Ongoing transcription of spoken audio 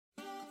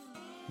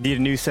Need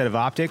a new set of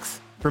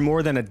optics? For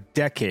more than a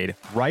decade,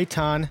 Right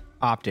On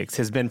Optics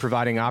has been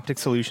providing optic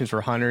solutions for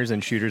hunters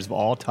and shooters of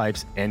all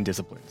types and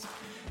disciplines.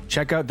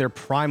 Check out their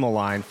Primal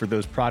line for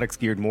those products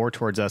geared more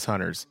towards us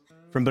hunters.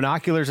 From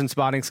binoculars and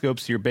spotting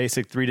scopes to your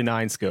basic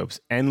 3-9 scopes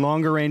and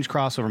longer range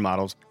crossover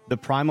models, the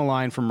Primal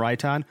line from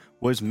Right On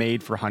was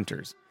made for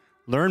hunters.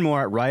 Learn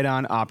more at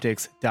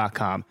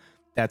rightonoptics.com.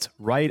 That's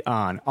Right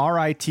On,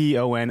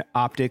 RITON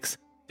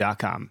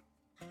optics.com.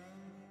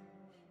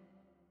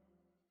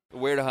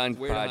 Where to Hunt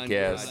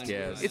podcast.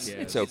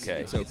 It's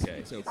okay.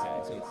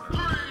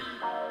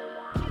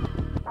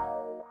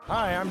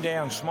 Hi, I'm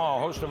Dan Small,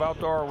 host of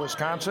Outdoor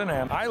Wisconsin,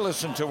 and I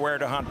listen to Where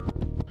to Hunt.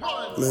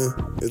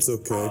 It's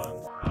okay.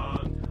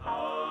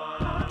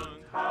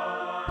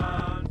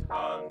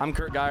 I'm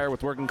Kurt Geyer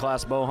with Working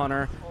Class Bow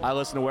Hunter. I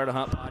listen to Where to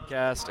Hunt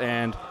podcast,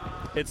 and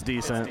it's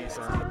decent. It's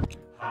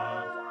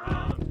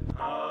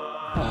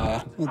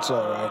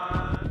all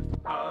right.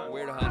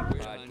 Where to Hunt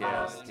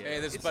podcast. Hey,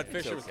 this is Bud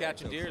Fisher with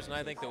Catching Deers, and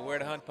I think the Where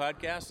to Hunt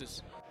podcast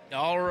is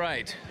all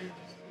right.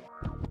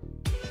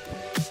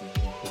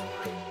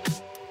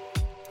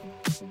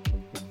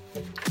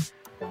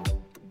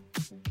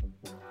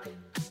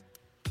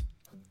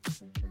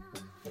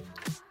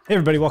 Hey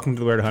everybody, welcome to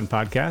the Where to Hunt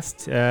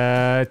podcast.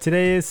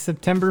 Today is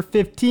September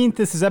 15th.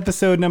 This is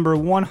episode number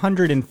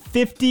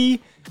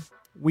 150.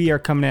 We are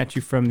coming at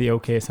you from the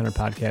OKS Hunter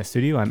podcast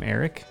studio. I'm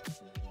Eric.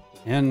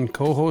 And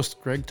co-host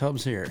Greg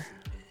Tubbs here.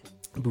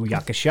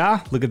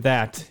 Booyakasha. Look at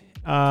that.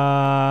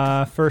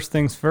 First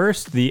things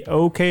first, the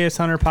OKS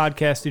Hunter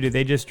podcast studio,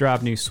 they just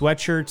dropped new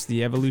sweatshirts,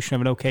 the evolution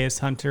of an OKS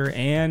Hunter,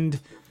 and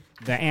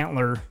the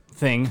antler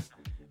thing.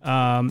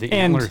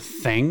 Antler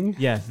thing?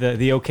 Yeah,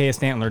 the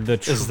OKS antler, the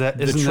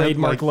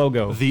trademark like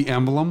logo. The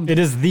emblem? It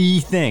is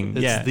the thing.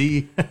 It's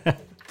the...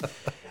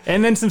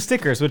 And then some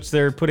stickers, which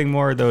they're putting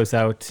more of those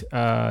out,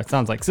 it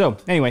sounds like. So,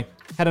 anyway,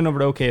 head on over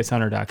to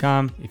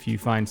OKSHunter.com. If you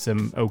find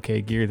some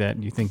OK gear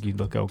that you think you'd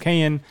look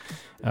okay in,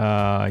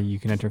 you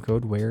can enter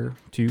code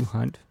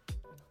WHERE2HUNT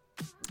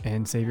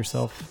and save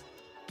yourself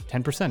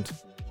 10%.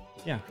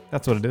 Yeah,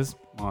 that's what it is.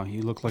 Wow,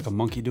 you look like a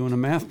monkey doing a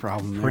math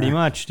problem there. Pretty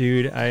much,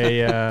 dude.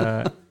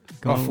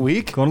 Off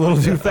week? Going a little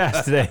too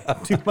fast today.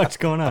 Too much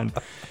going on.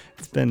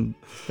 It's been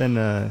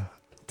a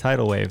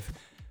tidal wave.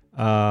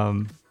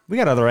 We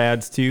got other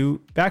ads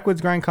too.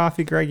 Backwoods Grind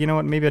Coffee, Greg. You know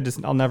what? Maybe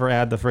I'll never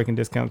add the freaking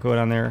discount code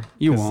on there.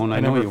 You won't. I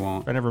know you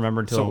won't. I never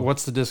remember until. So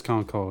what's the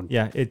discount code?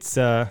 Yeah, it's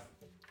get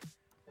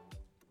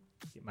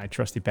my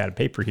trusty pad of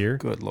paper here.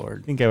 Good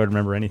Lord. I think I would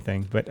remember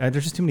anything, but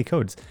there's just too many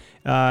codes.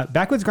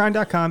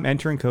 Backwoodsgrind.com,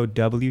 entering code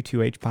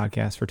W2H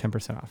podcast for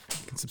 10% off.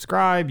 You can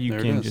subscribe. You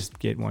can just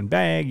get one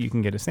bag. You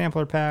can get a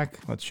sampler pack.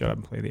 Let's shut up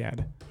and play the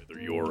ad.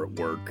 Whether you're at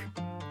work,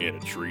 in a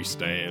tree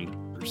stand,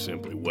 or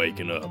simply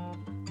waking up,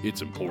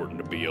 it's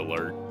important to be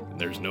alert. And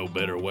there's no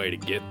better way to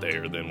get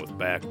there than with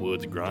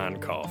Backwoods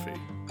Grind Coffee.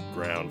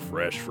 Ground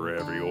fresh for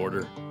every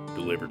order,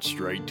 delivered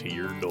straight to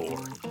your door.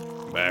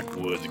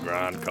 Backwoods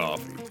Grind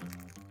Coffee.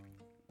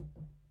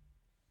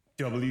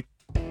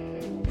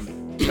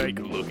 Take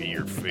a look at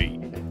your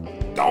feet.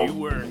 You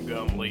wearing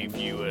Gumleaf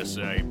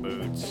USA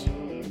boots?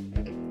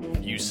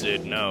 If you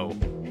said no,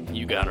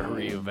 you gotta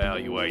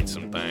reevaluate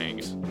some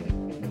things.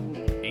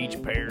 Each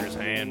pair is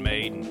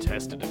handmade and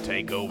tested to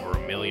take over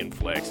 1 million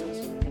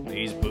flexes.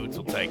 These boots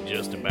will take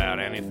just about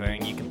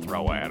anything you can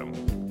throw at them.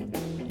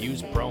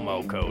 Use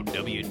promo code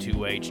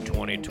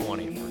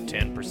W2H2020 for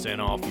 10%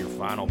 off your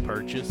final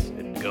purchase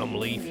at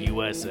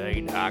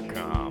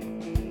gumleafusa.com.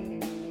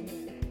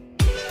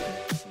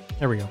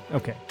 There we go.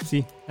 Okay.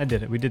 See, I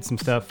did it. We did some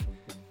stuff.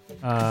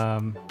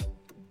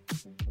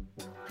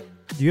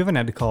 You haven't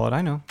had to call it.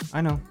 I know.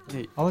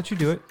 Hey. I'll let you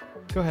do it.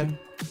 Go ahead.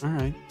 All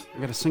right. I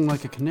got to sing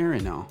like a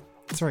canary now.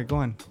 That's all right. Go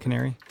on,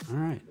 canary. All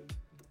right.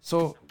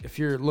 So if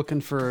you're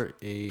looking for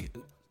a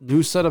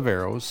new set of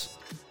arrows,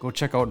 go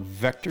check out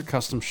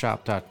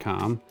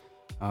VectorCustomShop.com.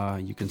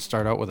 You can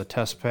start out with a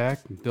test pack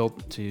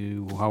built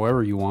to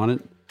however you want it.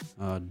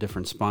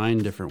 Different spine,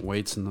 different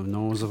weights in the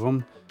nose of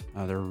them.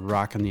 They're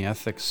rocking the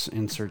Ethics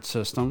insert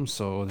system,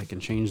 so they can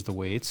change the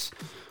weights.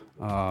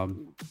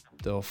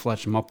 They'll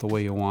fletch them up the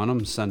way you want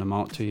them, send them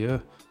out to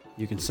you.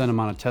 You can send them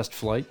on a test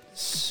flight,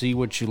 see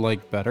what you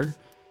like better.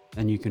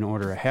 Then you can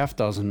order a half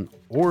dozen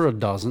or a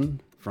dozen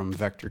from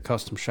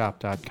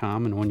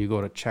VectorCustomShop.com. And when you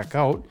go to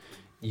checkout,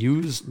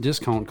 use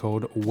discount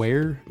code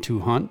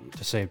WHERE2HUNT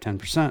to save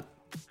 10%.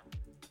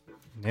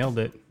 Nailed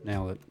it.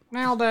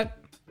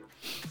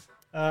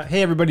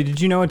 Hey, everybody.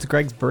 Did you know it's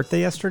Greg's birthday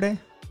yesterday?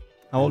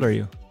 How old are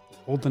you?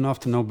 Old enough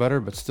to know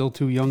better, but still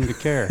too young to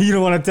care. You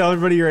don't want to tell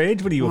everybody your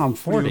age? What are you, I'm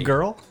 40. a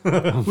girl?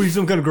 What are you,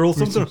 some kind of girl?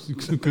 Some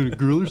kind of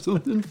girl or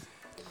something?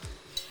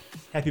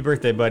 Happy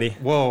birthday, buddy.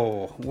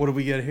 Whoa, what do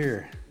we get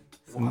here?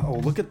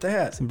 Wow, look at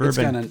that. Some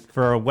bourbon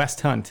for a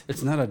West Hunt.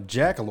 It's not a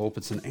jackalope,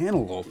 it's an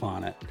antelope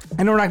on it.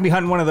 I know we're not going to be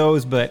hunting one of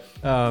those, but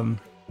I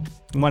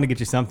want to get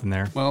you something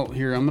there. Well,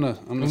 here, I'm gonna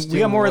steal. We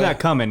got more of that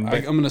coming.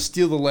 I'm going to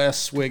steal the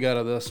last swig out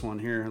of this one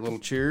here. A little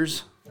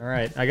cheers. All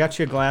right, I got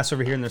you a glass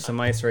over here, and there's some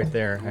ice right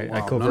there.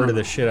 I coverted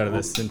the shit out of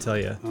this, didn't tell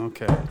you.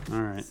 Okay,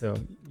 all right. So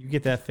you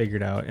get that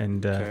figured out,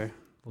 and okay.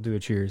 We'll do a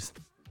cheers.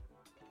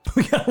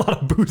 We got a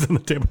lot of booze on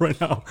the table right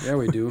now. Yeah,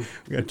 we do.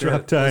 We got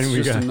Drop Time. It's We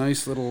just got a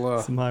nice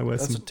little. some High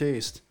West. That's a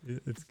taste.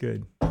 It's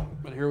good.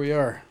 But here we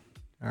are.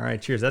 All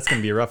right, cheers. That's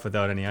gonna be rough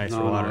without any ice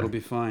or water. No, it'll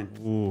be fine.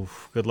 Ooh,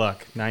 good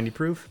luck. 90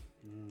 proof.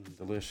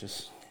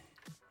 Delicious.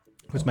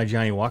 What's my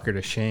Johnny Walker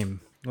to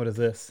shame? What is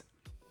this?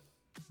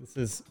 This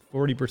is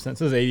 40%.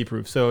 This is 80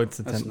 proof, so it's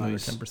a That's 10,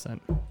 nice. 10%.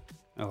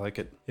 I like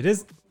it. It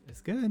is.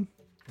 It's good.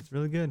 It's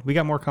really good. We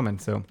got more coming,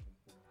 so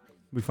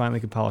we finally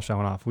could polish that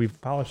one off. We've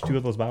polished 2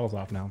 of those bottles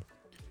off now.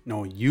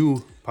 No,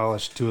 you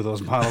polished 2 of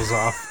those bottles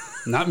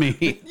off, not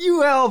me.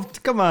 You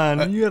helped. Come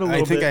on. You had a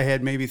little I think bit. I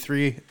had maybe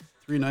three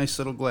nice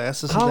little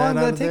glasses. How of long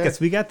that did out that of take that. us?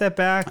 We got that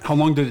back. How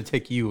long did it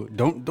take you?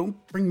 Don't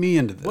bring me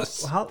into this.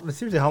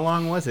 Seriously, how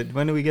long was it?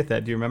 When did we get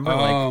that? Do you remember?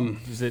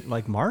 Was it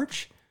like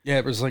March? Yeah,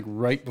 it was like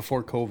right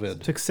before COVID.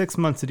 It took 6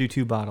 months to do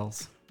 2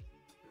 bottles.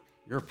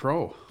 You're a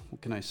pro.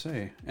 What can I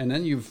say? And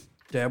then you've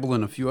dabbled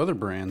in a few other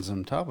brands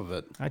on top of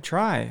it. I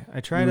try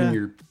Doing to.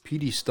 your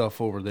PD stuff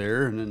over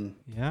there, and then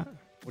Yeah,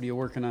 what are you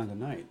working on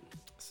tonight?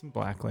 some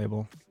Black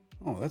Label.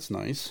 Oh, that's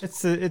nice.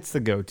 It's the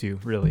go-to,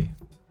 really.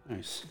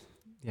 Nice.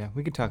 Yeah,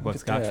 we could talk about at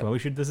Scotch. that. Well,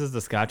 this is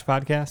the Scotch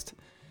podcast.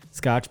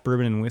 Scotch,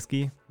 bourbon, and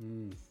whiskey.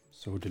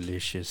 So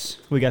delicious.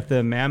 We got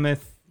the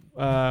Mammoth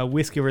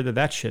whiskey over there.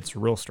 That shit's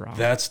real strong.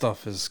 That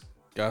stuff has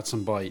got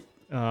some bite.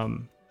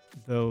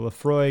 The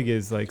Lafroig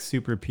is like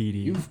super peaty.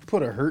 You've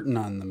put a hurting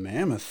on the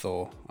Mammoth,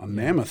 though. A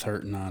mammoth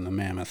hurting on the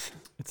Mammoth.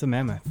 It's a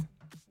Mammoth.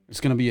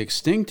 It's going to be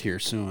extinct here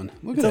soon.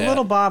 Look It's at a that.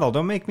 little bottle.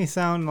 Don't make me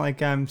sound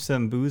like I'm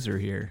some boozer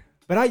here.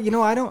 But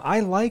I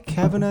like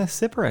having a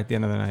sipper at the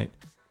end of the night.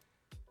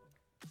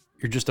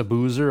 You're just a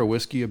boozer, a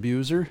whiskey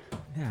abuser?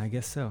 Yeah, I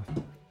guess so.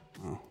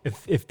 Oh.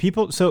 If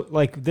people, so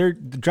like the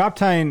drop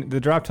time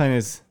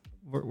is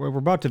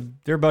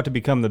they're about to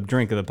become the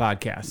drink of the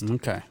podcast.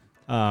 Okay.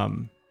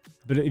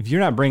 But if you're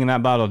not bringing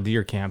that bottle to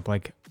deer camp,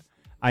 like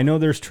I know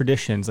there's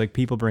traditions, like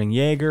people bring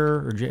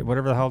Jaeger or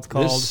whatever the hell it's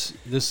called.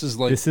 This is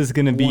like This is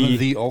gonna be one of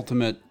the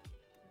ultimate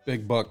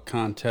big buck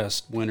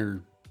contest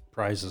winner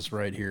prizes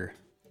right here.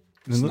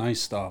 It's look,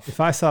 nice stuff. If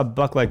I saw a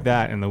buck like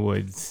that in the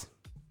woods,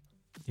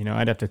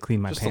 I'd have to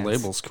clean my Just pants. the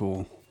label's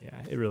cool, Yeah,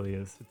 it really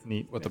is. It's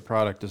neat. but the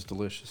product is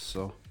delicious.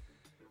 So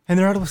And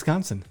they're out of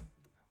Wisconsin.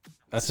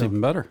 that's So, even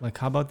better. Like,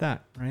 how about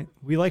that, right?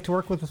 We like to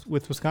work with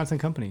Wisconsin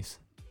companies.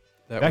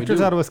 That we Vector's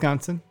do. out of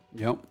Wisconsin.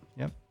 Yep.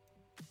 Yep.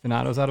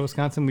 Donato's out of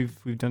Wisconsin.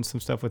 We've done some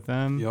stuff with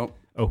them. Yep.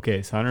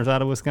 Okay, so Hunter's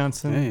out of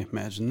Wisconsin. Hey,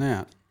 imagine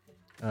that.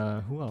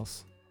 Who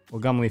else?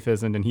 Well, Gumleaf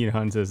isn't, and Heat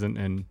Huns isn't,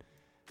 and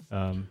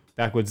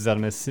Backwoods is out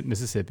of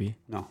Mississippi.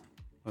 No,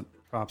 but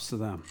props to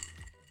them.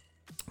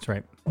 That's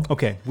right.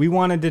 Okay, we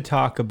wanted to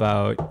talk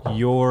about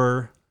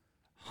your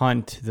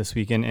hunt this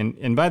weekend,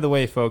 and by the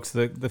way, folks,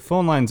 the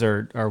phone lines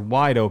are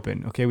wide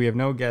open. Okay, we have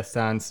no guests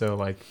on, so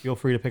like, feel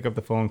free to pick up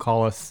the phone,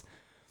 call us.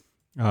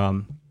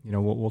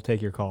 We'll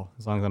take your call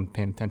as long as I'm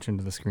paying attention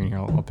to the screen here.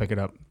 I'll pick it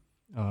up.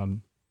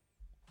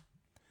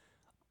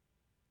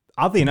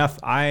 Oddly enough,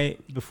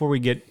 before we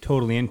get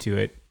totally into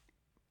it,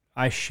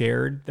 I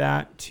shared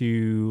that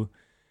to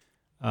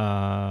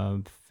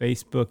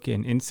Facebook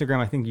and Instagram.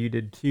 I think you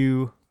did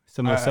too.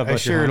 Some of the stuff I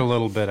about your shared a hunt.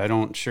 little bit. I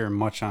don't share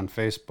much on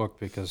Facebook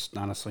because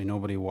honestly,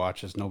 nobody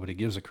watches. Nobody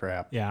gives a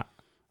crap. Yeah.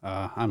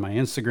 On my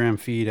Instagram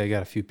feed, I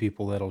got a few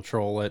people that'll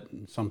troll it.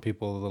 And some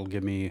people that'll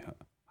give me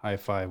high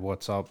five,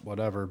 what's up,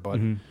 whatever.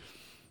 But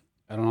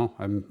I don't know.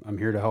 I'm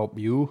here to help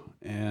you,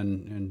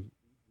 and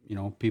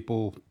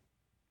people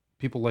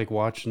like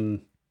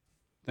watching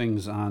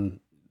things on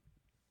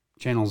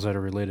channels that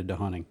are related to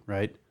hunting,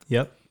 right?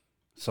 Yep.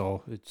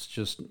 So it's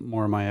just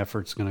more of my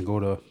efforts going to go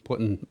to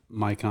putting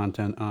my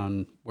content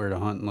on where to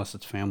hunt, unless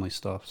it's family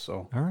stuff.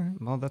 So All right.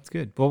 Well, that's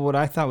good. Well, what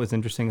I thought was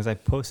interesting is I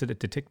posted it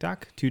to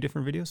TikTok, 2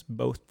 different videos.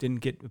 Both didn't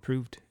get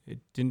approved. It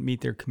didn't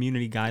meet their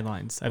community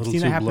guidelines. I've Little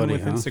seen that too happen bloody,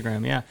 with huh?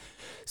 Instagram. Yeah.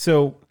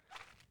 So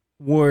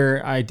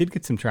where I did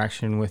get some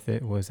traction with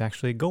it was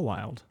actually Go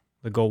Wild,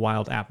 the Go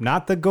Wild app,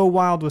 not the Go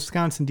Wild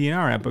Wisconsin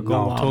DNR app, but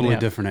Go Wild. totally app.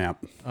 different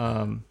app.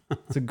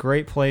 It's a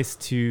great place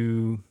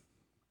to,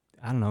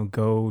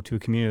 go to a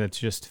community that's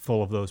just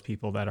full of those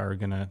people that are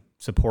going to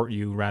support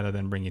you rather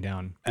than bring you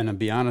down. And to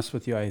be honest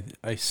with you,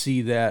 I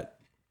see that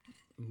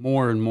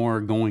more and more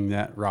going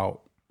that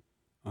route.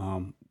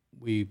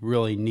 We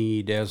really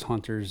need, as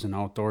hunters and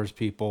outdoors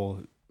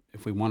people,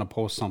 if we want to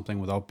post something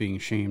without being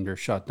shamed or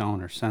shut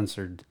down or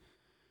censored,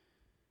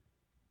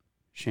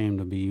 shame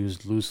to be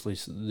used loosely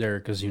there,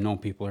 because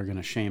people are going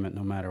to shame it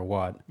no matter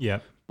what.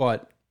 Yep.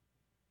 But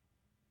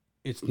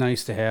it's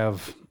nice to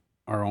have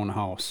our own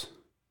house,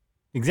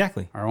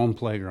 Exactly. our own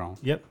playground,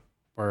 Yep.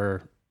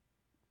 where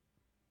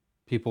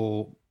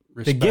people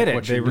respect get it.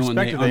 what They you're doing.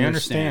 respect it. They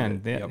understand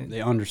understand. it. Yep,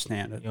 they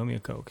understand it. You owe me a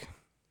Coke.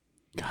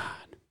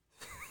 God,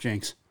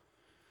 Jinx.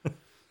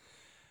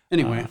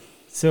 Anyway,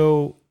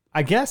 So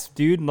I guess,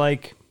 dude,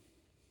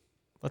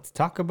 let's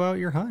talk about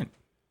your hunt.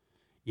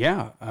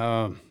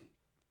 yeah.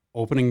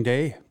 Opening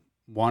day,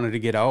 wanted to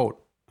get out.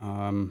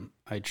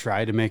 I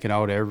try to make it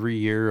out every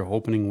year,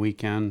 opening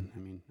weekend. I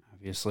mean,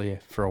 obviously,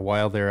 for a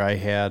while there, I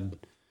had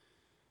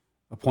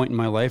a point in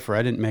my life where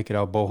I didn't make it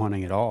out bow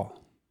hunting at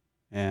all.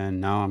 And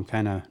now I'm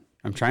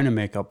trying to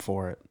make up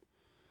for it.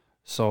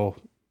 So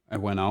I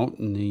went out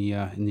in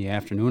the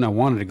afternoon. I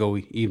wanted to go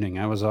evening.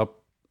 I was up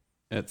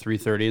at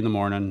 3:30 in the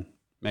morning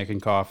making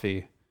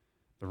coffee.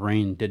 The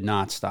rain did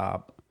not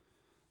stop.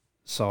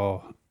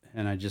 So,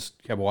 and I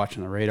just kept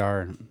watching the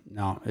radar, and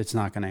no, it's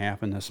not going to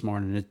happen this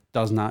morning. It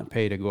does not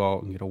pay to go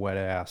out and get a wet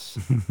ass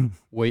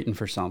waiting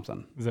for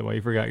something. Is that why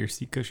you forgot your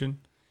seat cushion?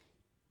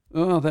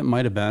 Oh, that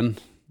might have been.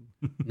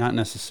 Not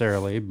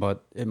necessarily,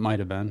 but it might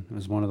have been. It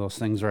was one of those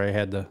things where I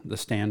had the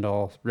stand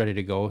all ready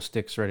to go,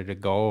 sticks ready to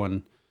go,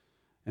 and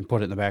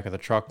put it in the back of the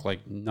truck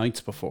like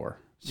nights before,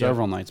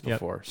 several nights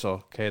before. So,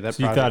 okay, that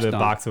so you thought the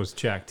box was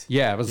checked.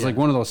 Yeah, it was like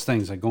one of those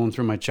things, like going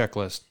through my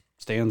checklist.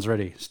 Stands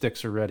ready,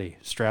 sticks are ready,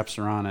 straps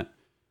are on it.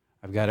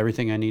 I've got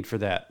everything I need for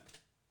that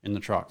in the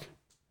truck.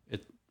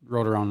 It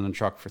rode around in the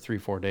truck for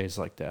 3-4 days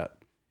like that,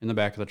 in the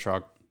back of the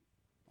truck,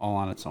 all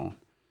on its own.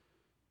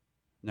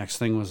 Next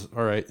thing was,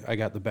 all right, I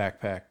got the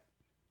backpack.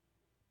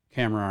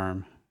 Camera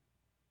arm,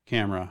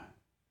 camera.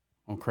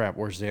 Oh crap,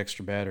 where's the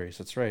extra batteries?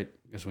 That's right,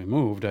 because we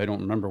moved. I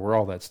don't remember where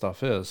all that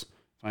stuff is.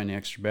 Find the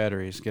extra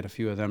batteries, get a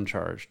few of them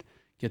charged,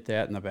 get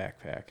that in the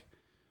backpack.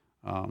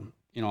 All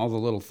the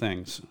little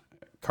things,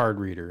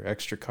 card reader,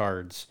 extra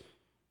cards,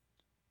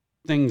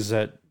 things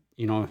that,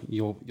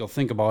 you'll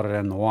think about it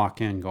on the walk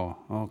in, go,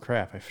 oh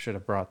crap, I should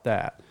have brought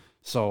that.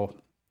 So,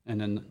 and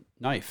then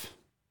knife.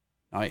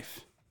 I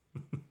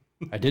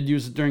did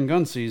use it during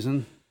gun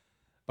season,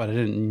 but I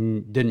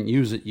didn't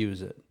use it.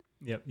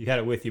 Yep, you had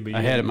it with you, but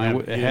I had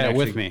it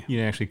with me. You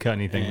didn't actually cut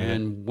anything with it.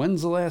 And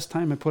when's the last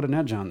time I put an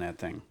edge on that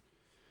thing?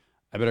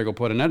 I better go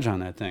put an edge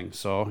on that thing.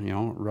 So,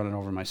 run it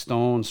over my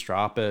stone,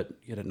 strop it,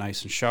 get it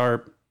nice and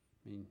sharp.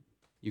 I mean,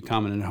 you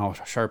commented how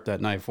sharp that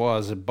knife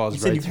was. It buzzed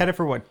you said you've had it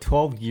for,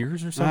 12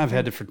 years or something? I've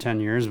had it for 10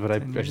 years, but I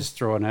just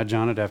throw an edge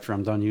on it after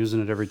I'm done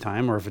using it every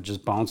time, or if it's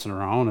just bouncing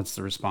around, it's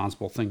the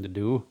responsible thing to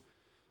do.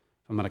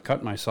 If I'm going to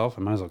cut myself,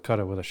 I might as well cut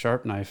it with a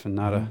sharp knife and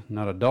not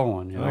a dull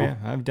one. Oh, yeah,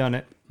 I've done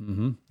it.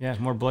 Mm-hmm. Yeah,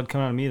 more blood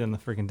coming out of me than the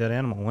freaking dead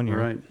animal one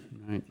year.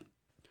 Right.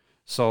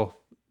 So,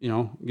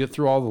 get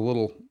through all the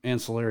little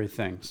ancillary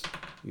things.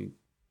 You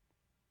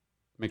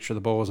make sure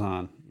the bow is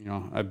on.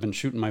 I've been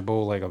shooting my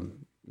bow like a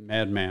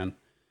madman.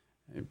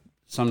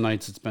 Some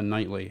nights it's been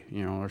nightly,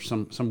 or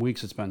some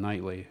weeks it's been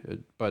nightly.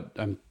 But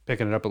I'm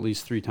picking it up at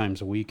least 3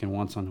 times a week and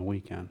once on the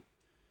weekend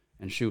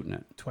and shooting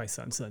it. Twice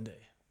on Sunday.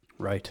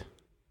 Right.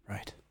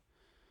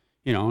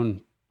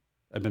 And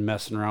I've been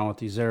messing around with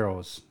these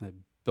arrows. I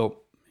built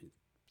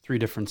 3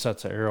 different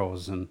sets of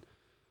arrows, and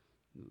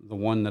the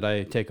one that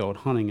I take out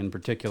hunting in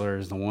particular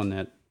is the one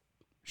that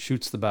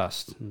shoots the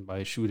best. And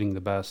by shooting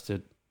the best,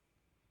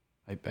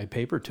 I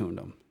paper tuned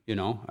them.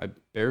 I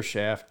bare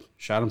shaft,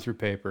 shot them through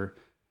paper.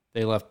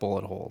 They left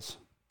bullet holes.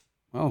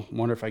 Well,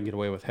 wonder if I can get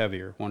away with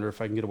heavier. Wonder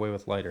if I can get away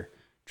with lighter.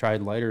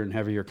 Tried lighter and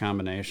heavier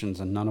combinations,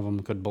 and none of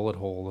them could bullet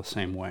hole the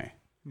same way.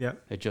 Yeah,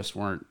 they just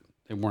weren't.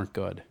 They weren't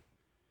good.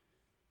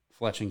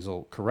 Fletchings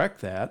will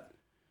correct that,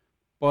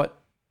 but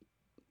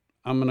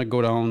I'm going to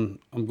go down.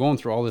 I'm going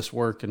through all this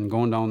work and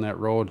going down that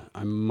road.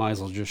 I might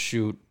as well just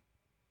shoot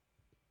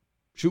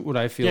what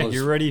I feel. Yeah,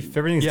 you're ready. If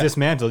everything's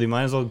dismantled, you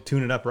might as well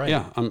tune it up right.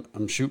 Yeah,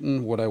 I'm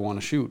shooting what I want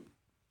to shoot.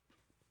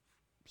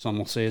 Some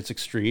will say it's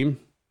extreme.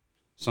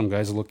 Some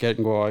guys will look at it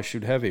and go, oh, I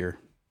shoot heavier.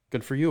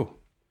 Good for you.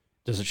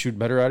 Does it shoot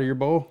better out of your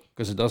bow?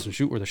 Because it doesn't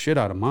shoot with the shit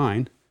out of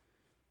mine.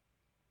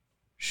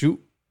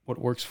 Shoot what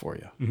works for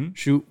you. Mm-hmm.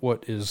 Shoot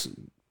what is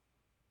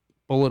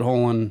bullet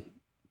holing,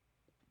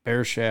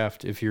 bare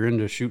shaft. If you're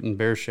into shooting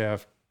bare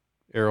shaft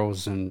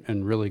arrows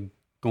and really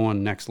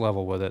going next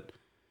level with it,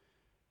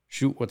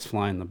 shoot what's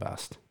flying the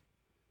best.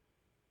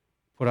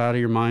 Put out of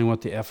your mind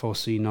what the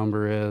FOC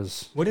number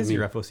is. What is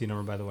your FOC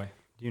number, by the way?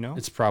 Do you know?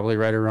 It's probably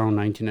right around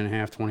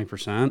 19.5%,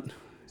 20%.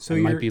 So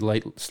it might be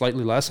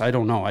slightly less. I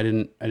don't know. I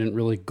didn't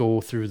really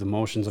go through the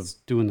motions of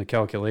doing the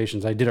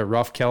calculations. I did a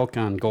rough calc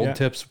on Gold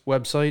Tip's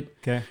website.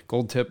 Okay.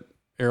 Gold Tip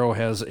Arrow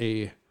has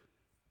a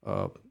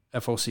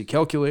FOC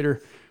calculator,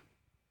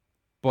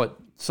 but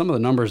some of the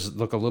numbers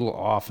look a little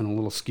off and a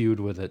little skewed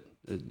with it.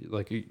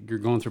 Like you're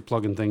going through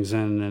plugging things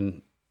in,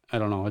 and I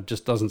don't know. It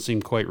just doesn't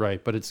seem quite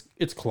right, but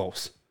it's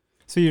close.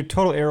 So your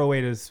total arrow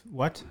weight is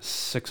what?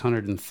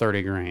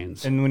 630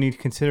 grains. And when you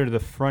consider the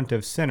front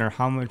of center,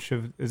 how much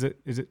of is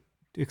it?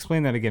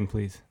 Explain that again,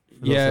 please.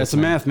 Yeah, it's a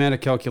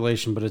mathematical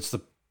calculation, but it's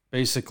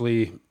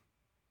basically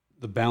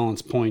the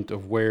balance point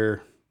of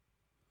where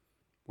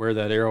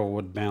that arrow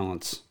would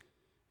balance.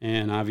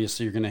 And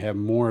obviously you're going to have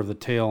more of the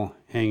tail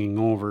hanging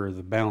over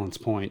the balance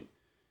point.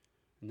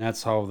 And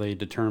that's how they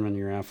determine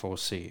your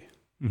FOC.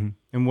 Mm-hmm.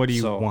 And what do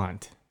you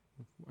want?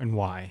 And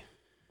why?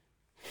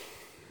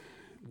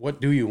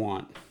 What do you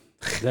want?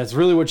 That's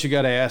really what you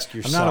got to ask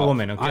yourself. I'm not a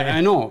woman, okay?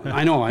 I know.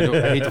 I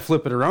hate to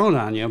flip it around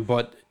on you,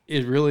 but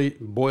it really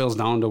boils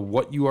down to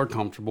what you are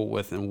comfortable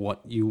with and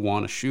what you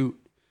want to shoot.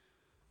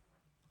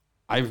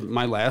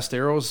 My last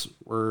arrows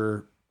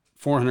were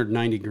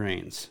 490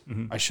 grains.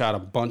 Mm-hmm. I shot a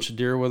bunch of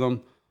deer with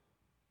them.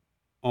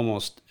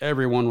 Almost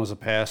every one was a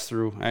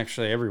pass-through.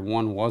 Actually, every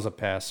one was a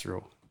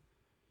pass-through.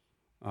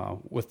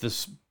 with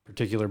this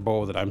particular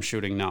bow that I'm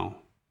shooting now.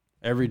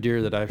 Every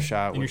deer that I've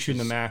shot, And you're shooting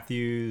the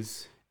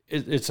Matthews.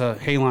 It's a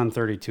Halon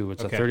 32.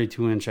 It's Okay. a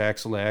 32-inch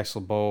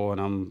axle-to-axle bow,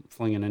 and I'm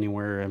flinging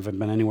anywhere. I've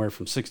been anywhere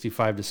from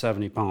 65 to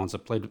 70 pounds. I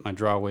played with my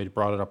draw weight,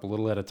 brought it up a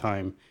little at a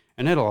time,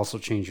 and it'll also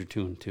change your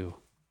tune too.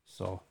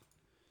 So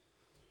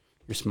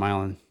you're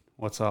smiling.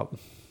 What's up?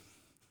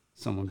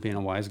 Someone being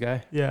a wise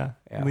guy? Yeah.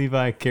 Yeah.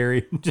 Levi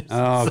Carey.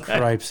 Oh,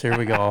 cripes. Here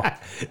we go.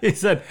 He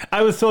said,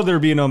 I was told there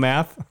would be no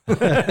math.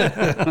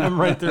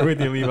 I'm right there with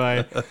you,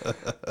 Levi.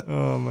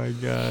 Oh, my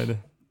God.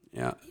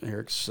 Yeah,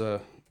 Eric's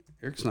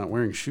not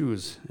wearing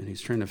shoes, and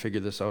he's trying to figure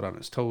this out on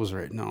his toes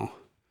right now.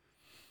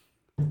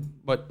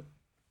 But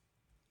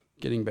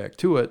getting back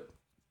to it,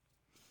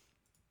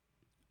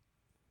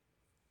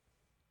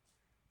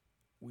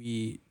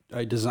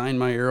 I designed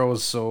my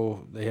arrows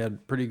so they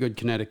had pretty good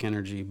kinetic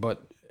energy,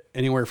 but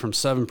anywhere from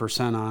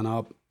 7% on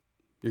up,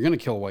 you're going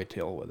to kill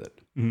whitetail with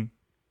it. Mm-hmm.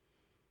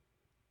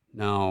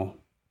 Now,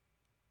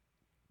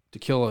 to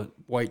kill a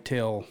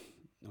whitetail,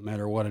 no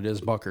matter what it is,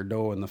 buck or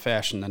doe, in the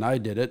fashion that I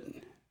did it,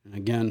 and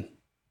again,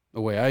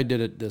 the way I did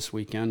it this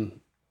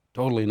weekend,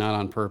 totally not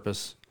on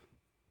purpose.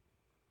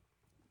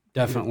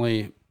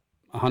 Definitely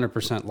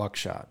 100% luck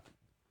shot.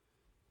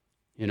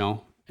 You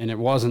know, and it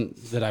wasn't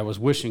that I was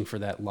wishing for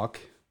that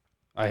luck.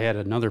 I had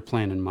another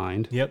plan in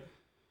mind. Yep.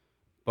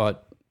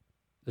 But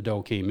the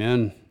doe came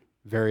in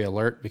very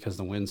alert because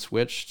the wind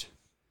switched.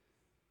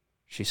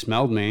 She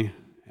smelled me,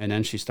 and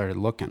then she started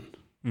looking.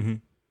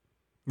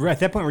 Mm-hmm. At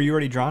that point, were you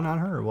already drawn on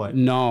her or what?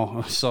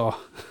 No, so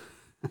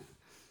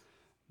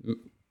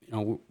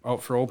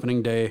out for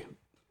opening day,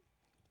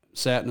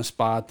 sat in a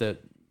spot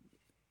that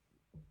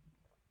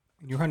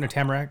You were hunting a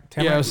tamarack?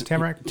 it was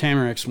Tamarack?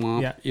 Tamarack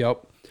Swamp. Yeah.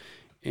 Yep.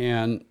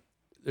 And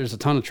there's a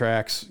ton of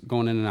tracks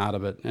going in and out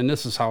of it. And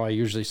this is how I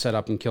usually set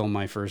up and kill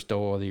my first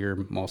doe of the year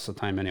most of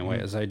the time anyway,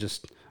 is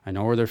I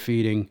know where they're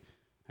feeding.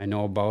 I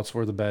know about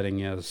where the bedding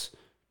is.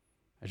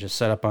 I just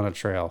set up on a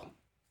trail.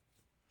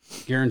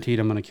 Guaranteed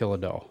I'm going to kill a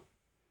doe.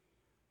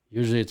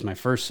 Usually it's my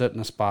first sit in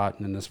a spot,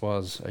 and this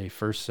was a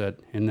first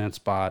sit in that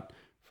spot,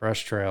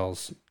 fresh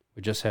trails.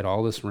 We just had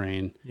all this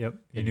rain. Yep.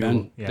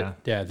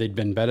 They'd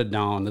been bedded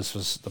down. This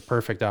was the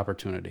perfect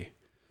opportunity.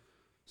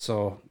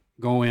 So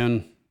go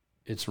in,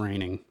 it's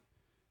raining,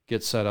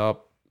 get set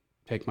up,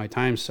 take my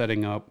time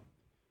setting up,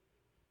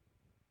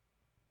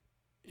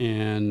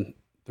 and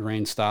the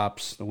rain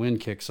stops, the wind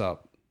kicks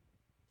up,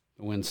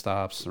 the wind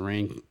stops, the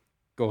rain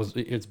goes,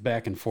 it's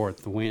back and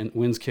forth. The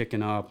wind's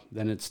kicking up,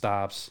 then it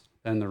stops,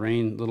 then the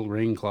little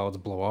rain clouds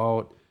blow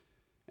out,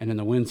 and then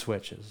the wind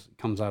switches. It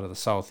comes out of the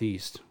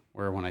southeast,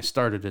 where when I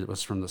started it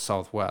was from the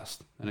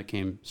southwest. Then it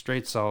came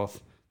straight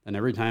south, and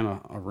every time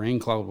a rain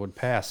cloud would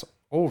pass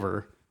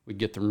over, we'd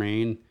get the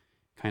rain,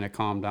 kind of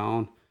calm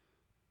down,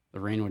 the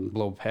rain would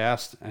blow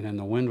past, and then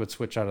the wind would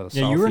switch out of the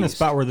southeast. Yeah, you were in a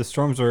spot where the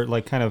storms were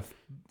like kind of,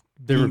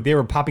 they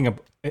were popping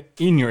up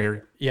in your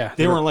area. Yeah.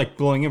 They weren't like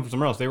blowing in from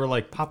somewhere else. They were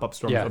like pop-up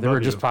storms. Yeah, they were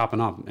just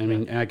popping up. I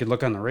mean, and I could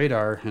look on the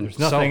radar and There's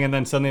nothing, and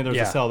then suddenly there's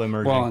a cell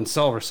emerging. Well, and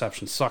cell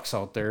reception sucks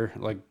out there.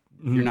 Like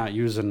you're not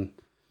going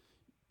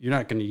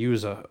to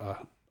use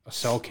a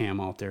cell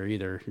cam out there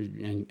either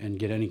and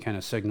get any kind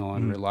of signal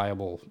and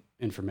reliable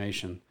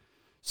information.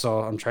 So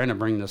I'm trying to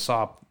bring this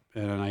up,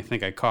 and I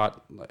think I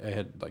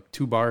had like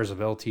 2 bars of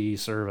LTE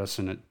service,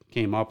 and it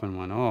came up and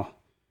went, oh,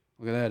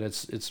 look at that.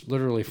 It's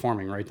literally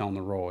forming right down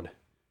the road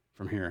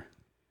from here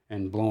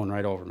and blowing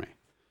right over me.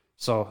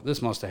 So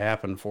this must have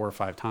happened 4 or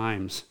 5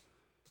 times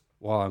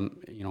while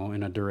I'm,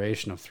 in a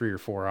duration of 3 or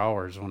 4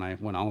 hours when I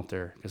went out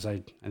there. Because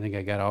I think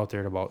I got out there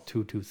at about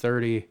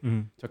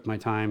 2:30, took my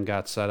time,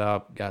 got set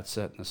up, got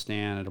set in the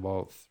stand at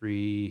about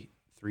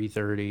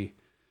 3:30,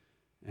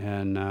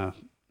 and,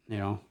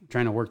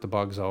 trying to work the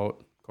bugs out.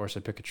 Of course, I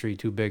pick a tree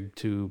too big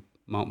to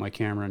mount my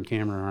camera and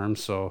camera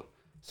arms, so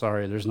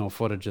sorry, there's no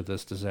footage of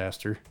this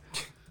disaster.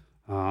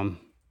 Got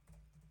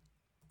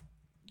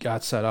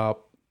set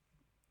up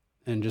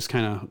and just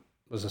kind of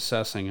was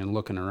assessing and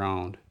looking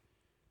around.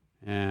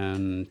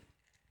 And,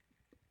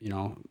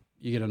 you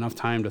get enough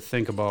time to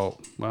think about,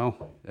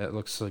 well, that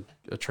looks like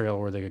a trail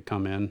where they could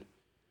come in.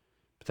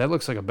 But that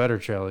looks like a better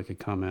trail they could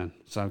come in.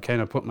 So I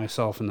kind of put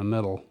myself in the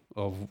middle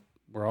of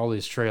where all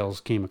these trails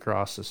came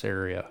across this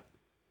area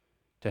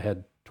to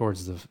head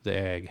towards the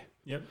ag.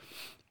 Yep.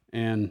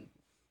 And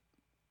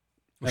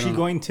was she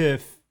going to?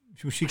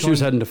 She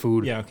was heading to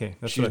food. Yeah. Okay.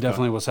 She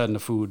definitely was heading to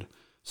food.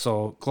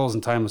 So closing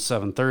time was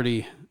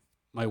 7:30.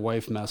 My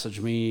wife messaged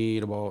me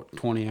at about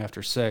 20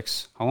 after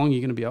 6. How long are you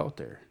going to be out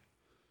there?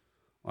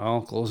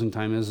 Well, closing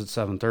time is at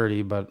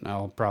 7:30, but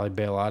I'll probably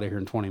bail out of here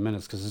in 20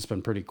 minutes because it's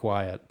been pretty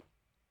quiet.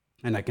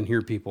 And I can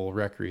hear people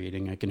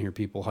recreating. I can hear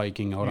people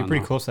hiking out. You're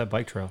pretty close to that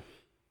bike trail.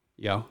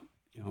 Yeah.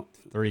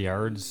 30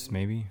 yards,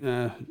 maybe?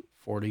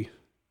 40.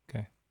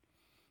 Okay.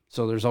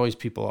 So there's always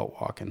people out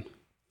walking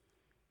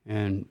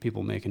and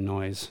people making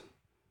noise.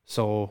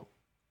 So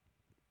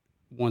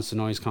once the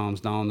noise calms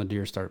down, the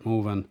deer start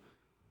moving.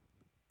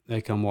 They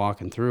come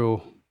walking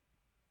through,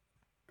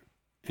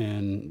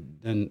 and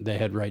then they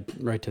head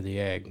right to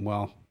the ag.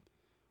 Well,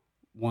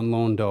 one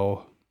lone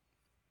doe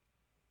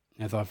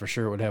I thought for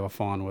sure it would have a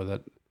fawn with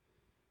it.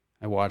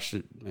 I watched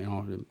it,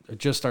 it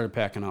just started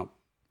packing up.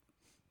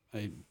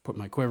 I put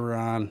my quiver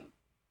on,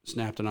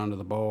 snapped it onto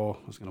the bow.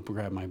 I was going to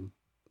grab my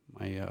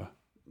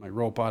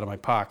rope out of my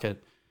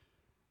pocket,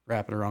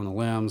 wrap it around the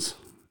limbs,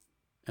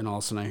 and all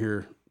of a sudden I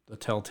hear the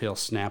telltale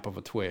snap of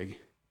a twig.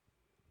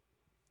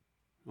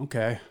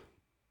 Okay.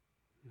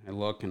 I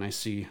look and I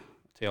see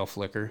a tail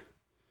flicker.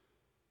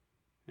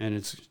 And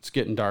it's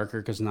getting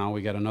darker because now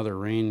we got another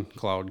rain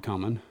cloud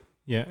coming.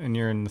 Yeah, and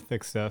you're in the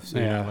thick stuff, so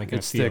yeah, you're like in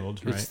a field,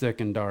 thick, right? It's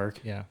thick and dark.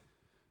 Yeah.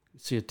 I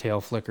see a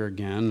tail flicker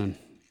again,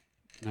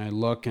 and I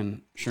look,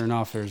 and sure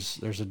enough, there's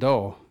a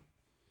doe.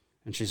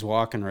 And she's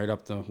walking right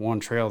up the one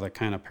trail that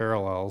kind of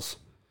parallels.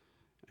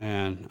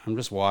 And I'm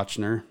just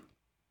watching her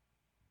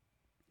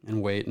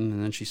and waiting,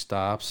 and then she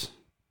stops,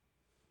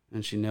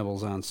 and she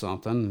nibbles on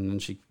something, and then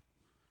she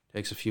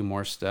takes a few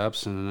more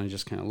steps, and then I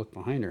just kind of look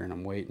behind her, and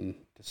I'm waiting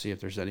to see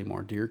if there's any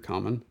more deer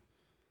coming.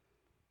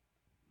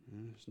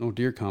 There's no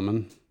deer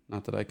coming,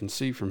 not that I can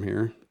see from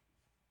here.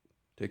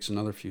 Takes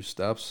another few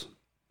steps,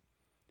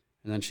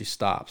 and then she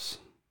stops.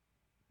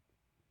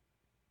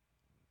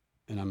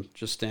 And I'm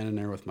just standing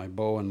there with my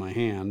bow in my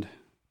hand.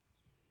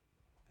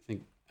 I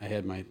think I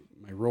had my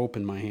rope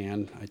in my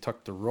hand. I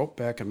tucked the rope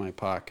back in my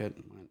pocket.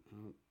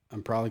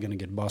 I'm probably going to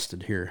get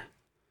busted here.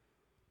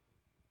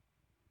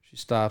 She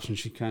stops and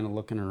she's kind of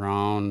looking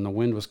around, and the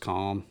wind was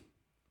calm.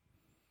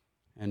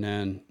 And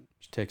then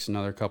she takes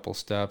another couple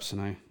steps,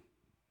 and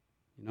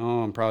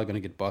I'm probably going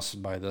to get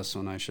busted by this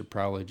one. I should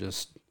probably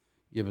just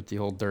give it the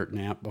old dirt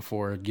nap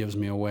before it gives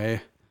me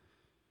away.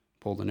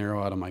 Pulled an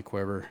arrow out of my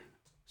quiver,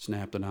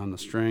 snapped it on the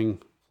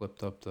string,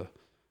 flipped up the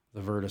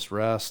Vertus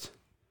rest,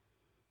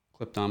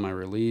 clipped on my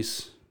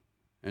release,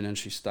 and then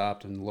she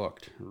stopped and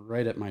looked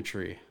right at my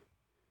tree.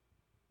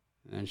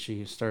 And then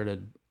she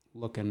started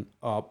looking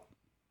up,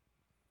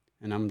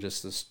 and I'm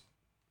just this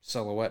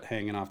silhouette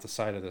hanging off the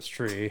side of this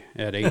tree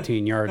at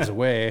 18 yards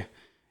away,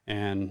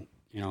 and,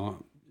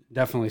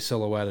 definitely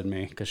silhouetted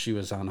me because she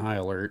was on high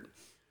alert.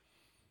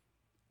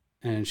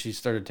 And she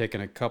started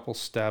taking a couple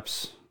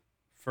steps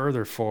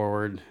further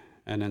forward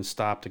and then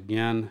stopped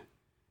again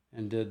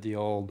and did the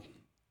old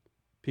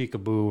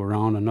peekaboo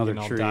around another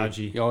tree.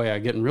 Dodgy. Oh, yeah,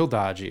 getting real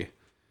dodgy.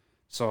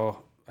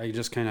 So I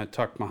just kind of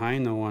tucked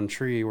behind the one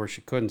tree where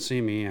she couldn't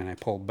see me, and I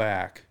pulled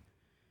back.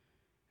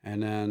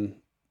 And then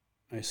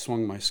I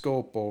swung my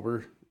scope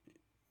over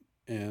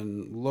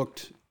and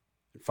looked,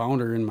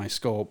 found her in my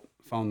scope,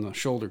 found the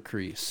shoulder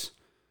crease.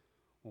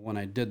 Well, when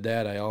I did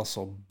that, I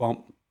also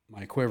bumped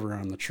my quiver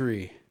on the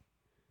tree.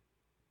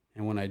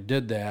 And when I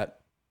did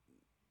that,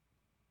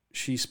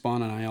 she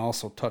spun, and I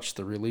also touched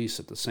the release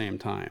at the same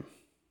time.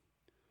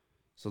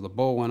 So the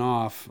bow went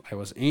off. I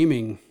was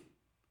aiming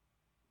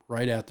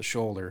right at the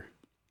shoulder,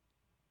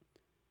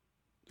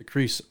 the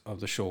crease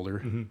of the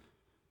shoulder,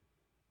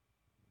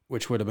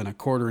 which would have been a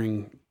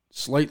quartering,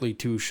 slightly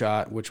two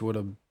shot, which would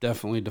have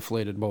definitely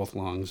deflated both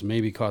lungs,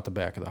 maybe caught the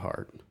back of the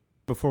heart.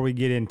 Before we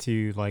get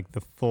into like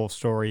the full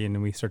story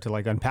and we start to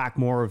like unpack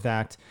more of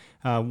that,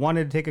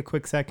 wanted to take a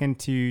quick second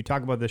to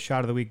talk about the shot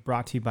of the week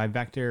brought to you by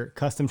Vector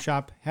Custom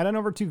Shop. Head on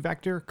over to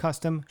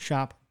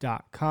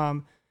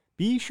vectorcustomshop.com.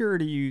 Be sure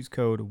to use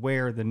code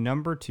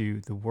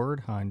WHERE2, the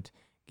word hunt.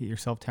 Get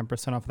yourself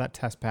 10% off of that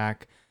test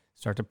pack.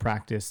 Start to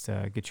practice,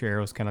 get your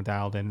arrows kind of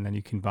dialed in, and then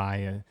you can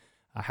buy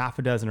a half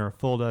a dozen or a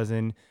full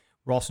dozen.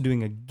 We're also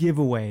doing a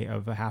giveaway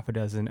of a half a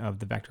dozen of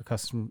the Vector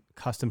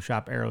Custom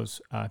Shop arrows.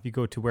 If you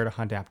go to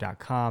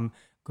wheretohuntapp.com,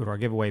 go to our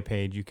giveaway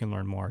page, you can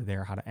learn more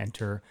there, how to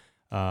enter.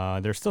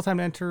 There's still time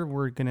to enter.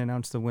 We're going to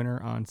announce the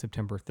winner on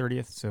September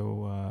 30th.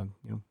 So,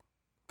 a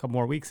couple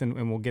more weeks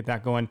and we'll get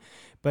that going.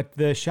 But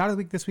the shot of the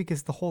week this week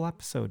is the whole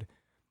episode.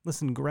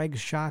 Listen,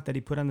 Greg's shot that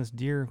he put on this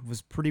deer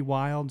was pretty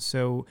wild.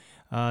 So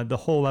the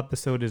whole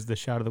episode is the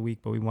shot of the week,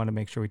 but we want to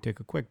make sure we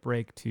take a quick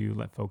break to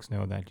let folks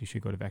know that you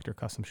should go to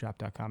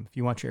vectorcustomshop.com. If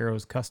you want your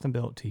arrows custom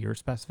built to your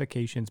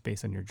specifications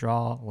based on your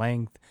draw,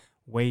 length,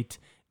 weight,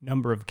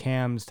 number of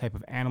cams, type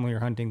of animal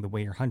you're hunting, the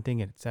way you're hunting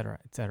it, et cetera,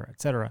 et cetera,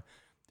 et cetera,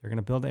 they're going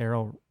to build the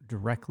arrow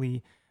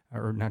directly,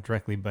 or not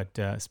directly, but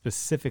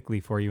specifically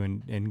for you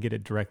and get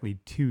it directly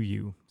to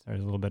you. Sorry, I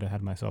was a little bit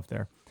ahead of myself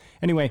there.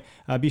 Anyway,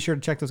 be sure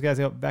to check those guys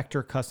out,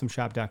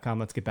 vectorcustomshop.com.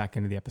 Let's get back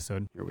into the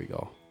episode. Here we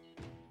go.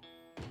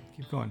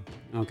 Keep going.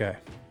 Okay.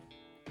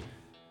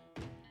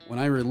 When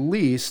I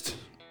released,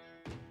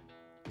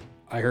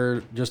 I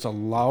heard just a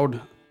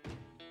loud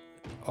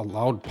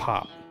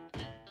pop.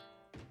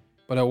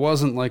 But it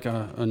wasn't like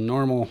a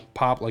normal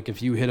pop, like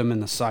if you hit them in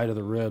the side of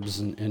the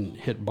ribs and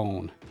hit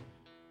bone.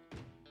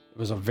 It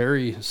was a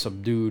very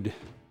subdued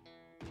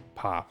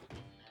pop.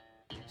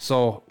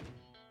 So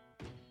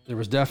there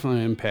was definitely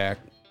an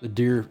impact. The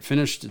deer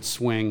finished its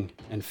swing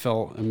and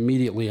fell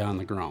immediately on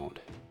the ground.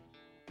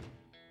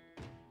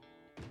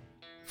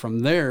 From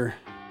there,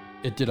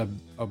 it did a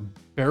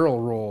barrel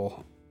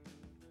roll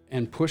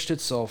and pushed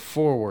itself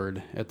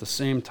forward at the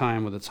same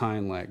time with its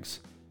hind legs.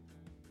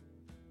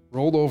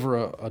 Rolled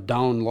over a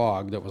down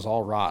log that was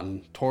all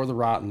rotten, tore the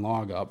rotten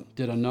log up,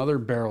 did another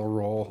barrel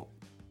roll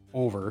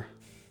over,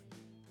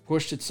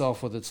 pushed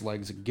itself with its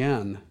legs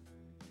again,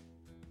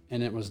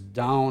 and it was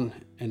down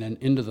and then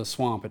into the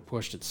swamp. It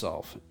pushed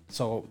itself.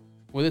 So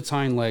with its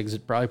hind legs,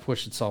 it probably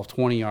pushed itself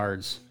 20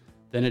 yards.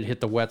 Then it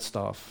hit the wet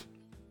stuff.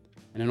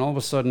 And then all of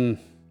a sudden,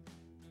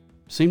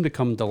 seemed to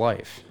come to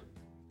life.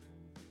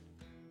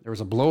 There was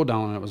a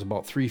blowdown, and it was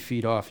about 3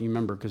 feet off. You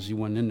remember because you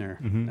went in there.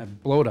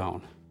 That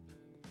blowdown.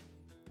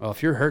 Well,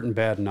 if you're hurting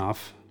bad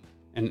enough,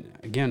 and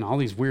again, all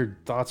these weird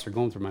thoughts are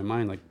going through my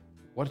mind, like,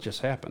 what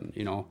just happened?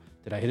 You know,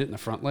 did I hit it in the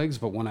front legs?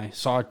 But when I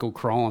saw it go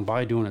crawling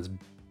by doing its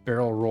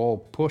barrel roll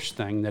push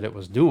thing that it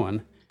was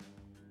doing,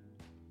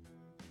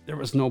 there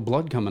was no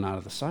blood coming out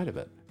of the side of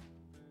it.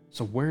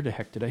 So where the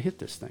heck did I hit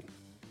this thing?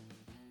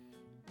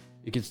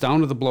 It gets down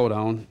to the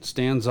blowdown,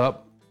 stands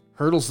up,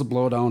 hurdles the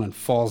blowdown, and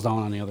falls down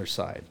on the other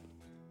side.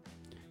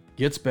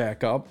 Gets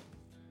back up,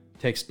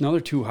 takes another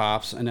 2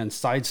 hops, and then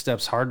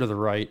sidesteps hard to the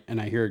right, and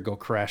I hear it go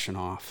crashing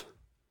off.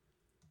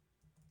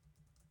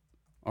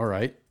 All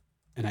right.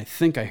 And I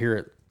think I hear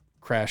it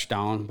crash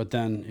down, but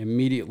then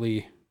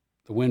immediately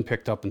the wind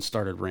picked up and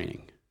started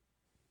raining.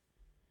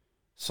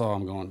 So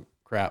I'm going,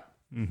 crap.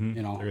 Mm-hmm.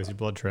 You know, there goes your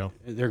blood trail.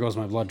 There goes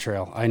my blood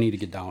trail. I need to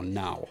get down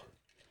now.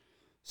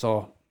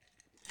 So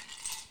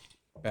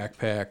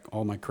backpack,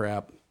 all my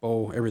crap,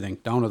 bow, everything,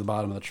 down to the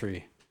bottom of the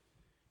tree.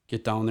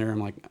 Get down there. I'm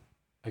like,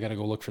 I got to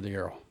go look for the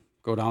arrow.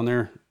 Go down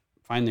there,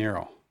 find the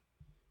arrow.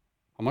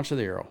 How much of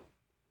the arrow?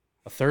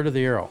 A third of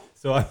the arrow.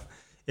 So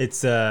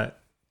it's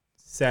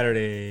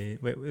Saturday.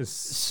 Wait, it was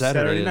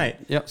Saturday night.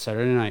 Yep,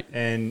 Saturday night.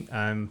 And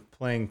I'm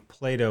playing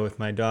Play-Doh with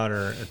my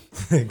daughter at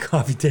the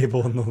coffee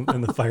table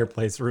in the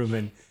fireplace room.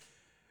 And,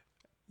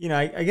 you know,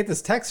 I get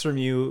this text from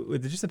you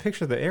with just a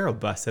picture of the arrow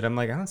busted. I'm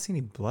like, I don't see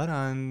any blood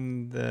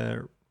on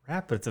the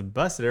wrap, but it's a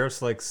busted arrow.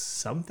 So, like,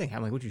 something.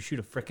 I'm like, would you shoot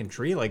a freaking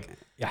tree? Like,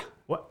 yeah.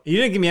 What? You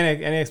didn't give me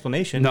any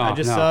explanation. No, I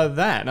just saw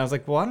that. And I was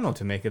like, well, I don't know what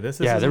to make of this.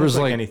 This there was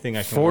like anything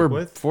I can work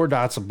with. 4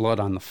 dots of blood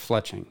on the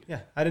fletching.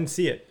 Yeah, I didn't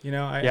see it. You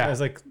know, I was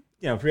like,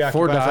 you know, preoccupied.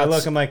 4 dots. I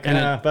look, I'm like,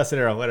 busted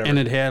arrow, whatever. And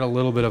it had a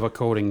little bit of a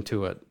coating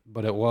to it,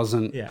 but it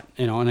wasn't,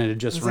 you know, and it had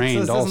just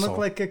rained also. It doesn't also. look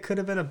like it could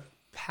have been a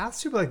path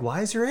through, but like,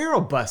 why is your arrow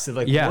busted?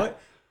 Like, yeah.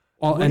 what?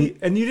 Well, and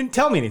you didn't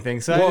tell me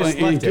anything, so I just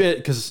left it.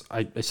 Because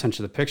I sent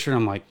you the picture, and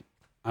I'm like,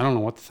 I don't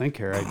know what to think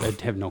here. I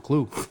have no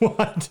clue. Well,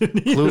 I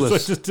didn't either, Clueless. so I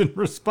just didn't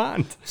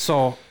respond.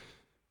 So,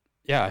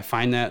 yeah, I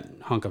find that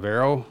hunk of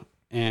arrow,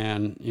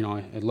 and, you know,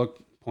 I look,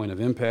 point of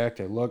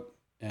impact, I look,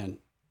 and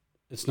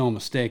it's no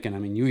mistake. And I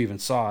mean, you even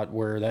saw it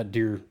where that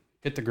deer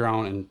hit the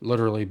ground and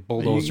literally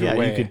bulldozed her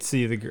way. You could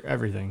see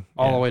everything.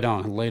 All the way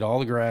down. It laid all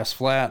the grass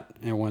flat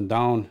and went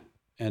down.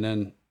 And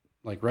then,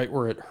 like, right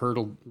where it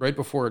hurtled, right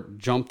before it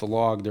jumped the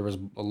log, there was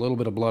a little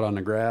bit of blood on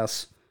the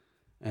grass,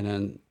 and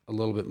then a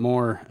little bit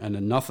more, and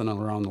then nothing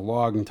around the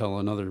log until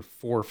another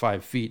 4 or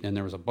 5 feet, and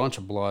there was a bunch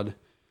of blood.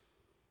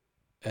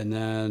 And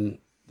then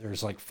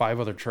there's like 5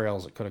 other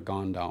trails that could have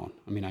gone down.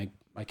 I mean,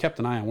 I kept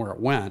an eye on where it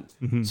went,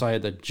 so I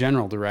had the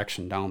general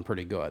direction down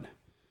pretty good.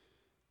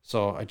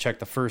 So I checked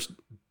the first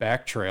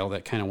back trail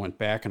that kind of went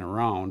back and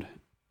around,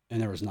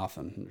 and there was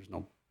nothing. There's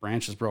no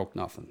branches broke,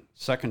 nothing.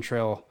 Second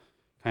trail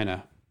kind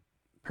of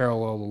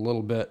paralleled a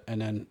little bit,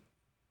 and then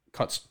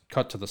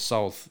cut to the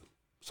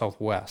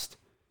southwest.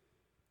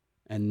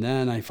 And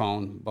then I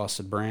found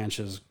busted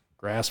branches,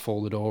 grass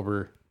folded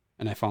over,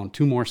 and I found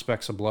 2 more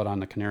specks of blood on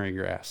the canary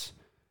grass.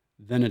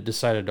 Then it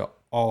decided to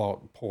all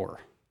out pour.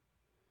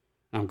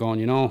 And I'm going,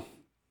 you know,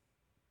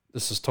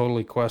 this is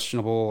totally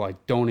questionable. I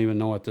don't even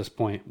know at this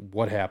point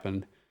what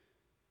happened.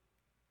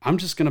 I'm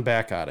just going to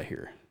back out of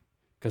here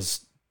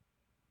because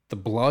the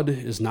blood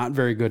is not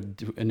very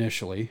good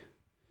initially.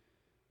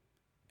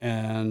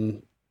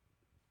 And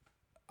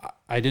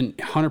I didn't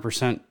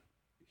 100%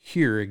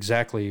 hear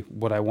exactly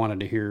what I wanted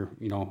to hear,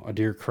 you know, a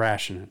deer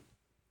crashing it.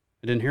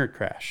 I didn't hear it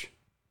crash.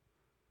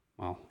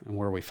 Well, and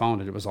where we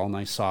found it, it was all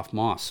nice soft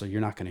moss, so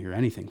you're not going to hear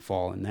anything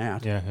fall in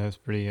that. Yeah, it was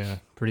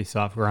pretty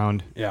soft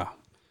ground. Yeah.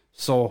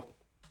 So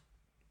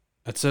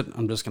that's it.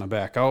 I'm just going to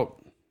back out.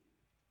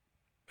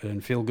 I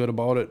didn't feel good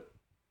about it.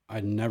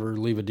 I'd never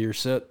leave a deer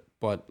sit,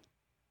 but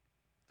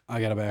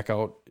I got to back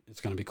out.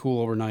 It's going to be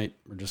cool overnight.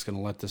 We're just going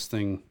to let this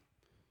thing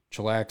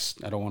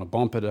chillax. I don't want to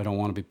bump it. I don't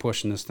want to be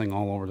pushing this thing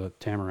all over the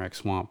tamarack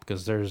swamp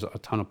because there's a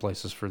ton of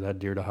places for that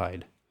deer to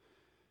hide.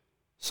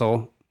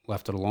 So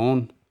left it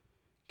alone.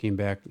 Came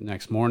back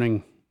next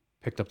morning,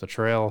 picked up the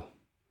trail,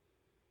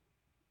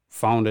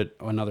 found it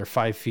another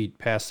 5 feet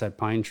past that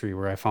pine tree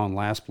where I found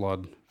last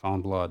blood,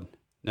 found blood,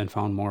 then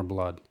found more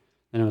blood.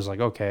 Then it was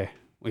like, okay,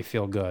 we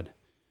feel good.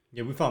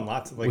 Yeah, we found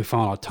lots of we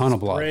found a ton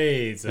of blood.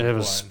 Sprays of it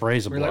was blood.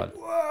 Sprays of blood.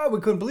 Like, whoa,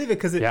 we couldn't believe it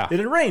because it had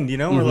rained, you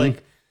know? We're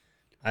like,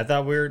 I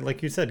thought we were,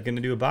 like you said, going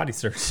to do a body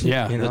search.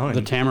 Yeah, you know?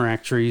 the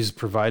tamarack trees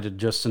provided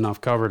just enough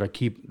cover to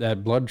keep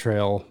that blood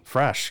trail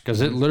fresh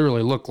because it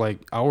literally looked like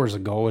hours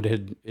ago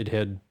it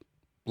had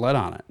blood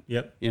on it.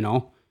 Yep. You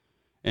know,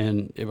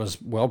 and it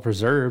was well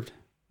preserved.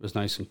 It was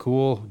nice and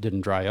cool.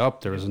 Didn't dry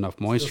up. There was enough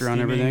moisture on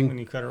everything. When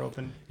you cut her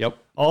open. Yep.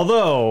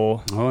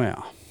 Although. Oh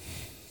yeah.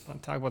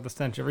 Don't talk about the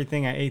stench.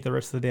 Everything I ate the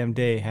rest of the damn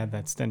day had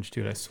that stench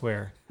to it. I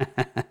swear.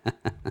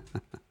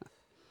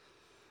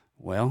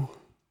 Well,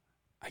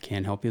 I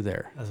can't help you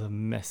there. That was a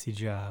messy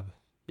job.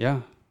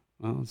 Yeah.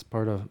 Well, it's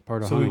part of So we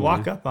hunting,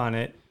 walk man. up on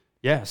it,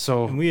 yeah.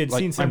 So and we had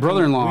seen my something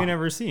brother-in-law. we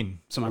never seen.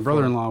 So my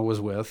brother-in-law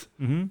was with,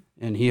 and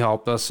he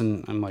helped us,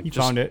 and I'm like, He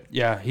found it.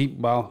 Yeah,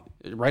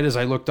 right as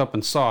I looked up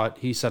and saw it,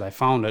 he said, I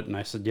found it, and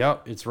I said,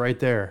 yep, it's right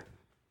there.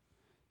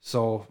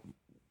 So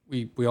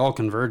we all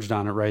converged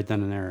on it right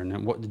then and there,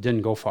 and it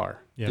didn't go far.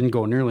 Yep. Didn't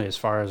go nearly as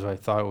far as I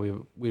thought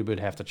we would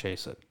have to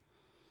chase it.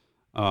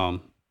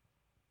 But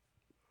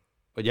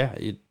yeah,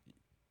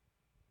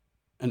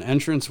 an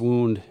entrance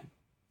wound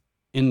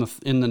in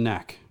the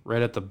neck,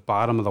 right at the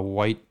bottom of the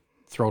white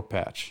throat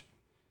patch.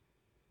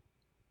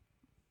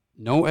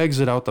 No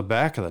exit out the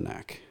back of the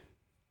neck.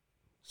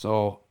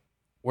 So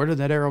where did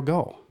that arrow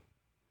go?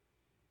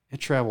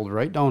 It traveled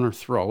right down her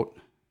throat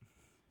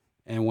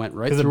and went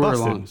right through her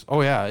lungs.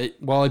 Oh yeah,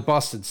 it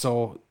busted.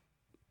 So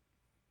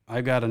I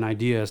got an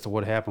idea as to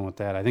what happened with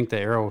that. I think the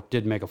arrow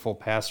did make a full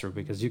pass through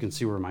because you can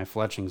see where my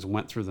fletchings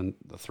went through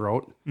the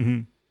throat.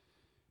 Mm-hmm.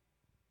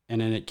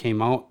 And then it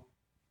came out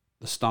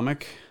the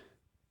stomach,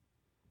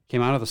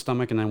 came out of the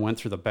stomach and then went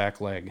through the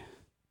back leg.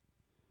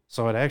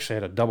 So it actually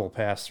had a double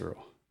pass through.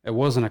 It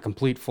wasn't a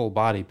complete full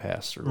body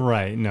pass through.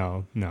 Right.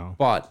 No.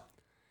 But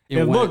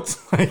It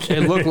looked like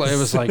it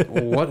was like,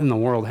 what in the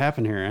world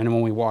happened here? And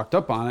when we walked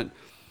up on it,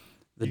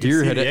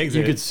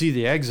 you could see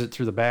the exit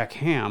through the back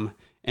ham,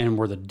 and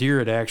where the deer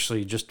had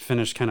actually just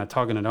finished kind of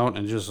tugging it out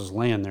and it just was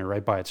laying there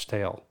right by its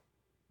tail.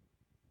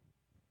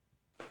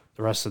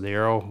 The rest of the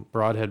arrow,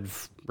 broadhead,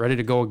 ready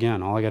to go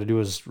again. All I got to do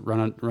is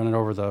run it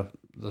over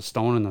the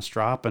stone and the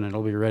strop, and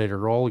it'll be ready to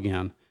roll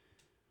again.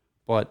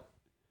 But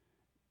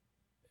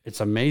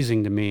it's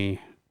amazing to me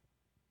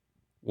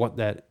what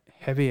that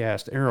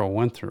heavy-ass arrow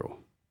went through.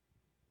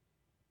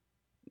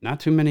 Not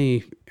too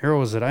many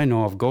arrows that I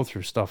know of go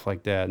through stuff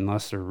like that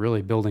unless they're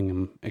really building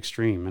them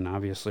extreme. And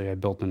obviously I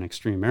built an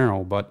extreme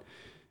arrow, but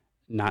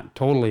not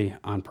totally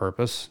on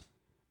purpose.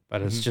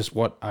 But it's just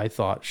what I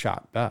thought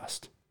shot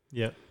best.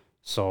 Yep.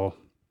 So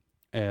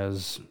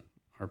as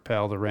our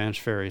pal, the Ranch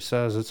Fairy,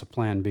 says, it's a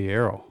Plan B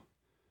arrow.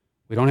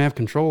 We don't have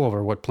control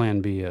over what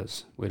Plan B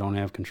is. We don't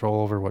have control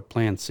over what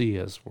Plan C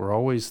is. We're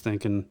always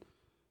thinking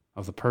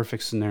of the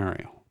perfect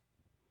scenario.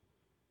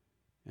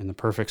 And the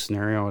perfect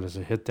scenario is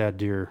to hit that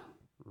deer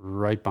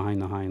right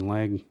behind the hind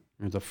leg,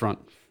 or the front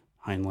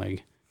hind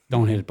leg.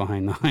 Don't hit it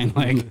behind the hind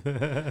leg.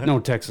 No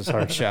Texas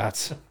hard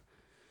shots.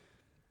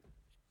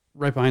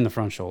 Right behind the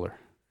front shoulder.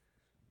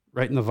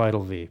 Right in the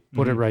vital V.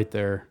 Put it right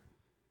there.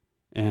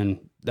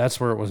 And that's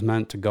where it was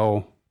meant to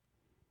go.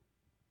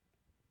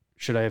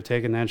 Should I have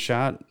taken that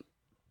shot?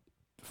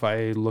 If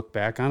I look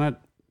back on it,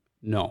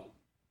 no.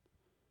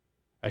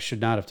 I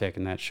should not have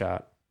taken that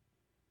shot.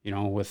 You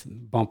know, with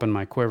bumping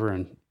my quiver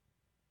and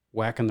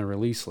whacking the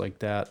release like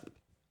that,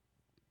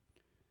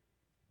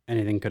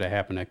 anything could have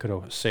happened. I could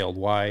have sailed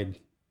wide,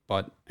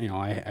 but, you know,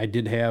 I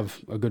did have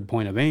a good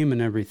point of aim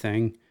and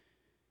everything.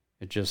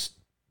 It just,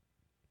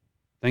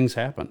 things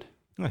happened.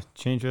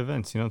 Change of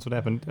events. That's what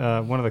happened.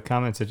 One of the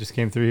comments that just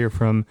came through here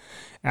from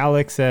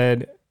Alex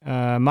said,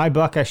 my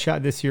buck I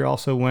shot this year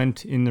also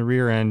went in the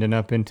rear end and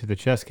up into the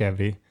chest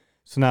cavity.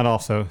 So not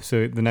also.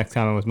 So the next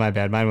comment was my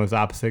bad. Mine was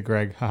opposite,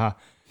 Greg. Haha.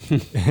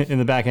 In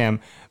the back ham.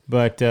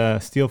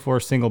 But Steel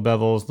Force single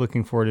bevels.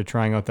 Looking forward to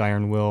trying out the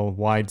Iron Will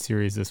wide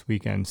series this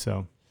weekend.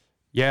 So,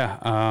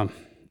 yeah.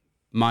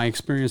 My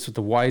experience with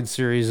the wide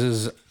series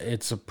is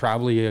it's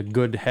probably a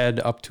good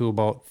head up to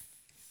about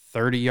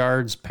 30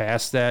 yards.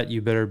 Past that,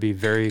 you better be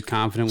very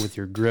confident with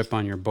your grip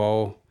on your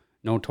bow.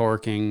 No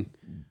torquing.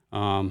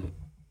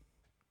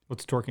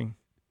 what's torquing?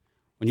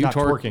 When you not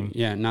torque, twerking.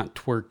 Yeah, not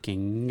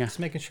twerking. Just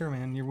making sure,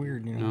 man. You're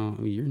weird. No,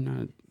 you're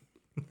not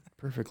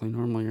perfectly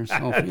normal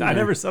yourself. I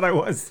never said I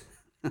was.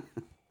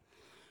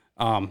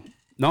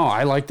 No,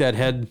 I like that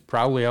head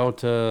probably out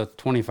to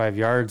 25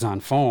 yards on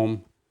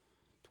foam,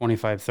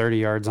 25, 30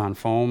 yards on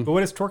foam. But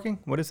what is torquing?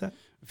 What is that?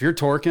 If you're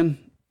torquing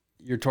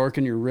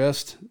your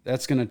wrist,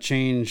 that's going to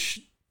change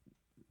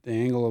the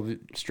angle of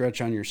stretch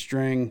on your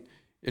string.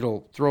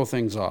 It'll throw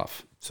things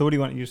off. So what do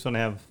you want? You just want to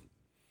have?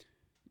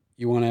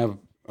 You want to have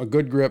a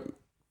good grip.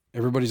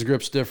 Everybody's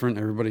grip's different.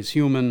 Everybody's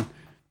human.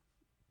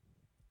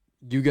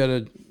 You got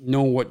to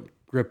know what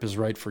grip is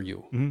right for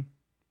you. Mm-hmm.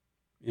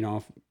 You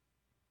know,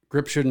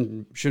 grip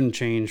shouldn't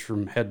change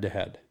from head to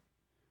head.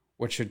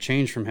 What should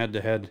change from head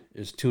to head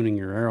is tuning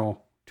your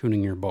arrow,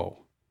 tuning your bow.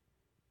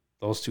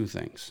 Those two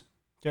things.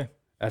 Okay.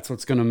 That's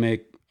what's going to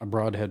make a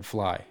broadhead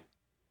fly.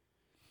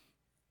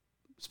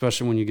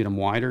 Especially when you get them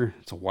wider.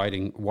 It's a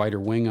wider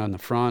wing on the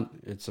front.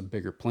 It's a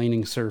bigger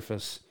planing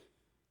surface.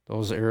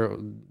 Those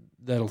arrows,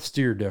 that'll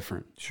steer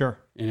different. Sure.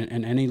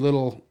 And any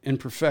little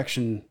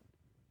imperfection,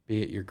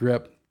 be it your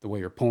grip, the way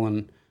you're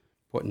putting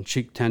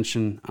cheek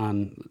tension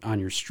on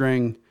your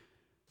string,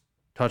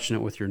 touching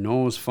it with your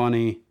nose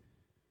funny,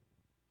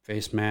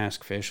 face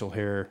mask, facial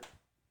hair,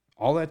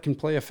 all that can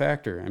play a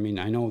factor. I mean,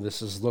 I know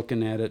this is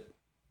looking at it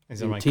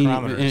as a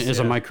micrometer.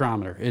 A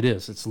micrometer. It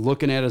is. It's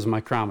looking at it as a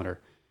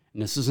micrometer.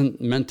 And this isn't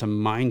meant to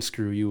mind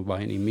screw you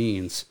by any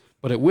means,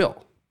 but it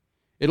will.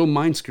 It'll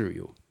mind screw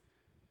you.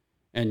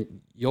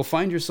 And you'll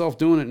find yourself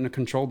doing it in a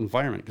controlled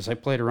environment because I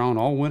played around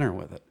all winter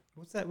with it.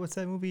 What's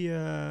that movie?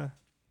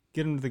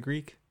 Get Him to the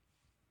Greek.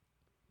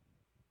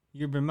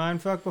 You've been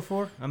mind fucked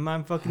before? I'm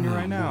mind fucking you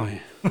right now.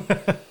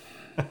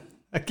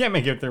 I can't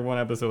make it through one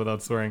episode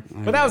without swearing.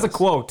 But that was a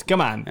quote.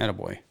 Come on.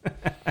 Attaboy.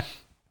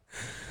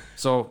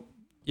 So,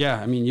 yeah,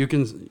 I mean, you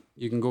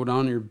can go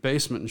down to your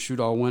basement and shoot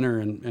all winter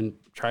and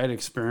try to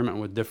experiment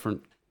with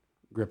different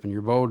gripping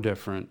your bow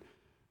different,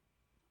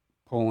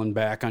 pulling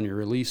back on your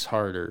release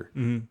harder,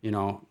 you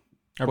know.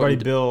 Our buddy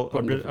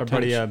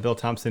Bill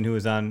Thompson, who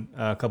was on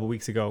a couple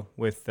weeks ago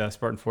with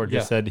Spartan Ford,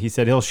 said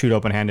he'll shoot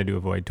open-handed to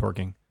avoid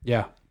torquing.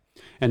 Yeah,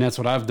 and that's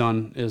what I've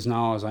done is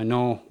now as I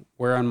know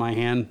where on my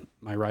hand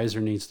my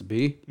riser needs to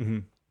be,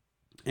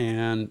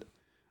 and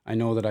I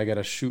know that I got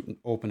to shoot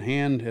open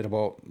hand at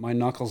about my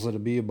knuckles. It'll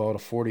be about a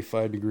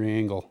 45-degree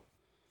angle,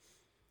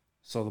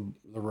 so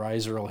the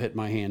riser will hit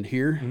my hand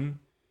here.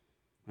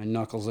 My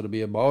knuckles it'll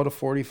be about a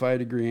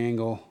 45-degree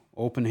angle,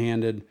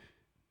 open-handed.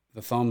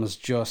 The thumb is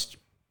just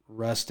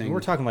resting. And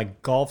we're talking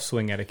like golf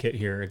swing etiquette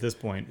here at this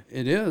point.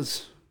 It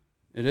is.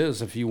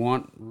 If you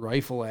want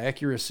rifle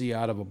accuracy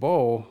out of a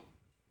bow,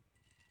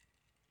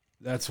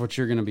 that's what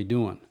you're going to be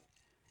doing.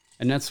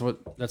 And that's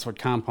what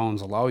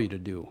compounds allow you to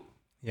do.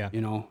 Yeah. You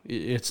know,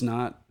 it's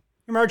not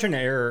your margin of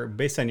error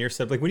based on your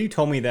stuff. Like when you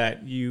told me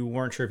that you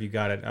weren't sure if you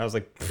got it, I was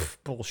like,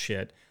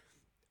 bullshit.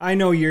 I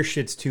know your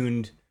shit's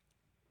tuned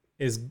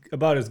is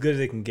about as good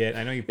as it can get.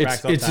 I know you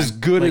practice all the time. It's as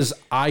good as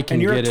I can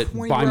get it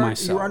by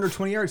myself. You were under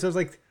 20 yards. So I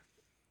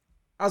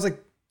was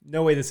like,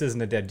 no way this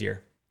isn't a dead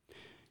deer.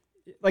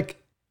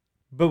 Like,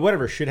 but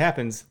whatever, shit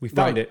happens. We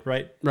found it,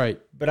 right?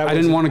 Right. But I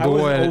didn't want to go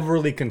I was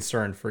overly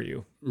concerned for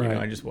you. Right. You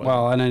know, I just wasn't.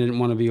 Well, and I didn't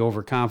want to be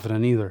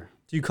overconfident either.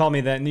 So you called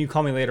me that, and you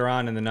called me later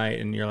on in the night,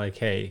 and you're like,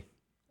 hey,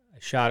 I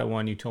shot at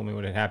one. You told me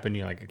what had happened.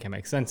 You're like, I can't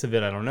make sense of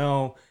it. I don't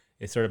know.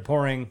 It started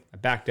pouring. I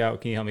backed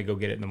out. Can you help me go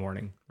get it in the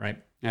morning?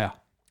 Right? Yeah.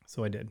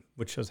 So I did,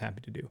 which I was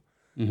happy to do.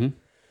 Mm-hmm.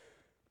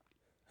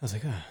 I was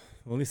like,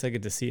 well, at least I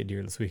get to see a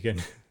deer this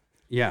weekend.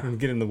 Yeah. And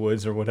get in the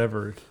woods or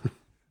whatever.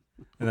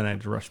 And then I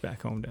had to rush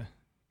back home to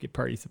get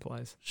party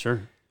supplies.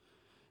 Sure.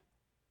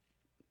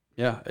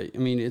 Yeah. I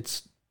mean,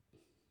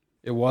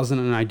 it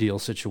wasn't an ideal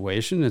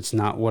situation. It's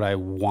not what I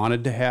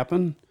wanted to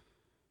happen.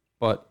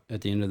 But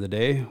at the end of the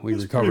day, we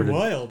recovered it.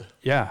 Wild.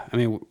 Yeah. I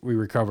mean, we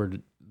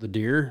recovered the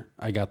deer.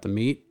 I got the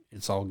meat.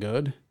 It's all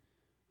good.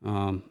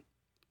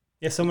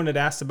 Yeah, someone had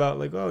asked about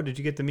like, oh, did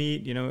you get the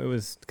meat? You know, it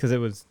was because it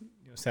was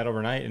sat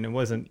overnight and it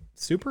wasn't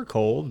super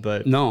cold,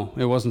 but no,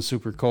 it wasn't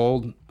super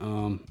cold.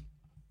 And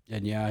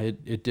yeah,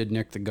 it did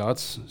nick the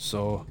guts.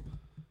 So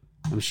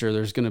I'm sure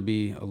there's going to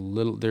be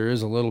there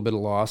is a little bit of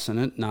loss in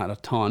it, not a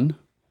ton.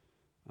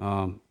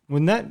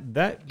 When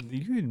that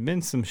you had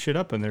been some shit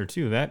up in there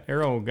too. That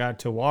arrow got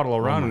to waddle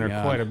around in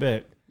there quite a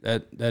bit.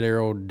 That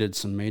arrow did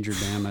some major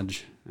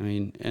damage. I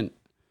mean, and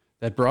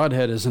that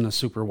broadhead isn't a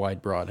super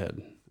wide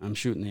broadhead. I'm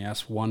shooting the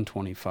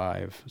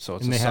S125, so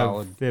it's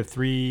solid. They have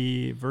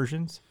 3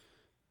 versions?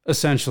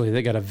 Essentially,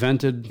 they got a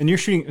vented. And you're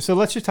shooting, so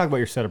let's just talk about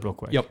your setup real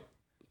quick. Yep.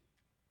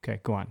 Okay,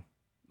 go on.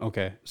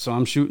 Okay, so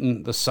I'm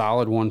shooting the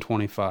solid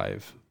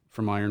 125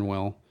 from Iron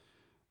Will.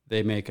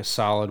 They make a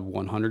solid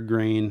 100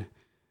 grain.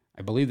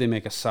 I believe they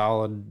make a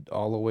solid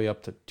all the way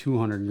up to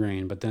 200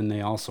 grain, but then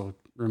they also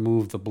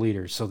remove the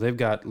bleeders. So they've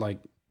got like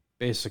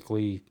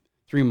basically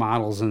 3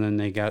 models, and then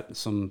they got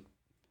some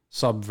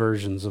sub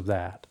versions of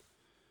that.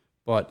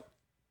 But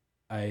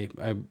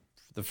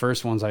the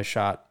first ones I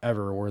shot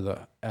ever were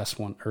the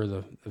S1 or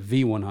the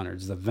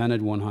V100s, the vented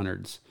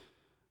 100s,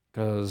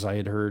 because I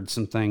had heard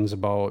some things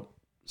about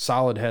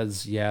solid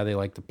heads. Yeah, they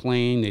like the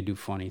plane. They do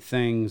funny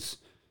things.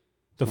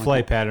 The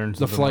flight patterns.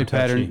 The flight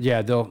pattern.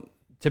 Yeah, they'll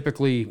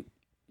typically,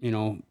 you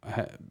know,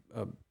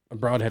 a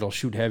broadhead will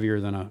shoot heavier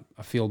than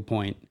a field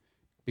point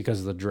because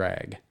of the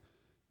drag.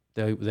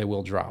 They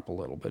will drop a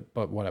little bit.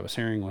 But what I was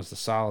hearing was the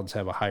solids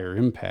have a higher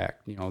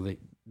impact. You know,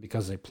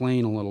 because they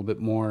plane a little bit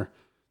more,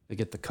 they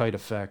get the kite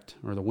effect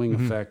or the wing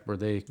effect where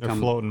they're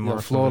floating more.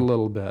 They'll float a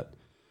little bit.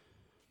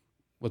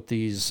 With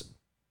these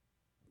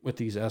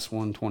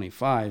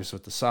S125s,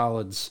 with the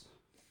solids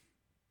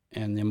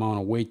and the amount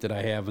of weight that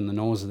I have in the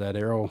nose of that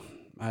arrow,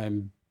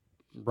 I'm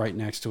right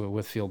next to it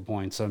with field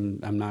points.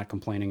 I'm not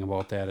complaining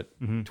about that at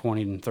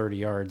 20 and 30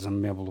 yards.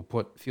 I'm able to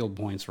put field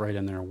points right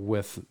in there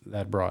with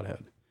that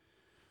broadhead.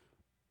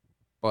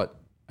 But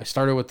I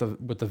started with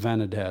the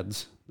vented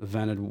heads, the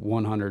vented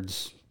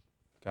 100s.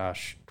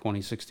 Gosh,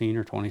 2016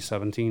 or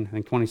 2017. I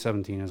think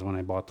 2017 is when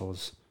I bought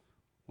those,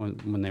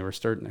 when they were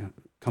starting to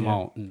come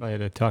out. And I had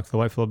to talk to the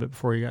wife a little bit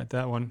before you got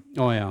that one.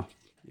 Oh yeah.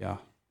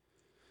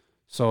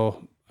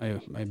 So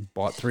I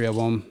bought 3 of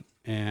them,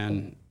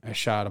 and I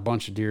shot a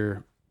bunch of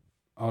deer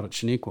out at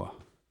Shaniqua.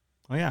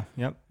 Oh yeah,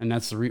 yep. And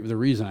that's the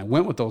reason I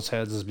went with those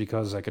heads is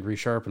because I could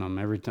resharpen them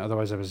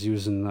otherwise I was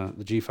using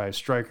the G5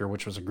 Striker,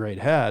 which was a great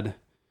head,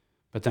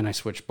 but then I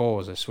switched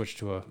bows. I switched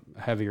to a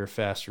heavier,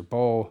 faster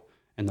bow,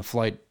 and the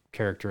flight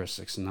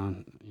characteristics,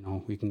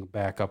 and we can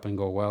back up and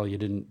go, well, you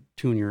didn't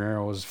tune your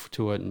arrows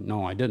to it.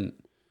 No, I didn't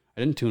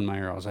tune my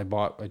arrows. I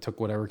took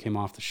whatever came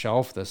off the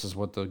shelf. This is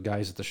what the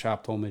guys at the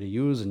shop told me to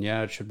use, and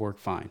yeah, it should work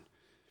fine.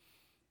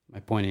 my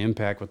point of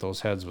impact with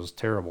those heads was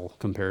terrible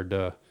compared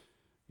to,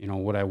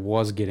 what I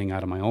was getting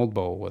out of my old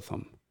bow with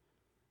them.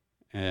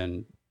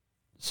 And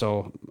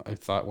so I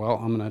thought, well,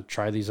 I'm going to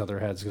try these other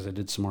heads because I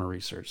did some more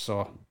research.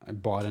 So I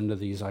bought into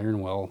these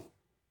Ironwell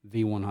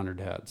V100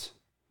 heads.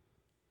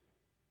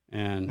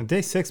 And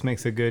Day 6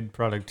 makes a good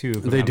product too.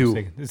 if I'm They not do.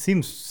 mistaken. It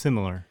seems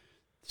similar.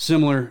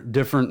 Similar,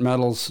 different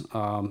metals.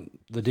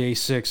 The Day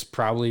 6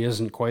 probably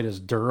isn't quite as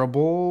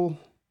durable.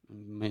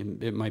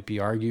 It might be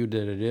argued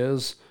that it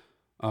is.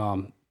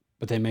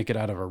 But they make it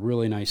out of a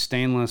really nice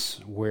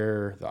stainless,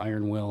 where the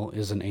Ironwell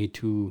is an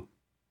A2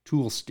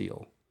 tool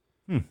steel.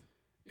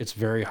 It's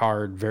very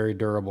hard, very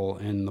durable,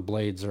 and the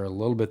blades are a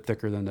little bit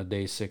thicker than the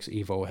Day 6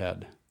 Evo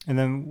head. And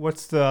then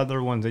what's the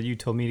other ones that you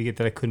told me to get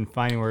that I couldn't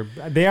find anywhere?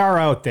 They are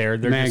out there.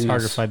 They're just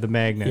hard to find. The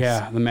Magnus.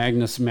 Yeah, the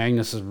Magnus.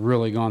 Magnus has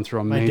really gone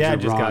through a My major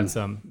dad just run. got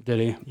some. Did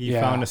he? He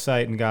found a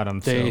site and got them.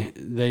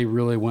 They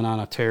really went on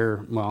a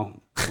tear. Well,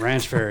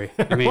 Ranch Fairy.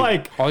 I mean,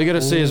 Like, all you got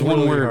to say is one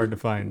really word. hard to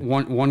find.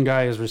 One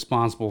guy is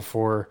responsible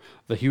for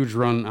the huge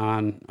run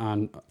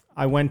on.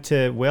 I went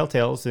to Whale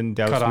Tails in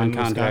Cut-on Dousman,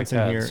 contact Wisconsin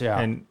heads, here, yeah.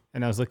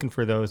 and I was looking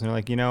for those, and they're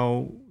like,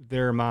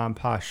 they're a mom and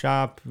pop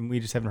shop, and we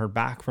just haven't heard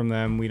back from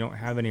them. We don't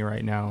have any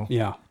right now.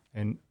 Yeah.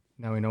 And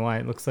now we know why.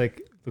 It looks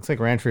like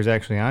Ranch Fair is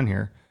actually on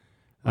here.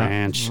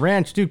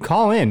 Ranch, dude,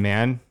 call in,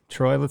 man.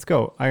 Troy, let's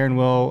go.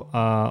 Ironwell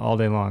all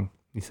day long.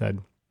 He said.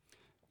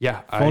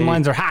 Yeah. Phone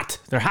lines are hot.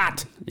 They're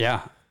hot.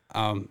 Yeah.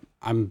 I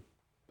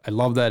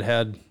love that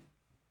head.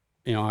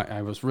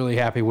 I was really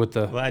happy with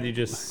the. Glad you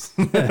just.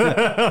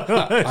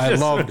 I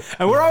loved.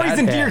 And we're always that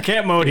in deer head.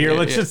 camp mode here.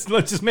 Let's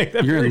just make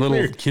that. You're in very little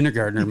clear.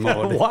 kindergartner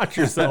mode. Watch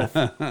yourself.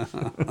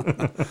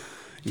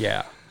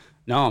 Yeah.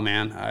 No,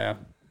 man.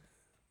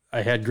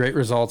 I had great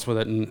results with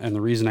it, and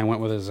the reason I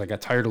went with it is I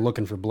got tired of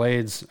looking for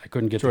blades. I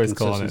couldn't get Troy's the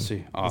calling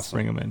consistency. in. Let's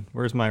bring him in.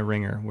 Where's my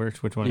ringer?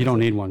 Which one? You is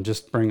don't it? need one.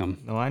 Just bring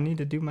them. No, I need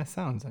to do my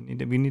sounds.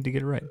 We need to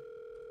get it right.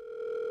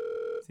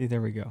 See,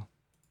 there we go.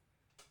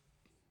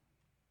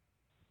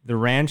 The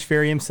Ranch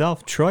Fairy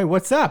himself, Troy.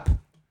 What's up?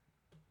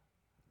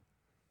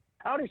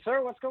 Howdy,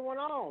 sir. What's going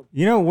on?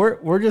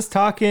 We're just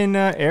talking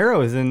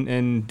arrows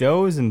and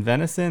does and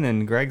venison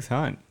and Greg's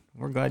hunt.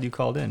 We're glad you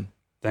called in.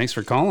 Thanks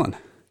for calling.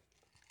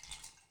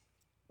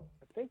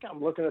 I think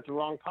I'm looking at the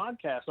wrong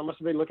podcast. I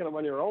must be looking at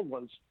one of your old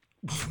ones.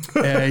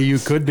 You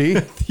could be.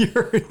 You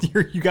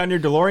got in your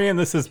DeLorean.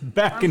 This is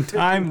back in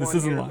time. This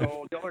isn't live.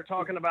 Y'all are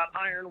talking about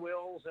iron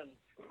wills, and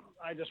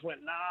I just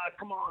went, nah,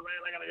 come on, man.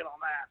 I got to get on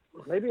that.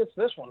 Maybe it's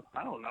this one.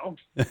 I don't know.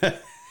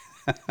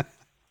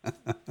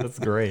 That's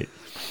great.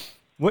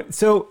 What?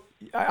 So,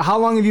 how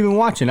long have you been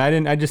watching?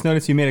 I just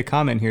noticed you made a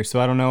comment here,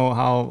 so I don't know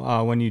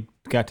how when you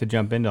got to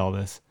jump into all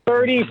this.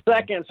 30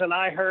 seconds, and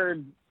I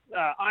heard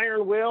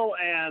Iron Will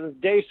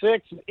and Day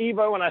 6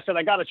 Evo, and I said,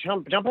 I got to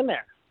jump in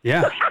there.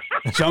 Yeah.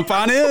 Jump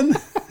on in.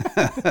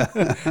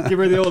 Give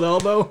her the old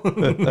elbow.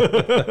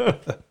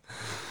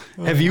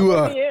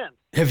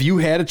 Have you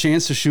had a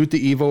chance to shoot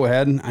the Evo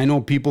head? I know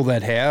people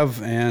that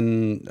have,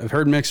 and I've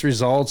heard mixed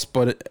results,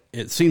 but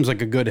it seems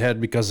like a good head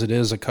because it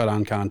is a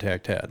cut-on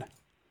contact head.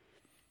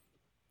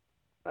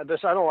 I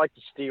don't like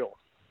the steel.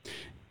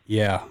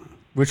 Yeah.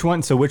 Which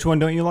one? So which one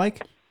don't you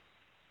like?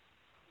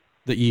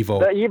 The Evo.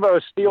 The Evo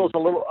steel's a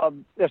little,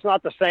 it's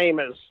not the same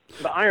as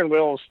the Iron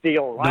Will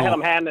steel. I had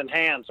them hand in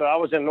hand. So I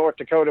was in North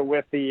Dakota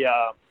with the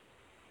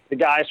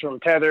guys from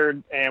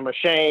Tethered and with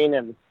Shane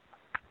and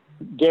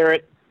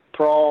Garrett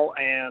Prawl,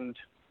 and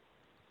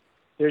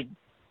the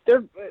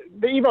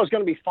Evo's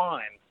going to be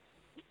fine.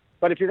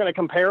 But if you're going to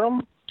compare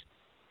them,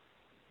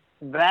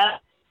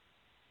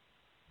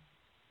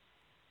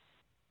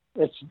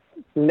 it's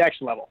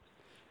next level.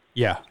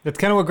 Yeah. That's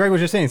kind of what Greg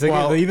was just saying. It's like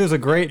the Evo's a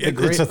great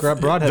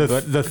broadhead.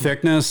 The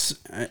thickness,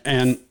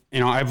 and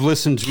I've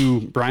listened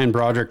to Brian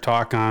Broderick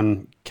talk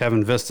on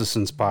Kevin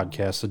Vistason's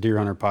podcast, the Deer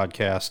Hunter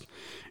podcast,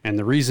 and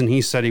the reason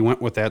he said he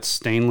went with that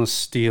stainless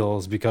steel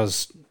is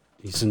because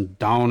he's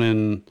down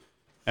in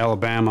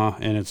Alabama,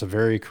 and it's a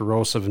very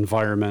corrosive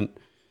environment,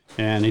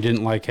 and he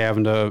didn't like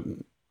having to,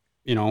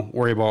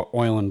 worry about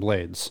oil and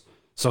blades.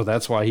 So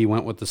that's why he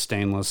went with the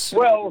stainless.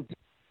 Well,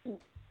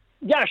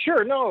 yeah,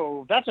 sure.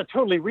 No, that's a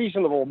totally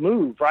reasonable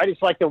move, right?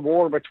 It's like the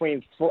war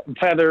between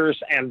feathers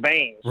and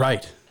vanes.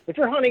 Right. If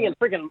you're hunting in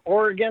freaking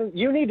Oregon,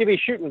 you need to be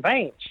shooting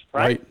vanes,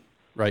 right?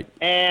 Right.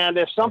 And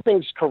if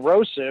something's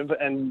corrosive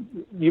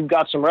and you've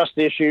got some rust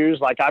issues,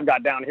 like I've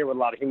got down here with a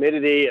lot of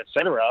humidity, et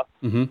cetera,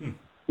 you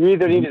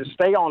either need to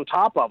stay on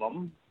top of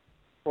them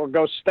or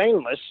go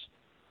stainless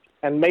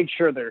and make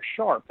sure they're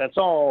sharp. That's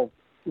all.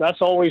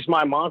 That's always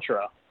my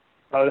mantra.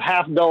 A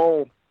half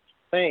dull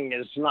thing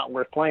is not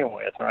worth playing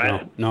with,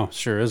 right? No,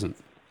 sure isn't.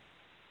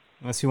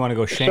 Unless you want to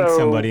go shank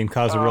somebody and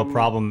cause a real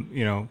problem,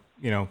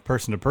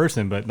 person to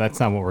person, but that's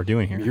not what we're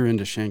doing here. You're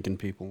into shanking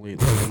people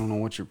lately. I don't know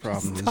what your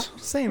problem is.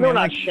 We're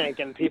not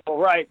shanking people,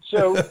 right?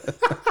 So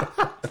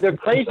the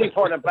crazy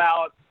part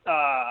about,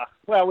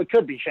 we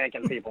could be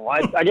shanking people.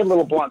 I get a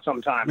little blunt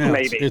sometimes,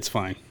 maybe. It's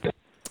fine.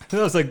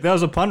 That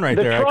was a pun right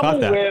there. I caught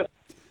that.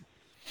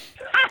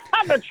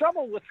 The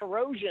trouble with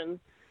corrosion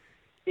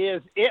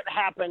is it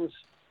happens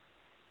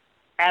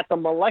at the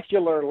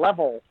molecular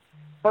level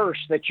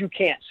first that you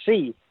can't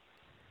see.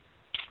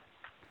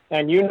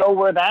 And you know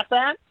where that's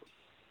at?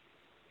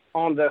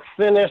 On the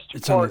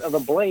thinnest part of the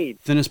blade.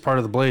 Thinnest part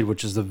of the blade,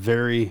 which is the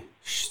very...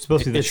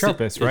 supposed to be the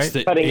sharpest, right?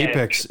 It's the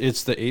apex.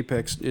 It's the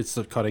apex. It's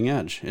the cutting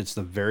edge. It's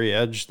the very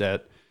edge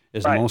that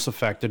is most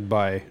affected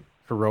by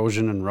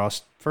corrosion and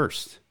rust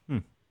first.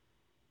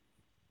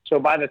 So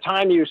by the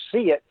time you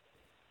see it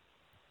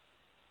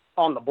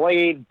on the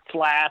blade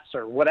flats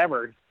or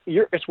whatever,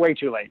 it's way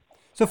too late.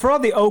 So for all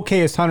the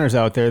okayest hunters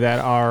out there that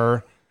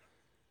are,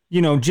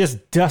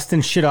 just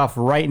dusting shit off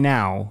right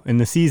now, and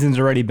the season's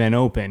already been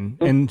open,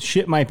 and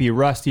shit might be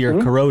rusty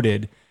or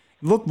corroded,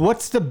 look,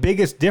 what's the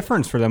biggest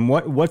difference for them?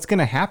 What's going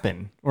to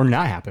happen or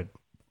not happen?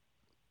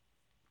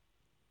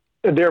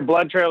 Their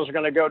blood trails are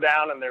going to go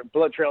down, and their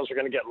blood trails are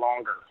going to get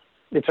longer.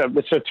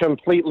 It's a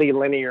completely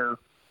linear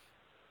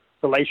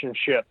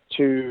relationship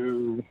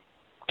to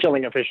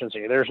killing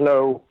efficiency. There's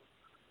no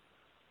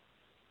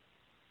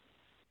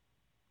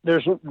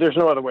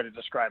other way to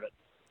describe it.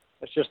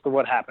 It's just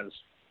what happens.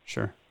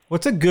 Sure.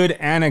 What's a good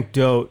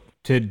anecdote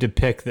to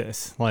depict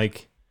this?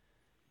 Like,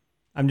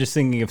 I'm just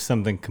thinking of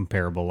something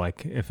comparable.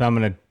 Like if I'm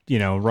going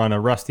to, run a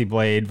rusty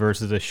blade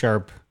versus a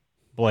sharp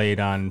blade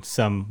on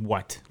some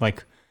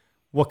like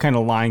what kind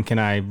of line can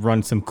I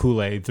run some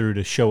Kool-Aid through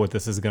to show what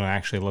this is going to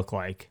actually look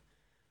like?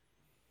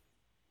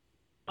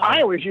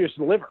 I always use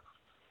the liver.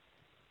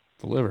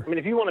 The liver. I mean,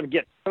 if you want to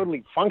get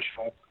totally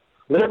functional,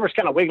 the liver's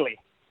kind of wiggly.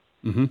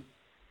 Mm-hmm.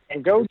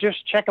 And go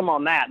just check them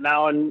on that.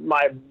 Now, in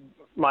my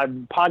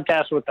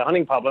podcast with the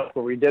hunting public,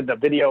 where we did the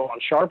video on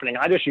sharpening,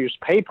 I just used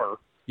paper.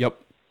 Yep.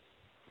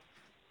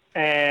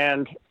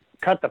 And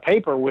cut the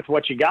paper with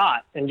what you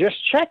got and just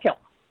check them.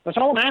 That's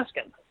all I'm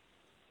asking.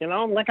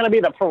 I'm not going to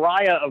be the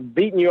pariah of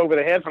beating you over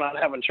the head for not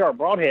having sharp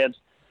broadheads.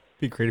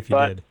 Be great if you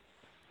did.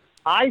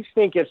 I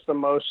think it's the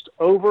most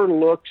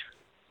overlooked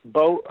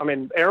bow. I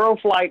mean, arrow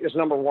flight is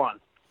number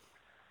one.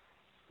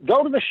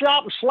 Go to the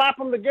shop and slap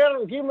them together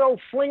and give them old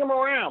fling them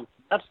around.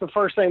 That's the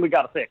first thing we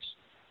got to fix.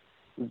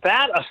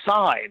 That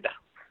aside,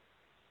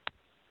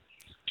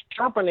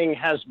 sharpening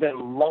has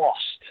been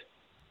lost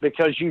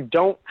because you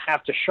don't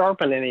have to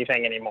sharpen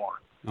anything anymore.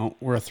 No,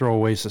 we're a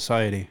throwaway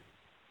society.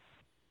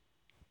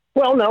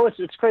 Well, no,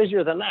 it's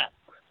crazier than that.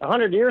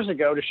 100 years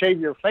ago, to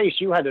shave your face,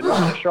 you had to know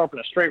how to sharpen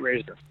a straight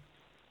razor.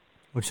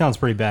 Which sounds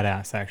pretty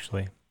badass,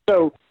 actually.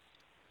 So,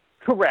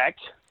 correct.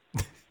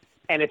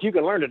 And if you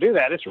can learn to do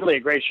that, it's really a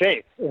great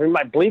shave. You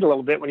might bleed a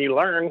little bit when you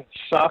learn.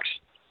 Sucks.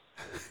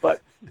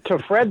 But to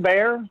Fred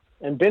Bear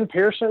and Ben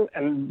Pearson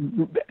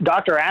and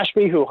Dr.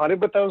 Ashby, who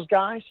hunted with those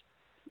guys,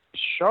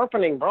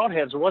 sharpening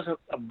broadheads wasn't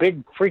a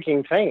big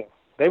freaking thing.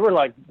 They were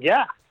like,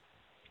 yeah.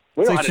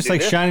 It's just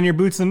like shining your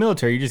boots in the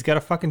military. You just got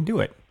to fucking do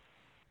it.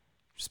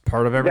 Just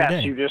part of every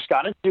day. You just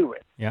got to do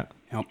it. Yeah.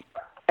 Yep.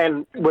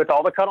 And with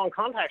all the cut-on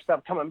contact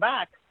stuff coming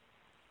back,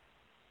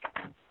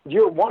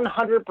 you're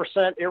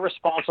 100%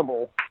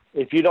 irresponsible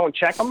if you don't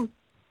check them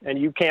and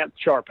you can't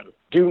sharpen.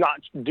 Do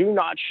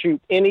not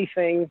shoot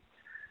anything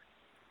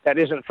that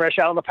isn't fresh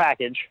out of the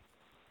package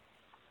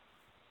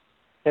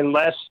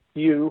unless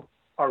you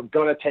are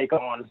going to take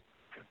on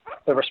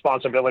the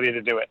responsibility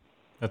to do it.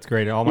 That's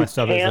great. All my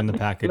stuff is in the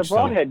package. The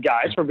broadhead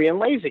guys for being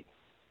lazy.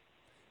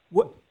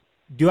 What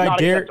do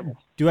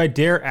I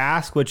dare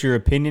ask what your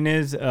opinion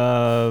is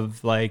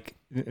of, like,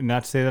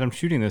 not to say that I'm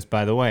shooting this,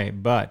 by the way,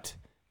 but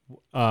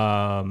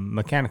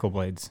mechanical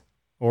blades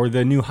or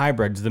the new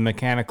hybrids, the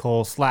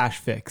mechanical /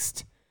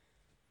 fixed?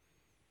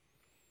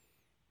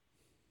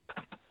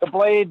 The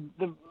blade,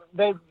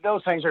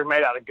 those things are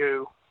made out of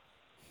goo.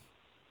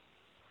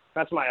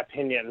 That's my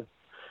opinion.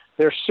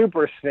 They're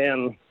super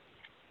thin,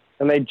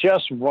 and they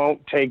just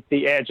won't take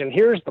the edge. And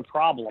here's the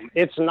problem.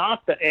 It's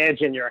not the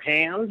edge in your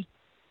hand.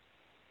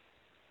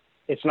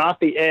 It's not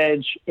the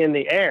edge in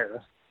the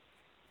air.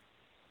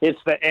 It's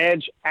the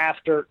edge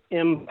after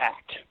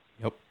impact.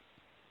 Yep.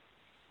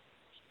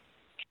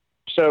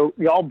 So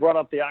y'all brought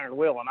up the iron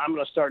will, and I'm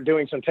going to start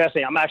doing some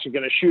testing. I'm actually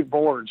going to shoot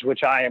boards,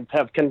 which I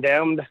have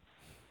condemned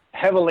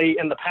heavily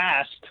in the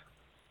past.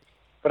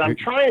 But I'm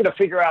trying to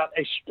figure out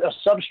a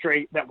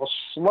substrate that will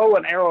slow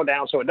an arrow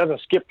down so it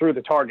doesn't skip through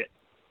the target.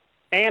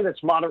 And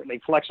it's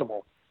moderately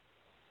flexible.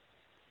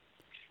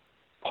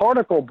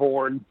 Particle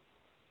board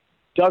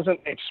doesn't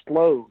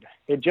explode.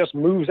 It just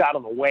moves out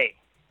of the way.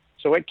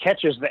 So it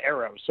catches the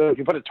arrow. So if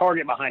you put a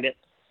target behind it,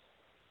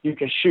 you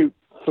can shoot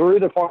through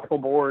the particle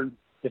board.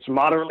 It's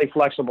moderately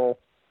flexible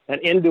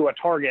and into a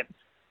target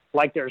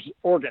like there's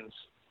organs.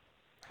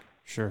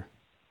 Sure.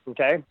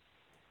 Okay?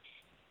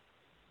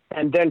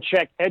 And then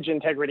check edge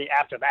integrity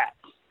after that.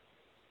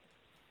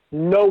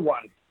 No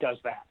one does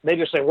that. They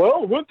just say,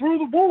 well, it went through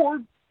the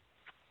board.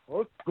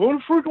 Well, it's going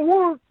to freaking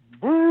work.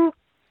 Boo.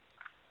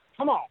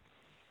 Come on.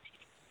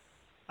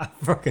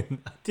 Fucking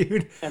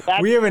dude,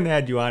 we haven't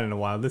had you on in a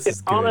while. This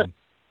is good.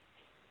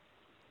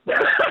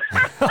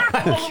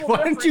 Why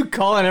don't you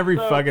call in every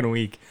fucking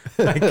week?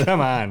 Like, come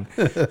on.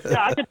 Yeah,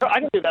 I can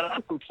do that.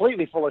 I'm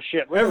completely full of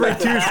shit. Every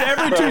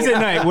Tuesday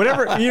night,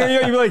 whatever.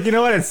 You'd be like, you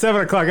know what? At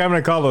 7 o'clock, I'm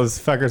going to call those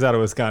fuckers out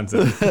of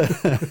Wisconsin.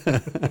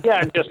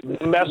 Yeah, just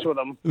mess with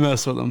them.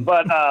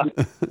 But I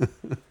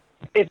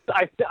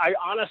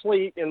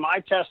honestly, in my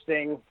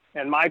testing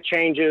and my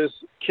changes,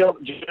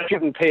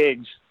 shooting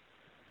pigs,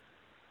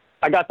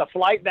 I got the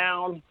flight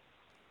down,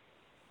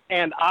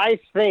 and I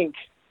think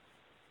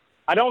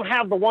I don't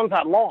have the ones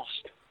I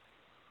lost.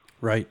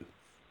 Right.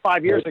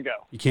 5 years ago.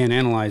 You can't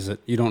analyze it.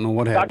 You don't know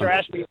what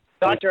happened.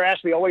 Dr.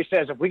 Ashby always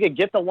says if we could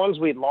get the ones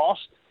we'd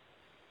lost,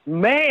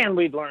 man,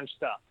 we'd learn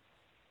stuff.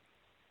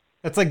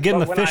 That's like getting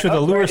the fish with a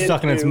lure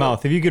stuck in its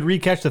mouth. If you could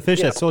recatch the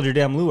fish that sold your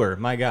damn lure,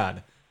 my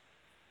God.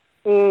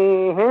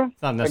 Mm-hmm.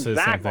 It's not necessarily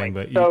the same thing,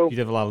 but you'd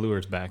have a lot of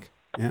lures back.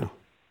 Yeah.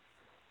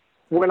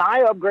 When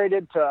I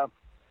upgraded to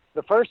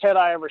the first head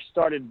I ever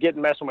started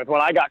messing with, when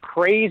I got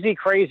crazy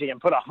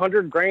and put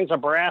 100 grains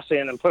of brass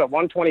in and put a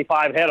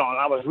 125 head on,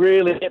 I was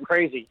really getting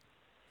crazy.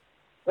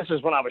 This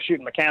is when I was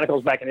shooting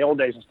mechanicals back in the old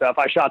days and stuff.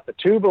 I shot the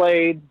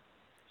 2-blade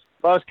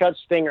buzz cut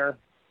Stinger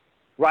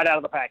right out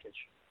of the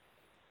package.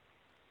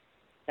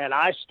 And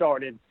I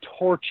started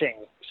torching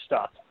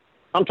stuff.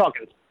 I'm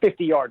talking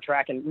 50-yard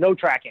tracking, no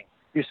tracking.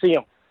 You see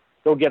them,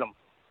 go get them.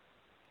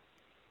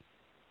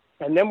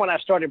 And then when I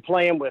started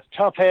playing with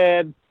Tough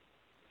Head,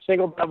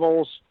 Single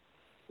Devils,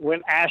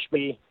 went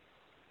Ashby,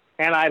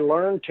 and I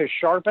learned to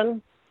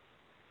sharpen,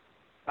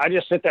 I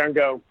just sit there and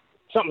go,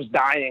 something's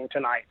dying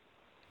tonight.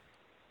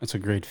 That's a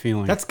great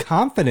feeling. That's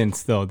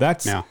confidence, though.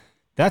 That's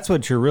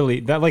what you're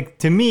really,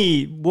 to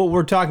me, what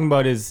we're talking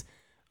about is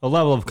a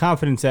level of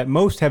confidence that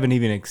most haven't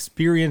even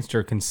experienced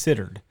or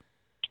considered.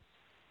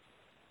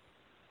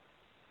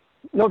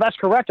 No, that's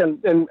correct.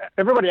 And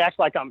everybody acts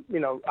like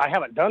I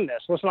haven't done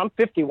this. Listen, I'm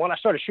 51. I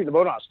started shooting the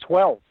boat when I was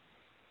 12.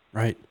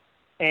 Right.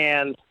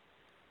 And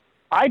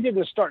I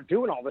didn't start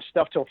doing all this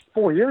stuff till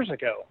 4 years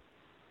ago.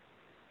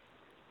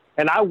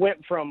 And I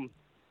went from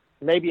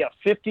maybe a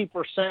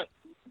 50%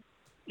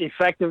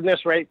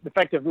 effectiveness rate,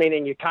 effective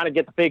meaning you kind of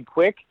get the pig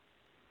quick,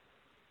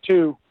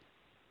 to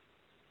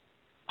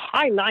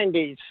high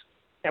 90s.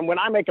 And when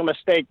I make a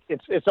mistake,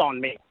 it's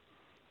on me.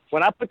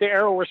 When I put the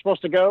arrow where we're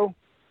supposed to go,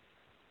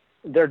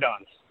 they're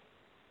done.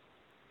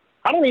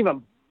 I don't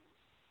even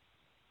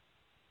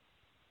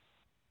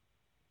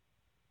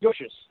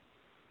bushes.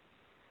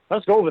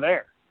 Let's go over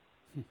there.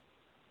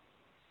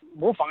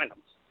 We'll find them.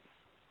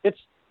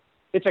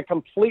 It's a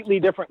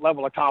completely different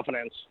level of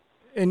confidence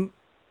and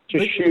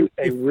to shoot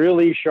a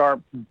really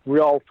sharp,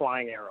 real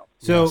flying arrow.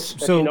 So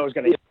you know is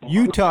gonna hit.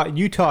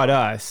 you taught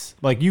us,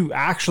 like you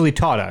actually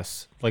taught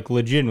us, like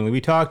legitimately.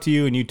 We talked to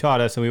you and you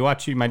taught us, and we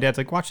watched you. My dad's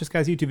like, watch this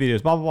guy's YouTube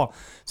videos, blah blah blah.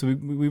 So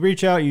we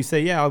reach out. You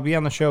say, yeah, I'll be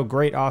on the show.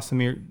 Great,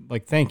 awesome. You're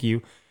like, thank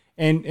you.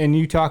 And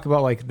you talk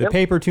about like the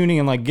paper tuning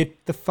and like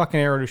get the fucking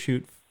arrow to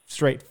shoot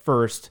straight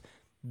first,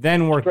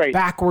 then work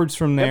backwards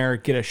from there.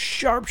 Get a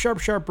sharp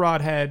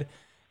broadhead.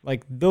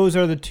 Like those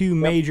are the two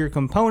major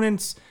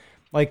components.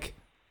 Like,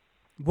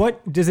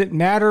 what does it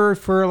matter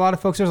for a lot of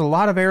folks? There's a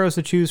lot of arrows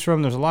to choose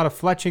from. There's a lot of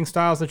fletching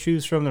styles to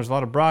choose from. There's a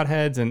lot of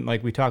broadheads, and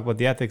like we talk about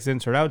the Ethics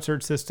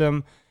insert-outsert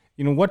system.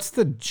 You know, what's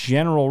the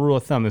general rule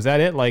of thumb? Is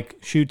that it? Like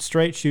shoot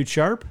straight, shoot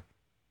sharp?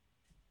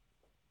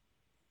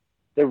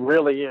 It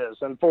really is,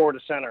 and forward to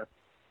center.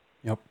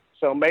 Yep.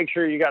 So make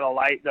sure you got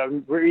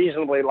a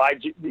reasonably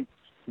light,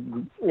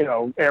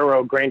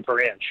 arrow grain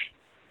per inch.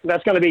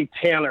 That's going to be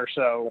 10 or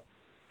so,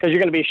 because you're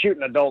going to be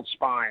shooting adult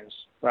spines,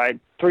 right?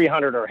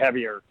 300 or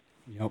heavier.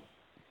 Yep.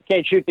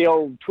 Can't shoot the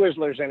old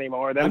Twizzlers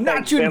anymore. I'm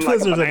not shooting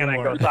Twizzlers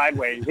anymore. And go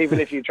sideways, even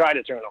if you try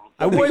to tune them.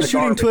 I was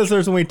shooting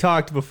Twizzlers when we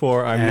talked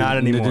before. I'm not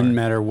anymore. It didn't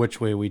matter which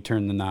way we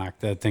turned the knock.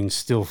 That thing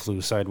still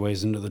flew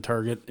sideways into the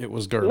target. It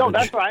was garbage. No,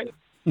 that's right.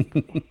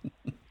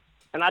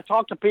 And I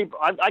talk to people.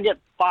 I get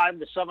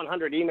 500 to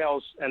 700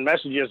 emails and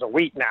messages a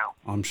week now.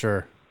 I'm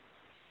sure.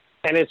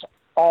 And it's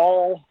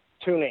all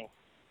tuning.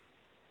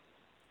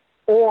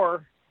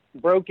 Or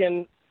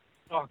broken.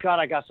 Oh, God,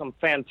 I got some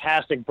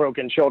fantastic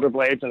broken shoulder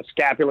blades and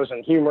scapulas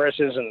and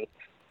humeruses, and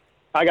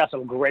I got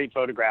some great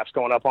photographs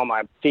going up on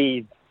my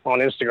feed on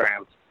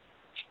Instagram.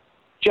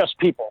 Just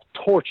people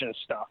torching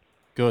stuff.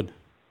 Good.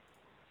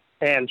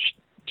 And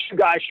two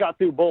guys shot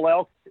through bull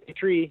elk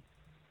tree,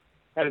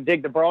 had to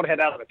dig the broadhead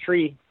out of a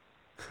tree.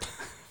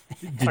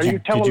 Are you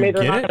telling me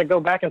they're not going to go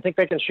back and think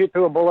they can shoot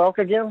through a bull elk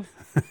again?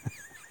 If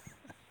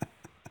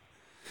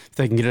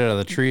they can get it out of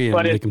the tree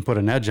and they can put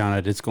an edge on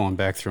it, it's going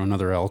back through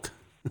another elk.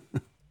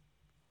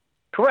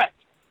 Correct.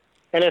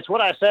 And it's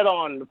what I said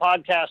on the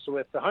podcast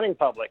with the hunting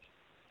public.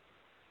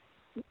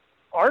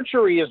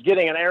 Archery is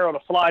getting an arrow to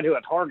fly to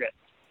a target.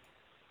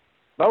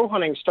 Bow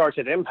hunting starts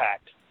at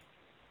impact.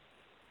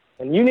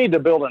 And you need to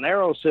build an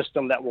arrow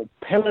system that will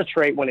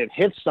penetrate when it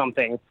hits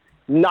something,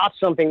 not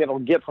something that will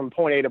get from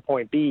point A to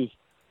point B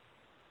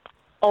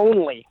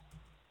only.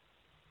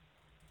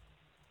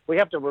 We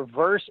have to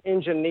reverse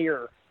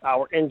engineer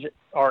our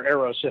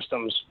arrow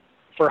systems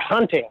for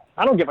hunting.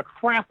 I don't give a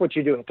crap what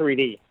you do in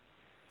 3D.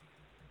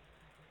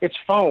 It's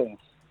foam.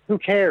 Who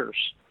cares?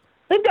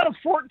 They've got a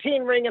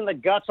 14 ring in the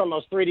guts on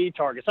those 3D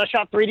targets. I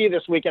shot 3D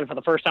this weekend for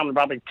the first time in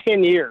probably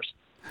 10 years.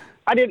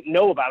 I didn't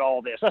know about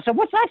all this. I said,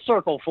 what's that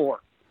circle for?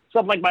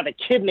 Something like by the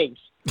kidneys.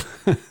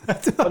 We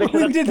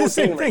did the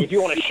same thing. If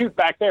you want to shoot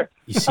back there.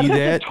 You see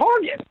that?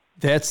 Target.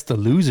 That's the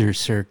loser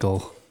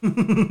circle.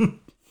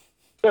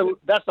 So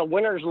that's the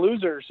winners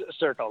losers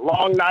circle.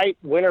 Long night,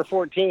 winner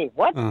 14.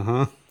 What?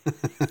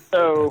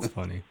 So That's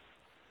funny.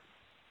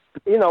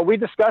 You know, we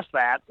discussed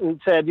that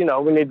and said, you know,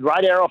 we need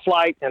right arrow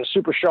flight and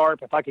super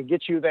sharp. If I could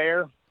get you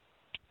there,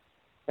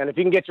 and if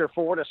you can get your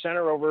forward to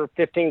center over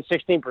 15,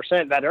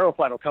 16%, that arrow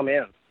flight will come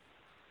in.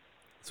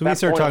 So we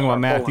start talking about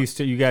math.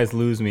 You guys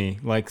lose me.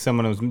 Like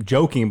someone was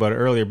joking about it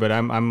earlier, but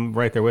I'm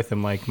right there with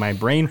him. Like my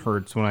brain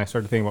hurts when I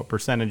start to think about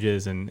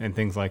percentages and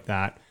things like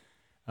that.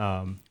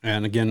 And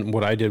again,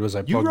 what I did was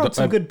you wrote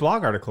some good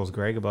blog articles,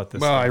 Greg, about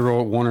this. Well, stuff. I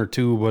wrote one or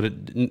two, but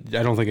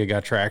I don't think it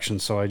got traction,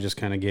 so I just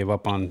kind of gave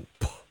up on.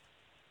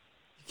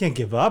 You can't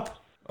give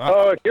up.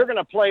 Oh, if you're going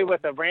to play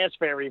with the Ranch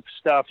Fairy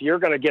stuff, you're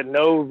going to get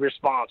no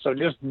response. So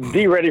just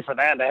be ready for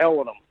that. To hell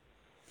with them.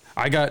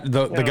 I got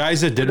the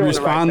guys that did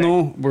respond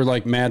though were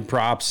like mad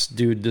props,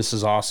 dude. This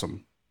is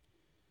awesome.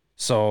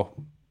 So,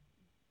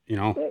 you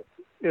know,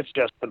 it's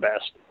just the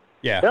best.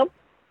 Yeah,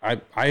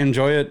 yep. I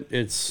enjoy it.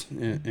 It's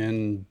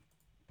and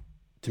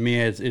to me,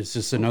 it's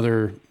just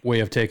another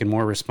way of taking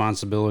more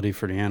responsibility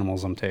for the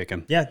animals I'm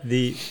taking. Yeah,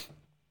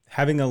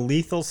 having a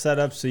lethal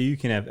setup so you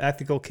can have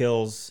ethical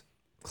kills.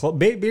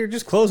 You're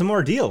just closing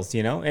more deals,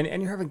 you know,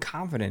 and you're having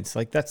confidence.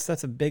 Like that's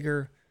a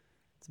bigger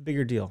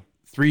deal.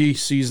 3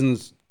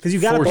 seasons. Because you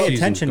got to pay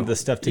attention to the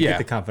stuff to get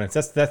the confidence.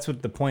 That's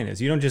what the point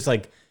is. You don't just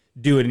like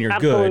do it and you're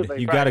good.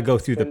 You got to go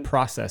through the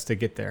process to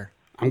get there.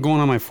 I'm going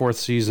on my 4th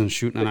season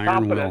shooting an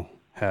iron wheel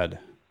head.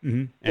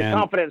 Mm-hmm. The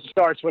confidence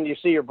starts when you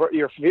see your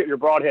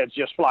broadheads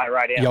just fly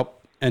right in. Yep,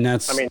 and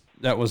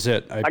that was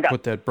it. I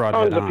put that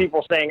broadhead on. Tons of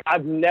people saying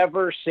I've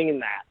never seen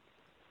that.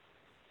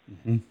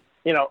 Mm-hmm.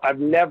 You know,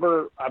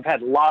 I've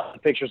had lots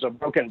of pictures of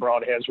broken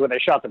broadheads where they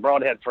shot the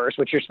broadhead first,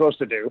 which you're supposed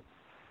to do,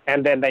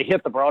 and then they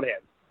hit the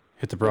broadhead.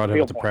 Hit the broadhead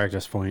with the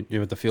practice point. Yeah,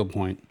 with the field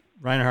point.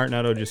 Ryan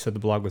Hartnetto just said the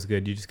blog was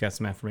good. You just got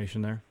some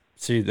affirmation there.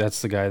 See,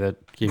 that's the guy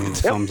that gave me the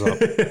thumbs up.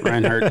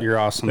 Ryan Hart, you're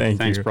awesome.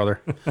 Thanks,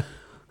 brother.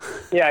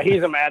 Yeah,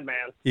 he's a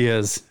madman. He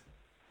is.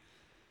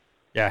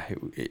 Yeah,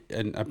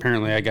 and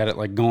apparently I got it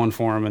like going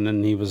for him, and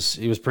then he was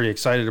pretty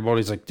excited about it.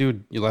 He's like,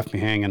 dude, you left me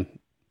hanging.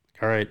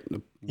 All right.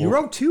 You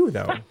wrote 2,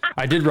 though.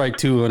 I did write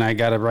 2, and I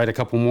got to write a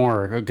couple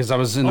more because I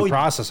was in the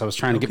process. I was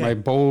trying to get my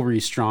bow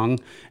restrung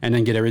and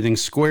then get everything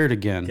squared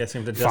again. Guess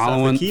you have to dust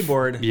off the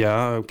keyboard.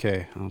 Yeah,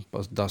 okay.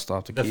 I'll dust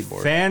off the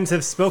keyboard. The fans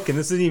have spoken.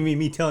 This isn't even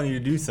me telling you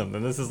to do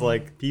something. This is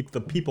like the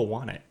people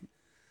want it.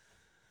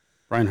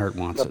 Reinhardt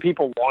wants it. The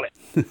people want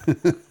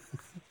it.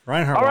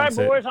 Reinhardt All right, wants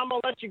boys, it. I'm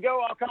going to let you go.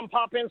 I'll come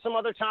pop in some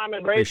other time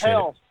and raise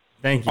hell.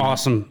 Thank you.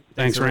 Awesome.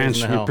 Thanks Ranch.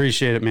 We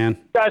appreciate it, man.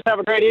 You guys have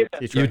a great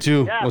evening. You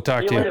too. Yeah, we'll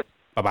talk to you.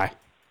 Bye-bye.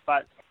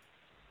 Bye.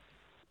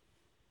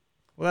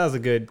 Well, that was a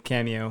good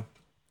cameo.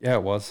 Yeah,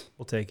 it was.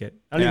 We'll take it.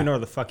 I don't even know where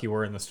the fuck you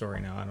were in the story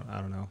now.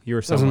 I don't know. You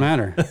were doesn't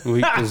matter.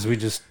 Because we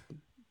just...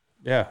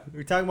 Yeah. We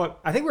were talking about,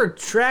 I think we were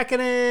tracking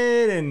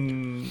it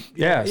and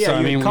yeah, so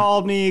you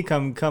called me,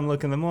 come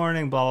look in the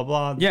morning, blah,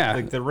 blah, blah. Yeah.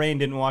 Like the rain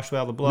didn't wash away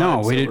all the blood.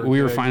 No, we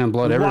were finding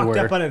blood everywhere. We walked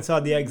up on it and saw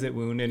the exit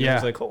wound and it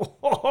was like,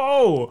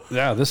 oh.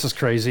 Yeah, this is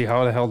crazy.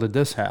 How the hell did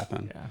this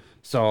happen? Yeah.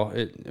 So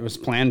it was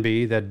plan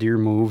B, that deer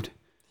moved.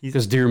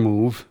 Because deer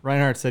move.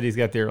 Reinhardt said he's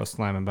got the arrow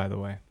slamming, by the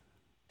way.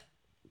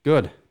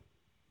 Good.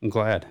 I'm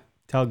glad.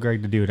 Tell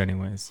Greg to do it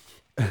anyways.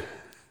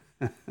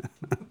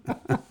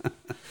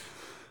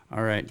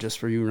 All right, just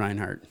for you,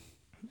 Reinhardt.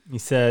 He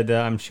said,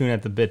 I'm chewing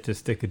at the bit to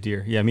stick a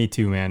deer. Yeah, me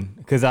too, man.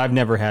 Because I've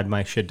never had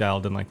my shit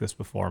dialed in like this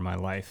before in my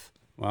life.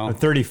 Well, I'm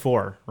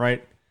 34,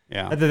 right?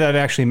 Yeah. Not that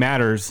actually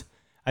matters.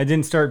 I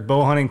didn't start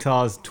bow hunting till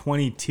I was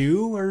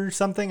 22 or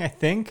something, I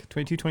think.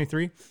 22,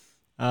 23.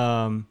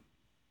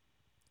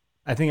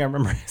 I think I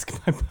remember asking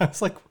I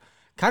was like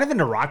kind of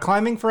into rock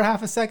climbing for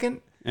half a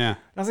second. Yeah. And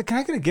I was like, can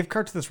I get a gift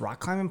card to this rock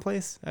climbing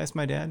place? I asked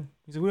my dad.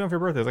 He's like, what do you want for your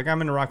birthday? I was like, I'm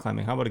into rock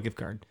climbing. How about a gift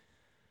card?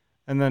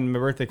 And then my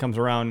birthday comes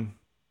around.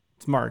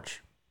 It's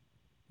March.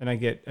 And I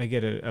get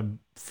a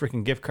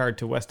freaking gift card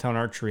to Westtown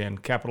Archery on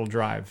Capitol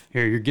Drive.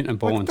 Here, you're getting a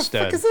bow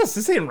instead. What the fuck is this?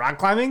 This ain't rock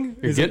climbing.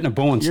 You're getting a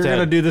bow instead. You're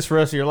going to do this for the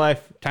rest of your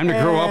life. Time to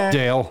grow up,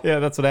 Dale. Yeah,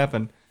 that's what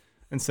happened.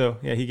 And so,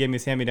 yeah, he gave me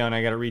his hand-me-down.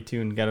 I got it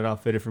retuned, got it all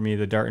fitted for me,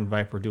 the Dart and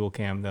Viper dual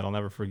cam that I'll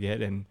never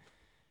forget. And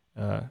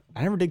I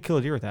never did kill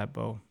a deer with that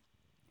bow.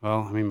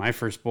 Well, I mean, my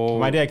first bow...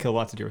 My dad killed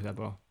lots of deer with that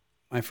bow.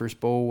 My first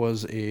bow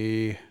was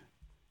a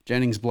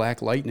Jennings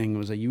Black Lightning. It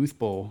was a youth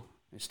bow.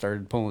 I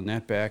started pulling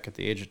that back at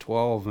the age of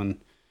 12,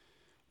 and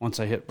once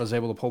I was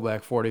able to pull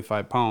back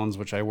 45 pounds,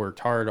 which I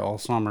worked hard all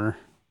summer.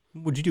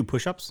 Would you do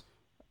push-ups?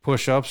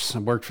 Push-ups. I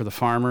worked for the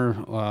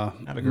farmer.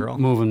 Not a girl.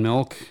 Moving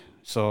milk.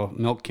 So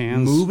milk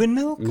cans. Moving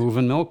milk?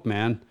 Moving milk,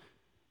 man.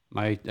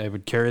 I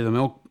would carry the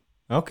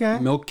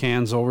milk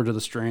cans over to the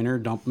strainer,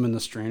 dump them in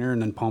the strainer,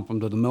 and then pump them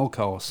to the milk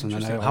house. And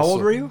then How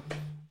old were you? I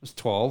was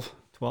 12.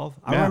 12.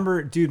 I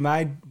remember, dude,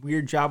 my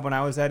weird job when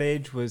I was that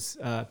age was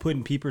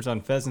putting peepers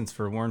on pheasants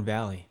for Warren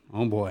Valley.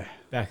 Oh boy.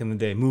 Back in the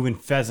day, moving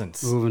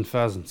pheasants.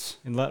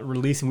 And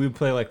releasing. We would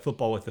play like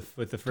football with the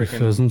freaking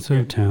pheasants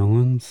have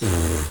talons.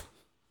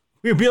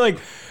 We would be like,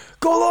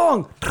 go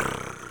along.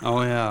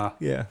 Oh yeah.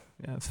 Yeah,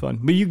 it's fun.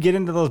 But you get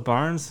into those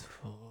barns.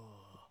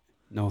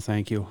 No,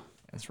 thank you.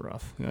 That's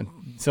rough.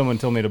 Someone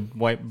told me to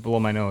blow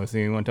my nose.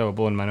 You want to talk about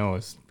blowing my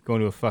nose?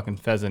 Going to a fucking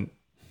pheasant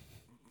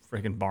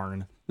freaking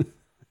barn.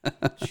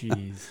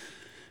 Jeez.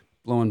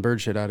 Blowing bird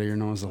shit out of your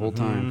nose the whole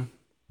time.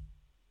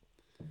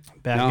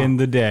 Back in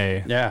the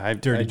day. Yeah.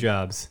 Dirty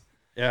jobs.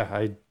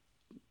 Yeah.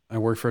 I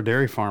worked for a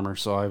dairy farmer,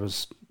 so I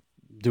was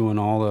doing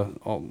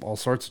all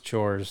sorts of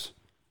chores.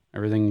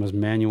 Everything was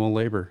manual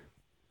labor.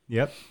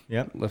 Yep.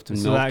 Lifting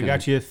so milk. That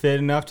got you fit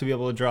enough to be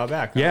able to draw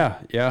back. Huh?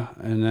 Yeah.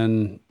 And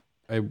then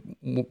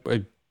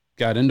I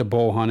got into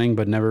bow hunting,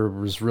 but never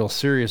was real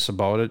serious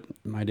about it.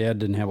 My dad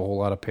didn't have a whole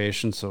lot of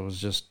patience, so it was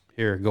just,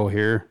 go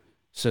here,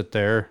 sit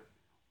there,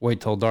 wait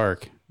till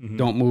dark.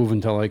 Don't move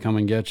until I come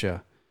and get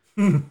you.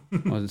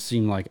 Well, it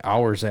seemed like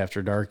hours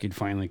after dark he'd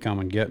finally come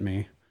and get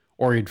me,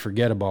 or he'd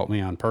forget about me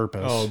on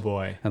purpose. Oh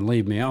boy. And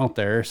leave me out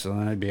there, so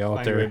then I'd be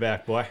out there. Find your way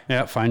back, boy.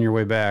 Yeah, find your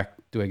way back.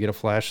 Do I get a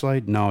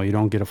flashlight? No, you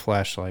don't get a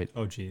flashlight.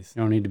 Oh geez.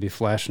 You don't need to be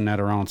flashing that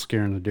around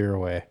scaring the deer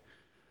away.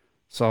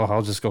 So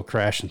I'll just go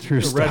crashing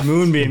through stuff. Red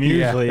moonbeam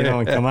usually,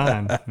 come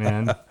on,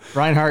 man.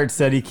 Reinhardt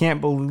said he can't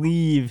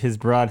believe his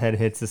broadhead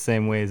hits the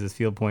same way as his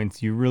field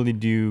points. You really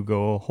do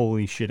go,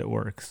 holy shit, it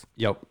works.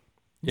 Yep.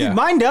 Yeah. Dude,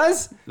 mine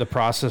does. The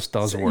process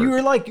does work. You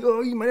were like,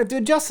 oh, you might have to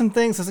adjust some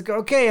things. I was like,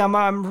 okay,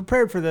 I'm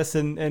prepared for this.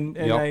 And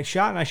I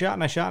shot and I shot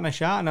and I shot and I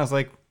shot. And I was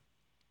like,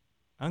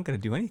 I'm going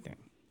to do anything.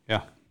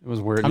 Yeah. It was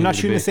weird. I'm not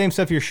shooting the same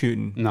stuff you're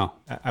shooting. No.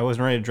 I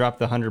wasn't ready to drop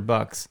the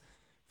 $100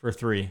 for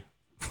 3.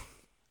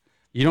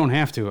 You don't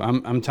have to.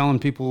 I'm telling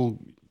people,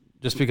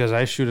 just because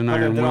I shoot an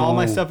iron will, all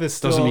my stuff is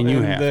still doesn't mean you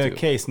in have the to.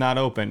 case, not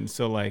open.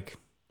 So like,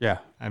 yeah,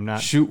 I'm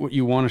not shoot what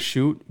you want to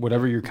shoot,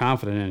 whatever you're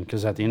confident in.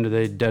 Because at the end of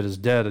the day, dead is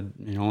dead.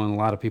 And a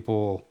lot of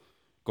people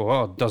go,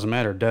 "Oh, it doesn't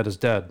matter. Dead is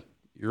dead."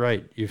 You're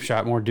right. You've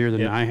shot more deer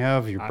than I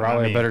have. You're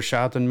probably a better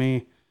shot than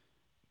me.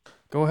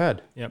 Go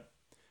ahead. Yep.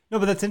 No,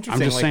 but that's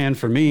interesting. I'm just saying,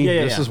 for me,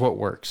 this is what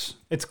works.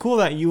 It's cool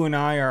that you and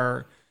I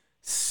are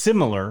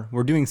similar.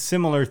 We're doing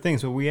similar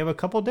things, but we have a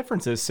couple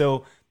differences.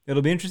 So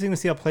it'll be interesting to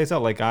see how it plays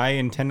out. Like, I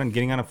intend on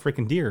getting on a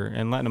freaking deer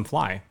and letting him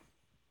fly.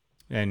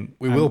 And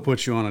we will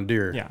put you on a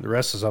deer. Yeah. The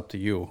rest is up to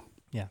you.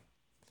 Yeah.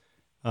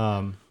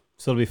 So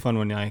it'll be fun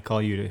when I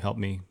call you to help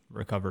me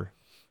recover.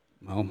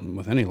 Well,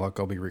 with any luck,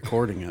 I'll be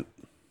recording it.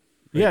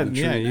 You can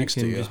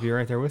just be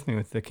right there with me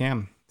with the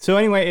cam. So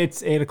anyway,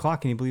 it's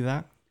 8:00. Can you believe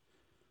that?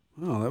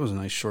 Oh, that was a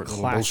nice short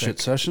little bullshit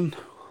session.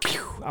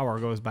 Hour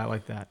goes by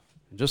like that.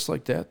 Just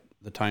like that,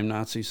 the time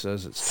Nazi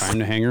says it's time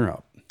to hang her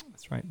up.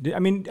 That's right. I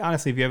mean,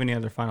 honestly, if you have any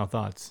other final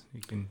thoughts, you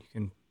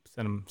can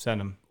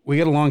send them. We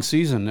got a long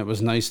season. It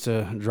was nice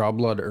to draw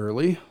blood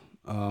early,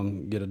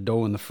 get a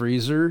doe in the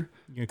freezer.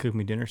 You gonna cook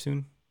me dinner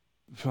soon?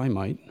 I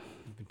might.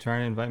 You've been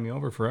trying to invite me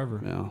over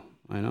forever. Yeah,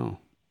 I know.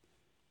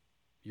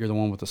 You're the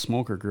one with the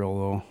smoker grill,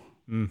 though.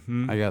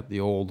 Mm-hmm. I got the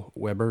old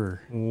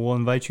Weber. We'll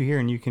invite you here,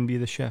 and you can be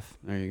the chef.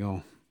 There you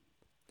go.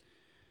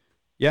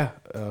 Yeah,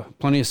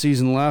 plenty of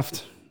season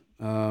left.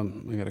 I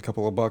got a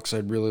couple of bucks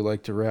I'd really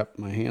like to wrap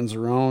my hands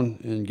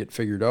around and get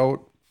figured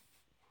out.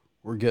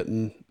 We're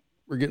getting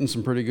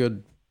some pretty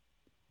good.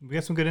 We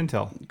got some good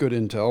intel. Good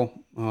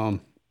intel.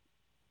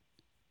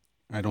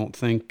 I don't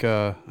think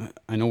I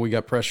know we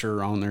got pressure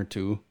around there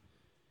too,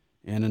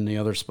 and in the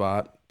other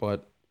spot,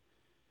 but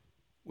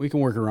we can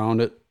work around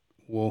it.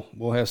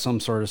 We'll have some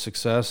sort of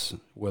success,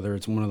 whether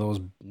it's one of those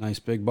nice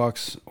big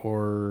bucks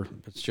or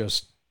it's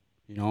just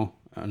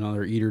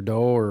another eater doe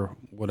or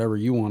whatever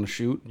you want to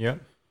shoot. Yep.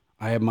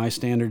 I have my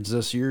standards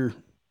this year.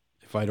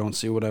 If I don't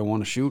see what I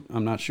want to shoot,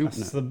 I'm not shooting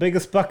That's it. the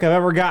biggest buck I've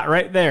ever got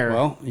right there.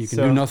 Well, you can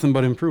do nothing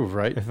but improve,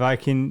 right? If I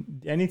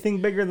can,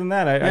 anything bigger than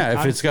that,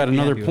 if it's got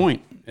another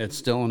point, it's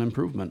still an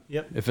improvement.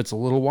 Yep. If it's a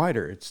little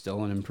wider, it's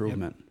still an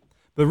improvement. Yep.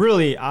 But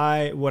really,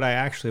 what I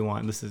actually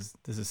want, this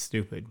is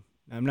stupid.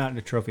 I'm not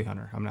a trophy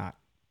hunter. I'm not.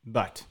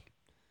 But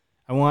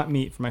I want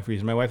meat for my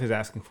freezer. My wife is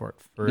asking for it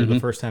for the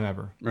first time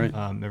ever. Right.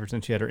 Ever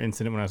since she had her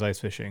incident when I was ice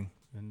fishing.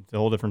 And it's a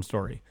whole different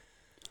story.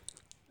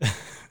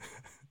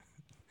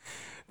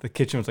 The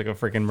kitchen was like a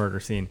freaking murder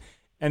scene.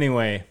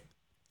 Anyway,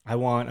 I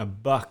want a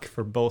buck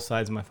for both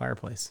sides of my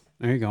fireplace.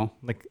 There you go.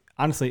 Like,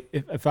 honestly,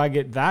 if I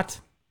get that,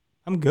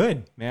 I'm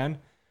good, man.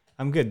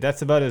 I'm good.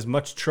 That's about as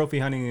much trophy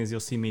hunting as you'll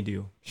see me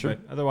do. Sure.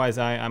 But otherwise,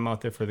 I'm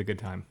out there for the good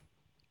time.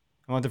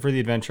 I'm out there for the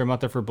adventure. I'm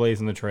out there for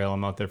blazing the trail.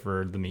 I'm out there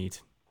for the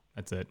meat.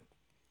 That's it.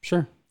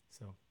 Sure.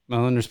 So,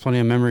 well, and there's plenty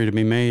of memory to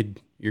be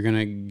made. You're going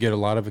to get a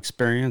lot of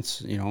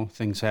experience.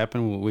 Things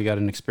happen. We got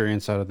an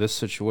experience out of this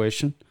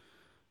situation.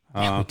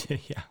 Yeah.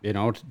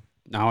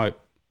 Now I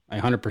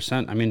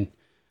 100%. I mean,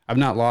 I've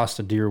not lost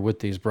a deer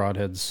with these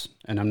broadheads,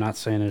 and I'm not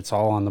saying it's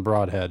all on the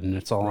broadhead and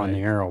it's all on the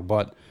arrow,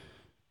 but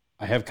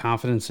I have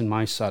confidence in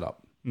my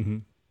setup. Mm-hmm.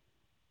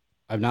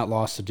 I've not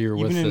lost a deer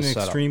Even with in an this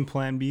setup. extreme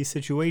Plan B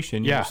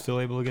situation, Yeah. you're still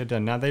able to get it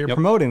done. Not that you're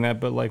promoting that,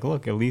 but like,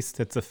 look, at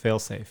least it's a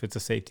fail-safe. It's a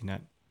safety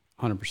net.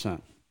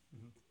 100%.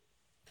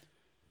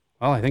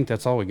 Well, I think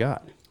that's all we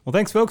got. Well,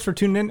 thanks, folks, for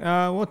tuning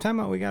in. What time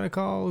out? We got a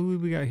call. Who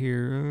we got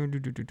here?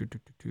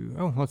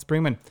 Oh, let's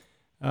bring him in.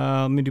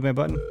 Let me do my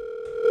button.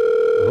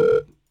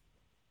 Oh.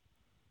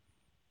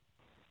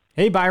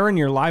 Hey, Byron,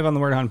 you're live on the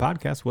Where to Hunt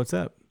podcast. What's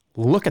up?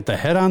 Look at the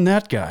head on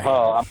that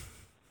guy.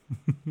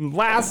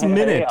 Last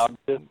minute. I'm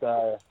just,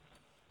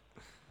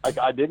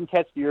 I didn't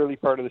catch the early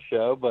part of the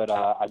show, but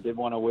I did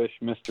want to wish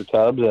Mr.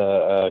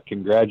 Tubbs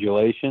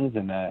congratulations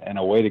and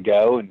a way to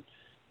go,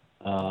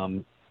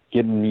 and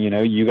getting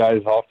you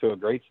guys off to a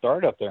great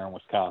start up there in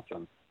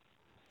Wisconsin.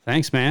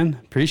 Thanks, man.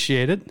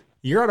 Appreciate it.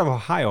 You're out of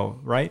Ohio,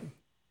 right?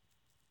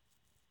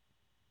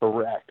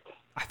 Correct.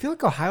 I feel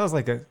like Ohio's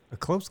like a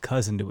close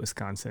cousin to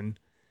Wisconsin.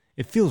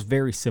 It feels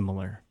very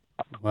similar.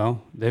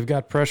 Well, they've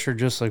got pressure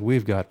just like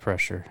we've got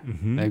pressure.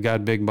 Mm-hmm. They've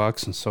got big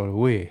bucks, and so do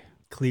we.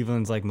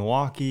 Cleveland's like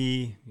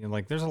Milwaukee.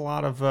 Like there's a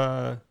lot of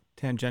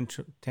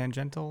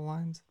tangential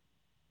lines.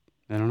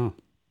 I don't know.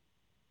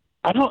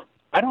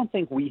 I don't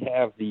think we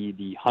have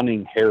the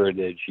hunting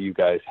heritage you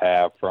guys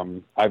have.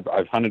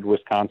 I've hunted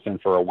Wisconsin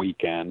for a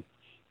weekend,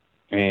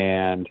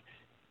 and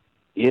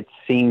it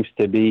seems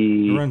to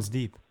be It runs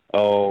deep.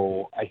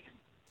 I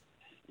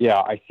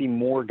see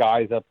more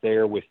guys up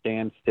there with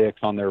stand sticks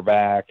on their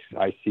backs.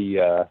 I see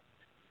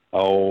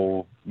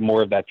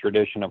more of that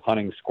tradition of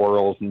hunting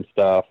squirrels and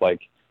stuff.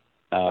 Like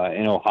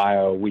in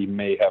Ohio, we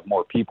may have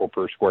more people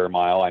per square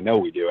mile. I know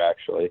we do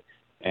actually,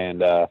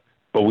 and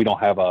but we don't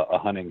have a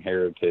hunting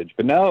heritage.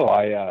 But no,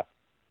 I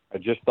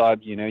just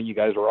thought you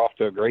guys were off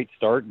to a great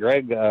start.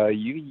 Greg,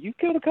 you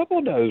killed a couple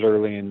of does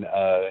early in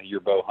your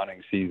bow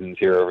hunting seasons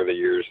here over the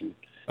years. And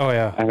oh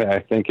yeah, I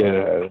think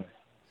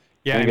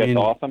yeah, I think that's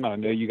awesome. I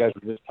know you guys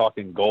were just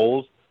talking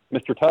goals.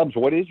 Mr. Tubbs,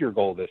 what is your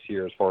goal this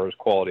year as far as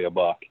quality of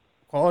buck?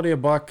 Quality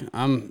of buck,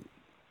 I'm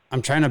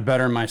trying to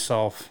better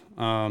myself.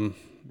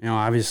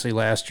 Obviously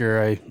last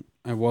year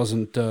I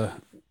wasn't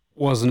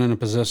in a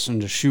position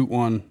to shoot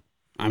one.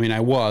 I mean, I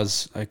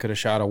could have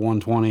shot a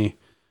 120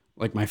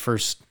 like my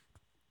first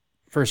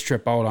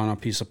trip out on a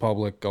piece of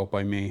public out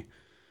by me.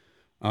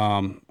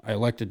 I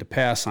elected to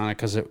pass on it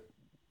because it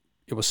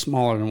was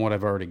smaller than what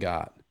I've already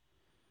got.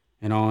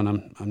 And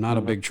I'm not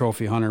a big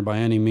trophy hunter by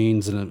any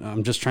means, and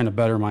I'm just trying to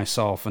better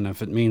myself. And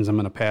if it means I'm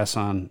going to pass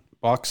on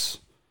bucks,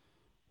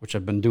 which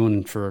I've been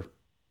doing for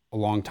a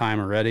long time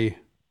already,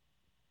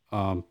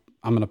 I'm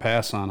going to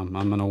pass on them.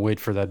 I'm going to wait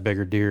for that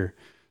bigger deer.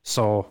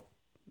 So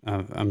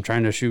I'm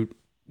trying to shoot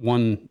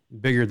one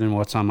bigger than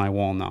what's on my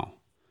wall now.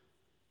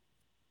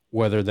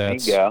 Whether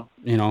that's,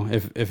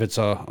 if it's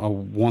a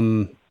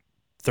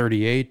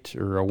 138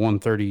 or a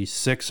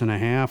 136 and a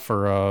half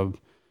or a,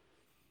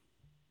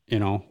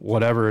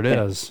 whatever it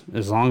is,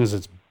 as long as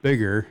it's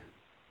bigger.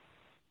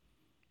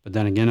 But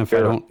then again,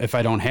 if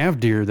I don't have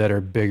deer that are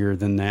bigger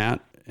than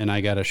that and I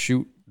got to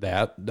shoot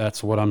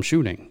that's what I'm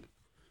shooting.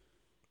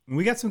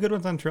 We got some good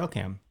ones on trail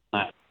cam.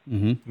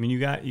 Mm-hmm. I mean, you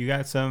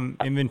got some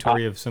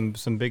inventory of some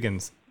big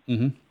ones.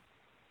 Mm-hmm.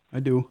 I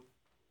do.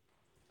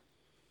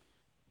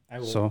 I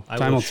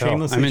will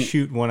shamelessly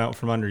shoot one out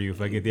from under you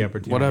if I get the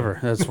opportunity. Whatever.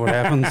 That's what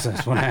happens.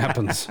 That's what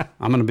happens.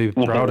 I'm going to be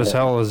proud as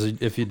hell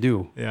if you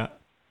do. Yeah.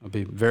 I'll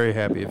be very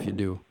happy if you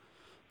do.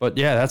 But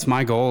yeah, that's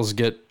my goal, is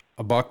get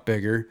a buck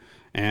bigger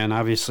and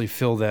obviously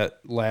fill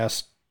that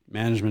last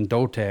management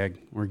doe tag.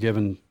 We're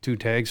given 2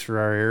 tags for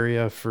our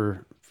area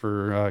for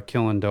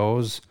killing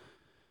does.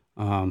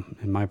 In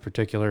my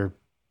particular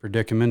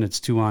predicament, it's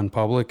 2 on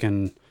public,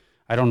 and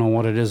I don't know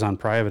what it is on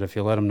private. If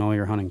you let them know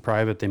you're hunting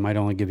private, they might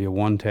only give you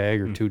 1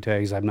 tag or 2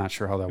 tags. I'm not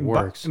sure how that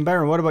works. And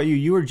Byron, what about you?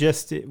 You were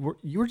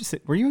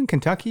you in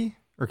Kentucky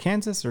or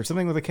Kansas or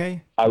something with a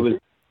K? I was,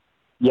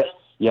 yes,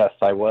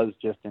 I was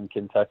just in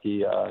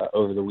Kentucky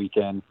over the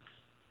weekend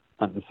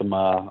hunting some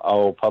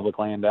public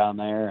land down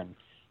there, and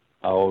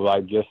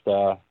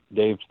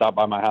Dave stopped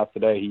by my house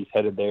today. He's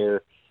headed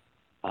there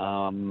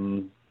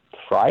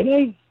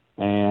Friday.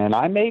 And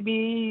I may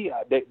be,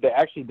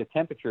 actually the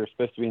temperature is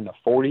supposed to be in the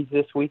 40s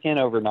this weekend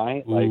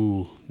overnight.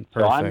 Ooh,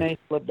 so I may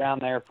slip down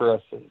there for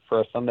a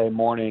Sunday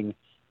morning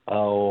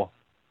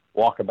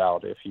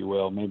walkabout, if you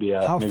will. Maybe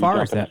how maybe far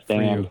jump is in a that for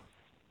stand. you?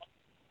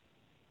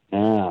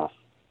 Yeah.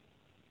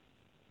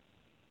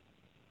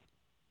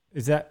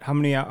 Is that how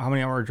many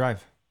hour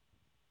drive?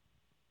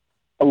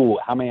 Oh,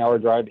 how many hour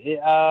drive?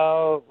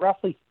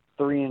 Roughly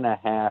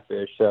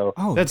 3.5-ish. So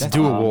that's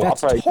doable.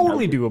 That's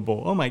totally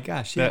doable. Oh my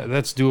gosh, yeah.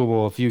 That's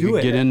doable if you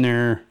could get in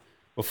there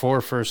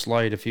before first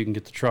light. If you can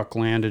get the truck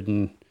landed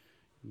and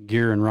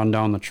gear and run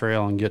down the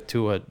trail and get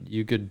to it,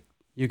 you could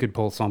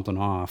pull something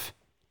off.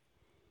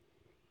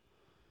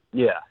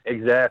 Yeah,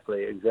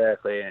 exactly,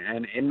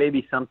 and it may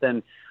be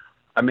something.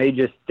 I may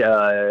just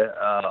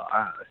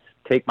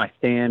take my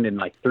stand in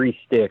like 3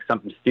 sticks,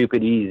 something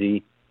stupid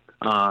easy.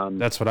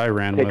 That's what I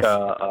ran with.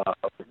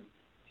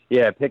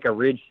 Pick a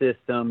ridge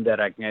system that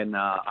I can.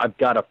 I've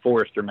got a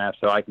forester map,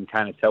 so I can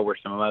kind of tell where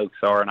some oaks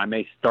are, and I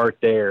may start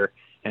there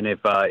And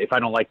if I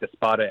don't like the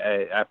spot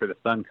after the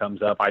sun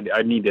comes up,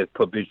 I need to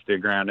put boots to the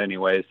ground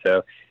anyway.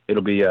 So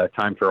it'll be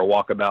time for a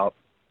walkabout,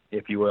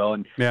 if you will.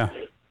 And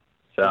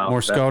so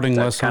more scouting,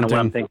 less kind hunting. of what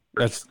I'm thinking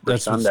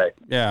That's Sunday.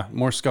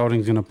 More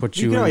scouting's going to put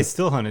you. You can in, always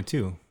still hunt it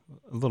too,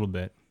 a little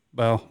bit.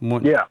 Well,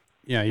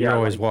 you're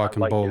always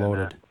walking bow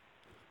loaded.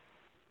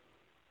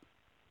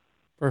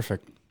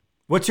 Perfect.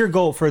 What's your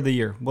goal for the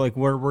year? Like,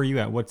 where are you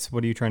at? What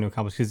are you trying to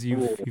accomplish? Because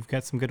you've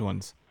got some good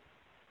ones.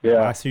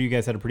 Yeah. Last year you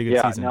guys had a pretty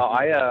good season. No,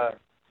 I'd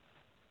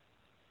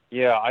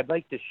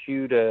like to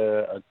shoot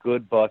a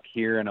good buck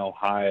here in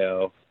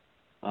Ohio,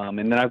 and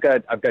then I've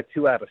got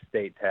 2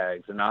 out-of-state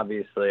tags, and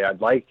obviously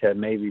I'd like to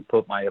maybe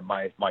put my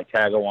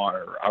tag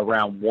on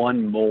around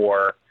one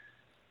more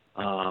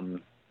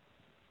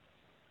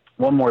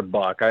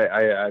buck.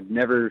 I've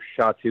never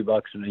shot 2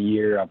 bucks in a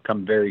year. I've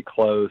come very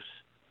close,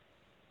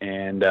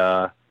 and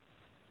that's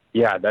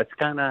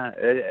kind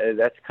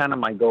of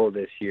my goal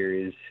this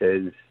year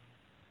is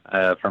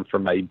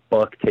from a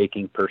buck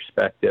taking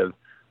perspective.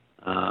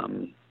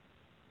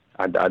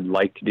 I'd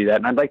like to do that,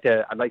 and I'd like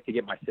to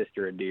get my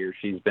sister a deer.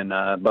 She's been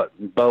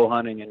bow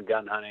hunting and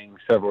gun hunting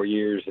several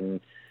years, and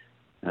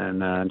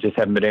just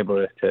haven't been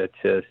able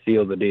to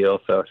seal the deal.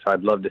 So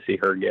I'd love to see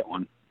her get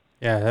one.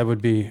 Yeah, that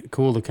would be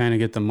cool to kind of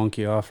get the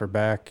monkey off her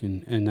back,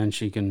 and then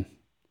she can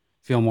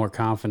feel more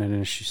confident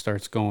as she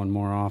starts going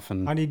more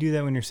often. How do you do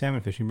that when you're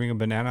salmon fishing? Bring a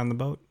banana on the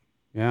boat?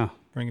 Yeah.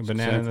 Bring a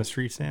banana in the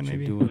street stand,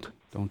 maybe? Do it.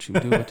 Don't you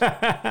do it.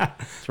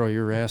 Throw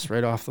your ass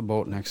right off the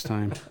boat next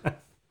time.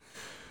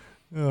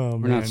 Oh,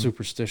 We're not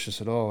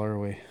superstitious at all, are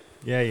we?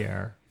 Yeah, you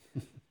are.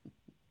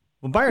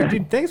 Well, Byron,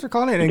 dude, thanks for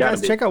calling in. And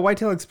guys, check out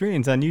Whitetail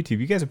Experience on YouTube.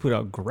 You guys have put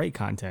out great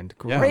content.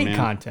 Great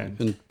content.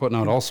 Been putting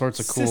out all sorts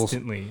of cool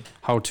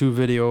how-to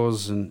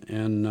videos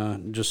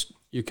and just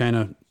you kind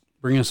of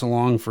bring us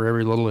along for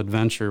every little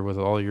adventure with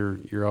all your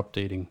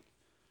updating.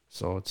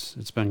 So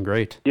it's been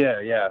great.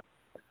 Yeah.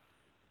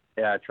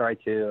 I try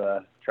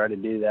to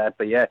do that,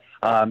 but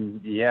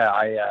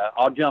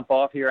I'll jump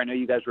off here. I know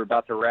you guys were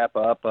about to wrap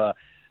up.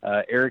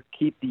 Eric,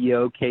 keep the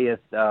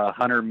okayest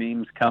hunter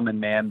memes coming,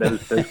 man.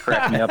 Those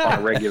crack me up on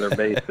a regular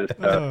basis.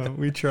 So,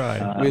 we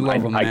try. We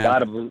love them,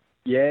 man.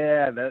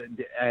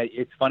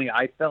 It's funny.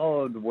 I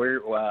followed where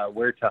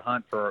to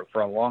hunt for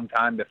a long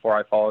time before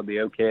I followed the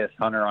okayest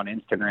hunter on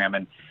Instagram,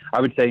 and I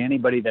would say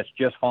anybody that's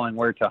just following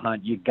where to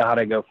hunt, you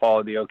gotta go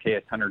follow the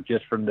okayest hunter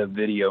just from the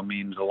video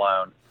memes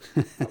alone.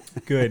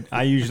 Good.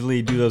 I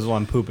usually do those while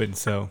I'm pooping.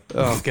 So.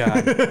 Oh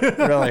God,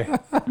 really?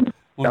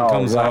 When it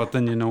comes out,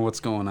 then you know what's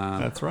going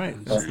on. That's right.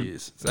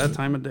 Jeez, it's that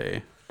time of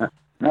day.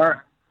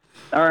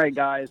 All right,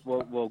 guys.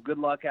 Well, good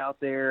luck out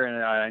there,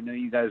 and I know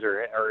you guys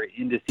are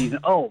into season.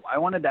 Oh, I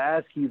wanted to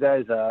ask you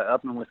guys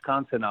up in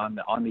Wisconsin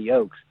on the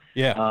Oaks.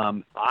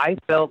 Yeah. I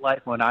felt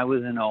like when I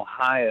was in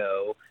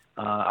Ohio,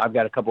 I've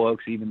got a couple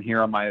oaks even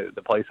here on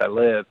the place I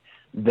live.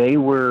 They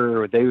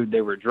were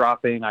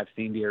dropping. I've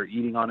seen deer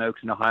eating on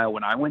oaks in Ohio.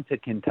 When I went to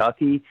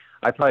Kentucky,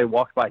 I probably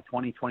walked by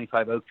 20,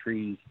 25 oak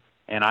trees,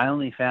 and I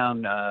only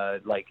found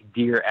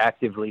deer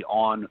actively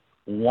on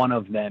one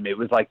of them. It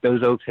was like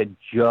those oaks had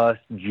just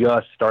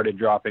started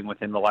dropping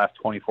within the last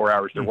 24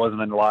 hours. There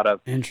wasn't a lot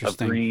of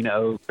green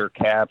oaks or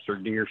caps or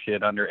deer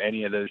shit under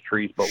any of those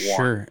trees but one.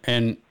 Sure,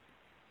 and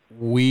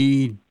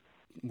we're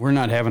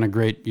not having a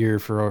great year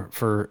for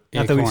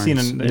not acorns. that we've seen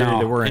an area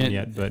that we're in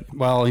yet, but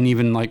and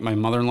even like my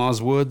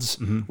mother-in-law's woods,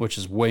 which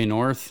is way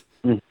north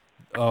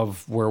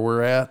of where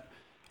we're at,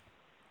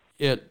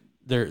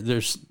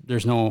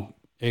 there's no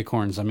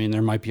acorns. I mean,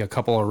 there might be a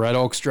couple of red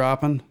oaks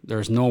dropping.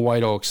 There's no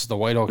white oaks. The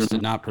white oaks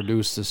did not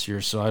produce this year,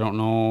 so I don't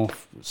know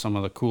if some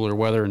of the cooler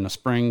weather in the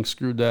spring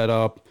screwed that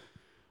up.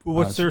 Well,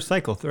 what's their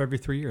cycle? They're every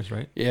 3 years,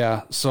 right?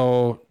 Yeah.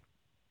 So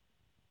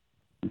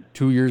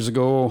 2 years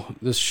ago,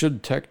 this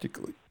should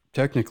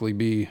technically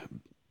be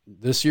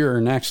this year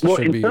or next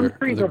should be a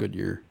good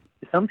year.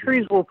 Some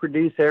trees will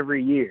produce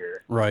every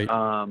year. Right.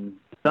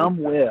 Some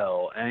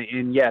will,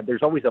 and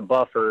there's always a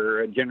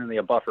buffer, generally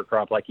a buffer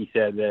crop, like you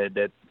said,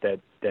 that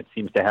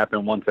seems to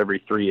happen once every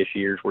 3-ish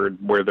years,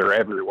 where they're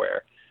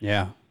everywhere.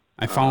 Yeah,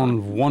 I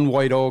found one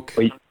white oak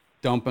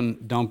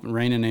dumping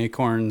raining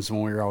acorns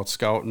when we were out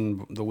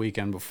scouting the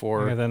weekend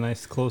before. Yeah, that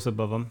nice close up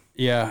of them.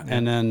 Yeah,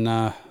 and then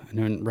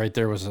right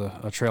there was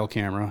a trail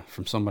camera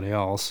from somebody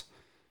else.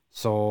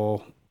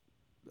 So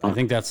I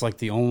think that's like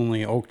the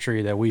only oak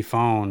tree that we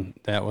found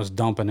that was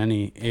dumping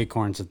any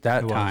acorns at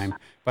that time.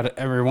 But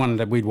every one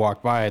that we'd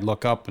walk by, I'd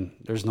look up and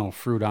there's no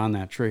fruit on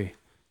that tree.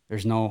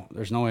 There's no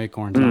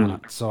acorns on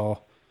it.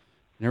 So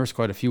there was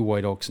quite a few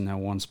white oaks in that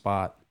one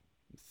spot,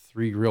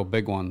 3 real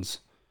big ones,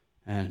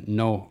 and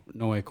no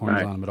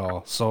acorns on them at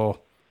all.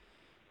 So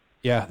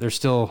yeah, they're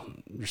still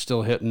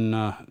hitting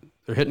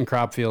they're hitting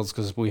crop fields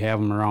because we have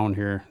them around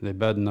here. They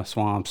bed in the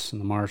swamps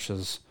and the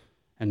marshes,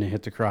 and they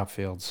hit the crop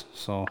fields.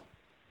 So.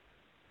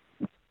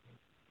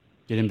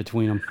 Get in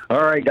between them.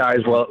 All right,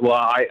 guys. Well,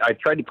 I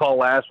tried to call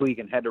last week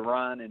and had to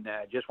run, and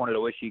just wanted to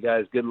wish you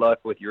guys good luck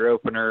with your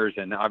openers,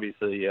 and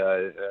obviously,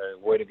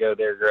 way to go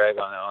there, Greg,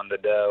 on the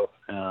dough.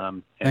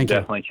 And Thank you.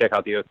 definitely check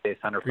out the Oak-Case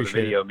Hunter for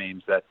Appreciate the video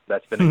memes.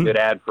 That's been a good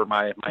ad for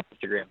my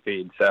Instagram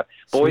feed. So,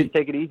 boys,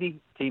 take it easy.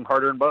 Team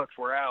Harder and Bucks,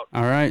 we're out.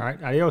 All right. All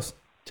right, adios.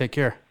 Take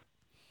care.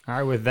 All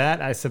right, with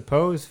that, I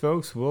suppose,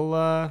 folks,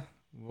 we'll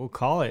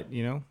call it.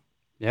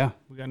 Yeah.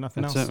 We got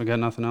nothing That's else. it. We got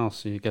nothing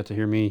else. You got to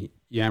hear me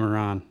yammer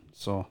on.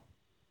 So,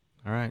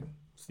 All right.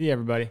 See you,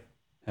 everybody.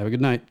 have a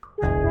good night.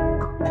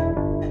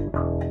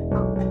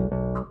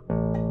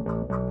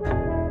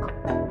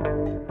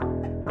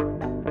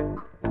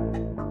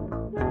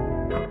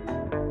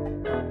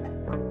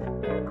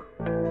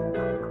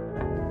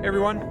 Hey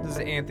everyone, this is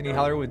Anthony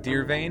Heller with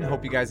Deer Vein.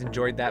 Hope you guys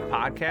enjoyed that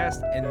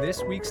podcast. And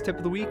this week's tip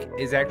of the week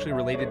is actually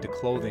related to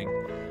clothing.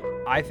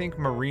 I think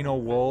merino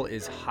wool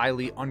is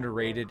highly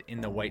underrated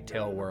in the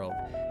whitetail world.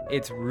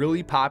 It's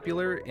really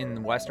popular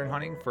in western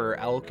hunting for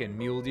elk and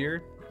mule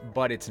deer,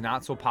 but it's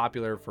not so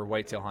popular for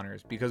whitetail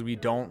hunters because we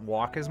don't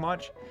walk as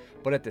much.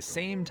 But at the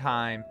same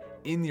time,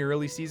 in the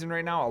early season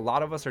right now, a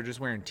lot of us are just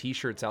wearing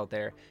t-shirts out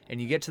there,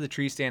 and you get to the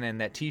tree stand and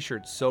that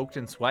t-shirt's soaked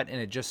in sweat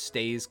and it just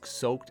stays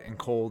soaked and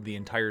cold the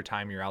entire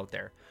time you're out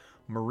there.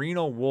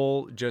 Merino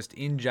wool, just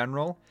in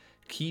general,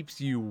 keeps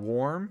you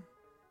warm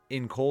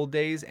in cold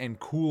days and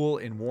cool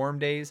in warm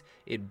days.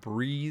 It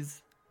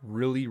breathes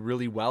really,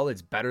 really well.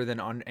 It's better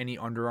than any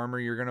Under Armour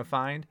you're going to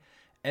find.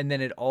 And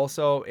then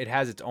it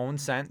has its own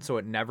scent, so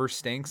it never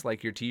stinks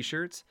like your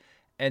t-shirts.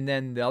 And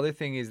then the other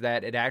thing is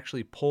that it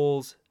actually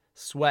pulls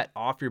sweat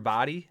off your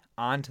body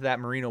onto that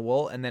merino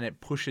wool, and then it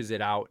pushes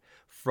it out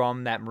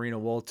from that merino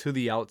wool to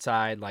the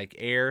outside like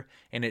air,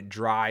 and it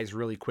dries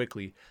really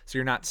quickly. So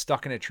you're not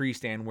stuck in a tree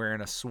stand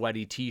wearing a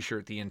sweaty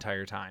t-shirt the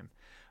entire time.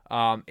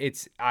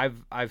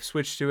 I've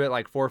switched to it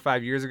like 4 or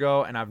 5 years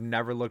ago, and I've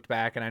never looked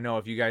back. And I know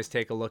if you guys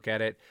take a look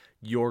at it,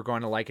 you're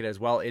going to like it as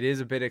well. It is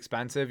a bit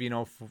expensive,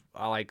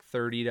 like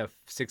 $30 to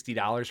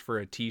 $60 for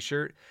a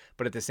t-shirt,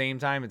 but at the same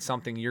time, it's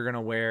something you're going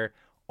to wear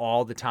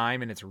all the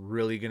time, and it's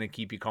really going to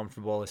keep you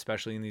comfortable,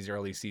 especially in these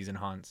early season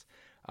hunts.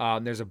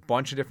 There's a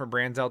bunch of different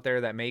brands out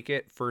there that make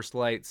it. First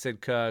Light,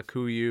 Sitka,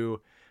 Kuiu.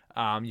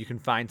 You can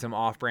find some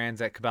off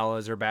brands at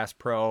Cabela's or Bass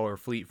Pro or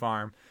Fleet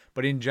Farm.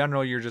 But in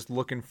general, you're just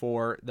looking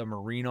for the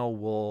merino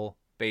wool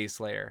base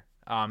layer,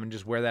 and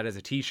just wear that as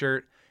a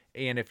t-shirt.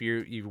 And if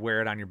you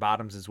wear it on your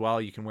bottoms as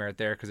well, you can wear it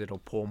there because it'll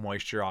pull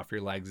moisture off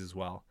your legs as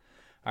well.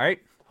 All right.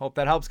 Hope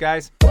that helps,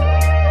 guys.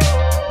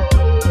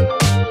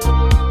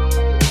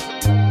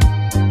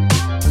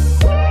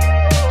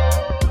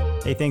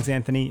 Hey, thanks,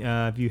 Anthony.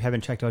 If you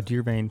haven't checked out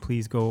Deer Vein,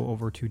 please go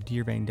over to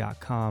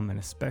deervein.com and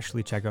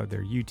especially check out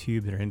their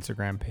YouTube, their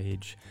Instagram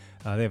page.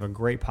 They have a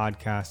great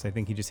podcast. I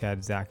think he just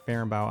had Zach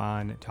Fehrenbaugh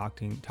on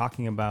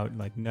talking about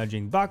like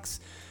nudging bucks.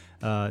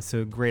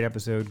 So great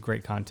episode,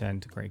 great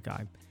content, great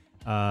guy.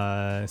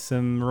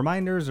 Some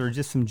reminders or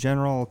just some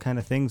general kind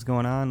of things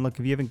going on. Look,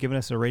 if you haven't given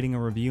us a rating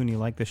or review and you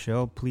like the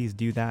show, please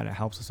do that. It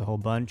helps us a whole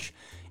bunch.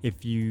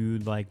 If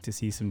you'd like to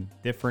see some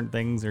different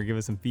things or give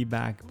us some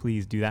feedback,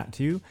 please do that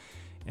too.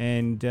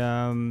 And,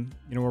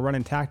 we're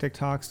running Tactic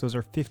Talks. Those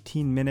are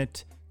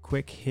 15-minute,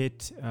 quick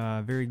hit,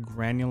 very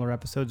granular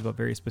episodes about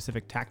very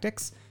specific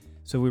tactics.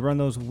 So we run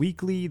those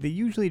weekly. They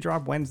usually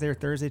drop Wednesday or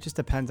Thursday. It just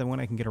depends on when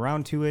I can get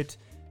around to it.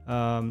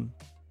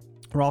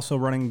 We're also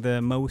running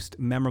the most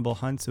memorable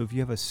hunt. So if you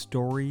have a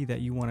story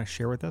that you want to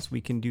share with us,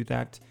 we can do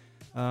that.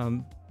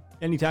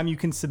 Anytime you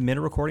can submit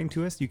a recording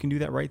to us, you can do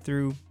that right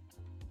through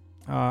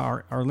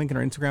our link in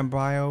our Instagram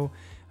bio.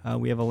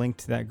 We have a link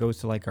to that goes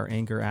to like our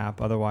Anchor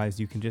app.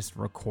 Otherwise, you can just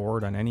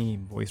record on any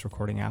voice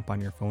recording app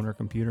on your phone or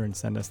computer and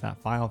send us that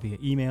file via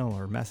email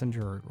or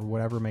messenger or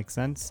whatever makes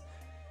sense.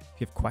 If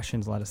you have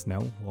questions, let us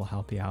know. We'll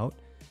help you out.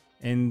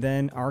 And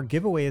then our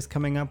giveaway is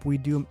coming up. We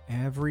do them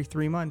every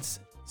 3 months.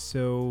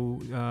 So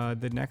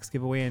the next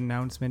giveaway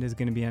announcement is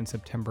going to be on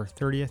September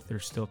 30th.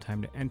 There's still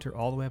time to enter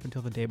all the way up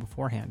until the day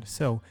beforehand.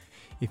 So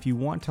if you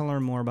want to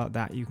learn more about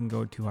that, you can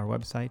go to our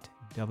website,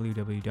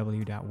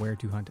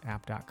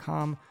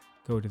 www.wheretohuntapp.com.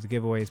 Go to the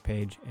giveaways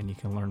page and you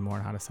can learn more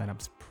on how to sign up.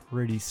 It's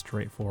pretty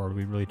straightforward.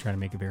 We really try to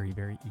make it very,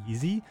 very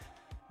easy.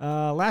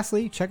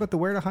 Lastly, check out the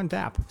Where to Hunt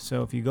app.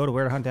 So if you go to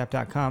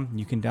wheretohuntapp.com,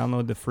 you can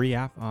download the free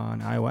app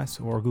on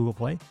iOS or Google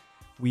Play.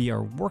 We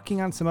are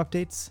working on some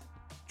updates,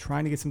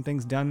 trying to get some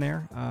things done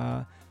there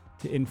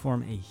to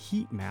inform a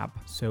heat map.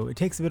 So it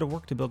takes a bit of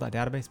work to build that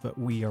database, but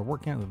we are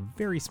working out with a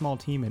very small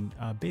team and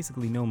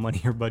basically no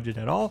money or budget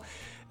at all.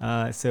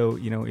 So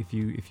if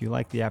you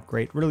like the app,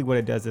 great. Really what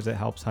it does is it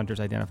helps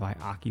hunters identify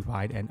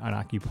occupied and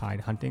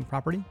unoccupied hunting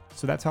property.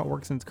 So that's how it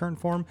works in its current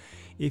form.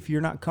 If you're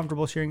not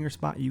comfortable sharing your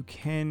spot, you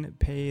can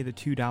pay the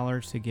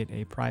 $2 to get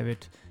a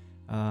private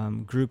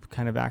group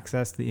kind of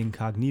access. The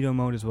incognito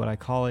mode is what I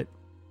call it.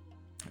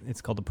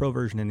 It's called the Pro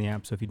version in the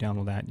app. So if you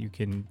download that, you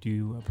can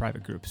do a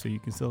private group. So you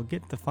can still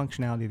get the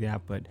functionality of the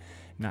app, but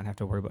not have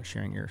to worry about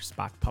sharing your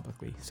spot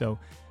publicly. So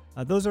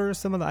those are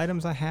some of the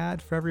items I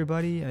had for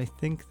everybody. I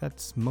think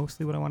that's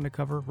mostly what I wanted to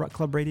cover. Rut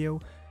Club Radio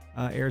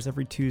airs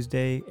every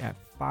Tuesday at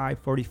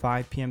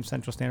 5:45 p.m.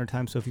 Central Standard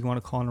Time. So if you want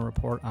to call in and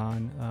report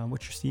on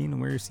what you're seeing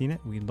and where you're seeing it,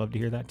 we'd love to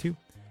hear that too.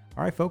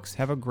 All right, folks,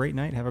 have a great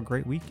night. Have a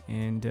great week,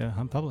 and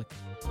hunt public.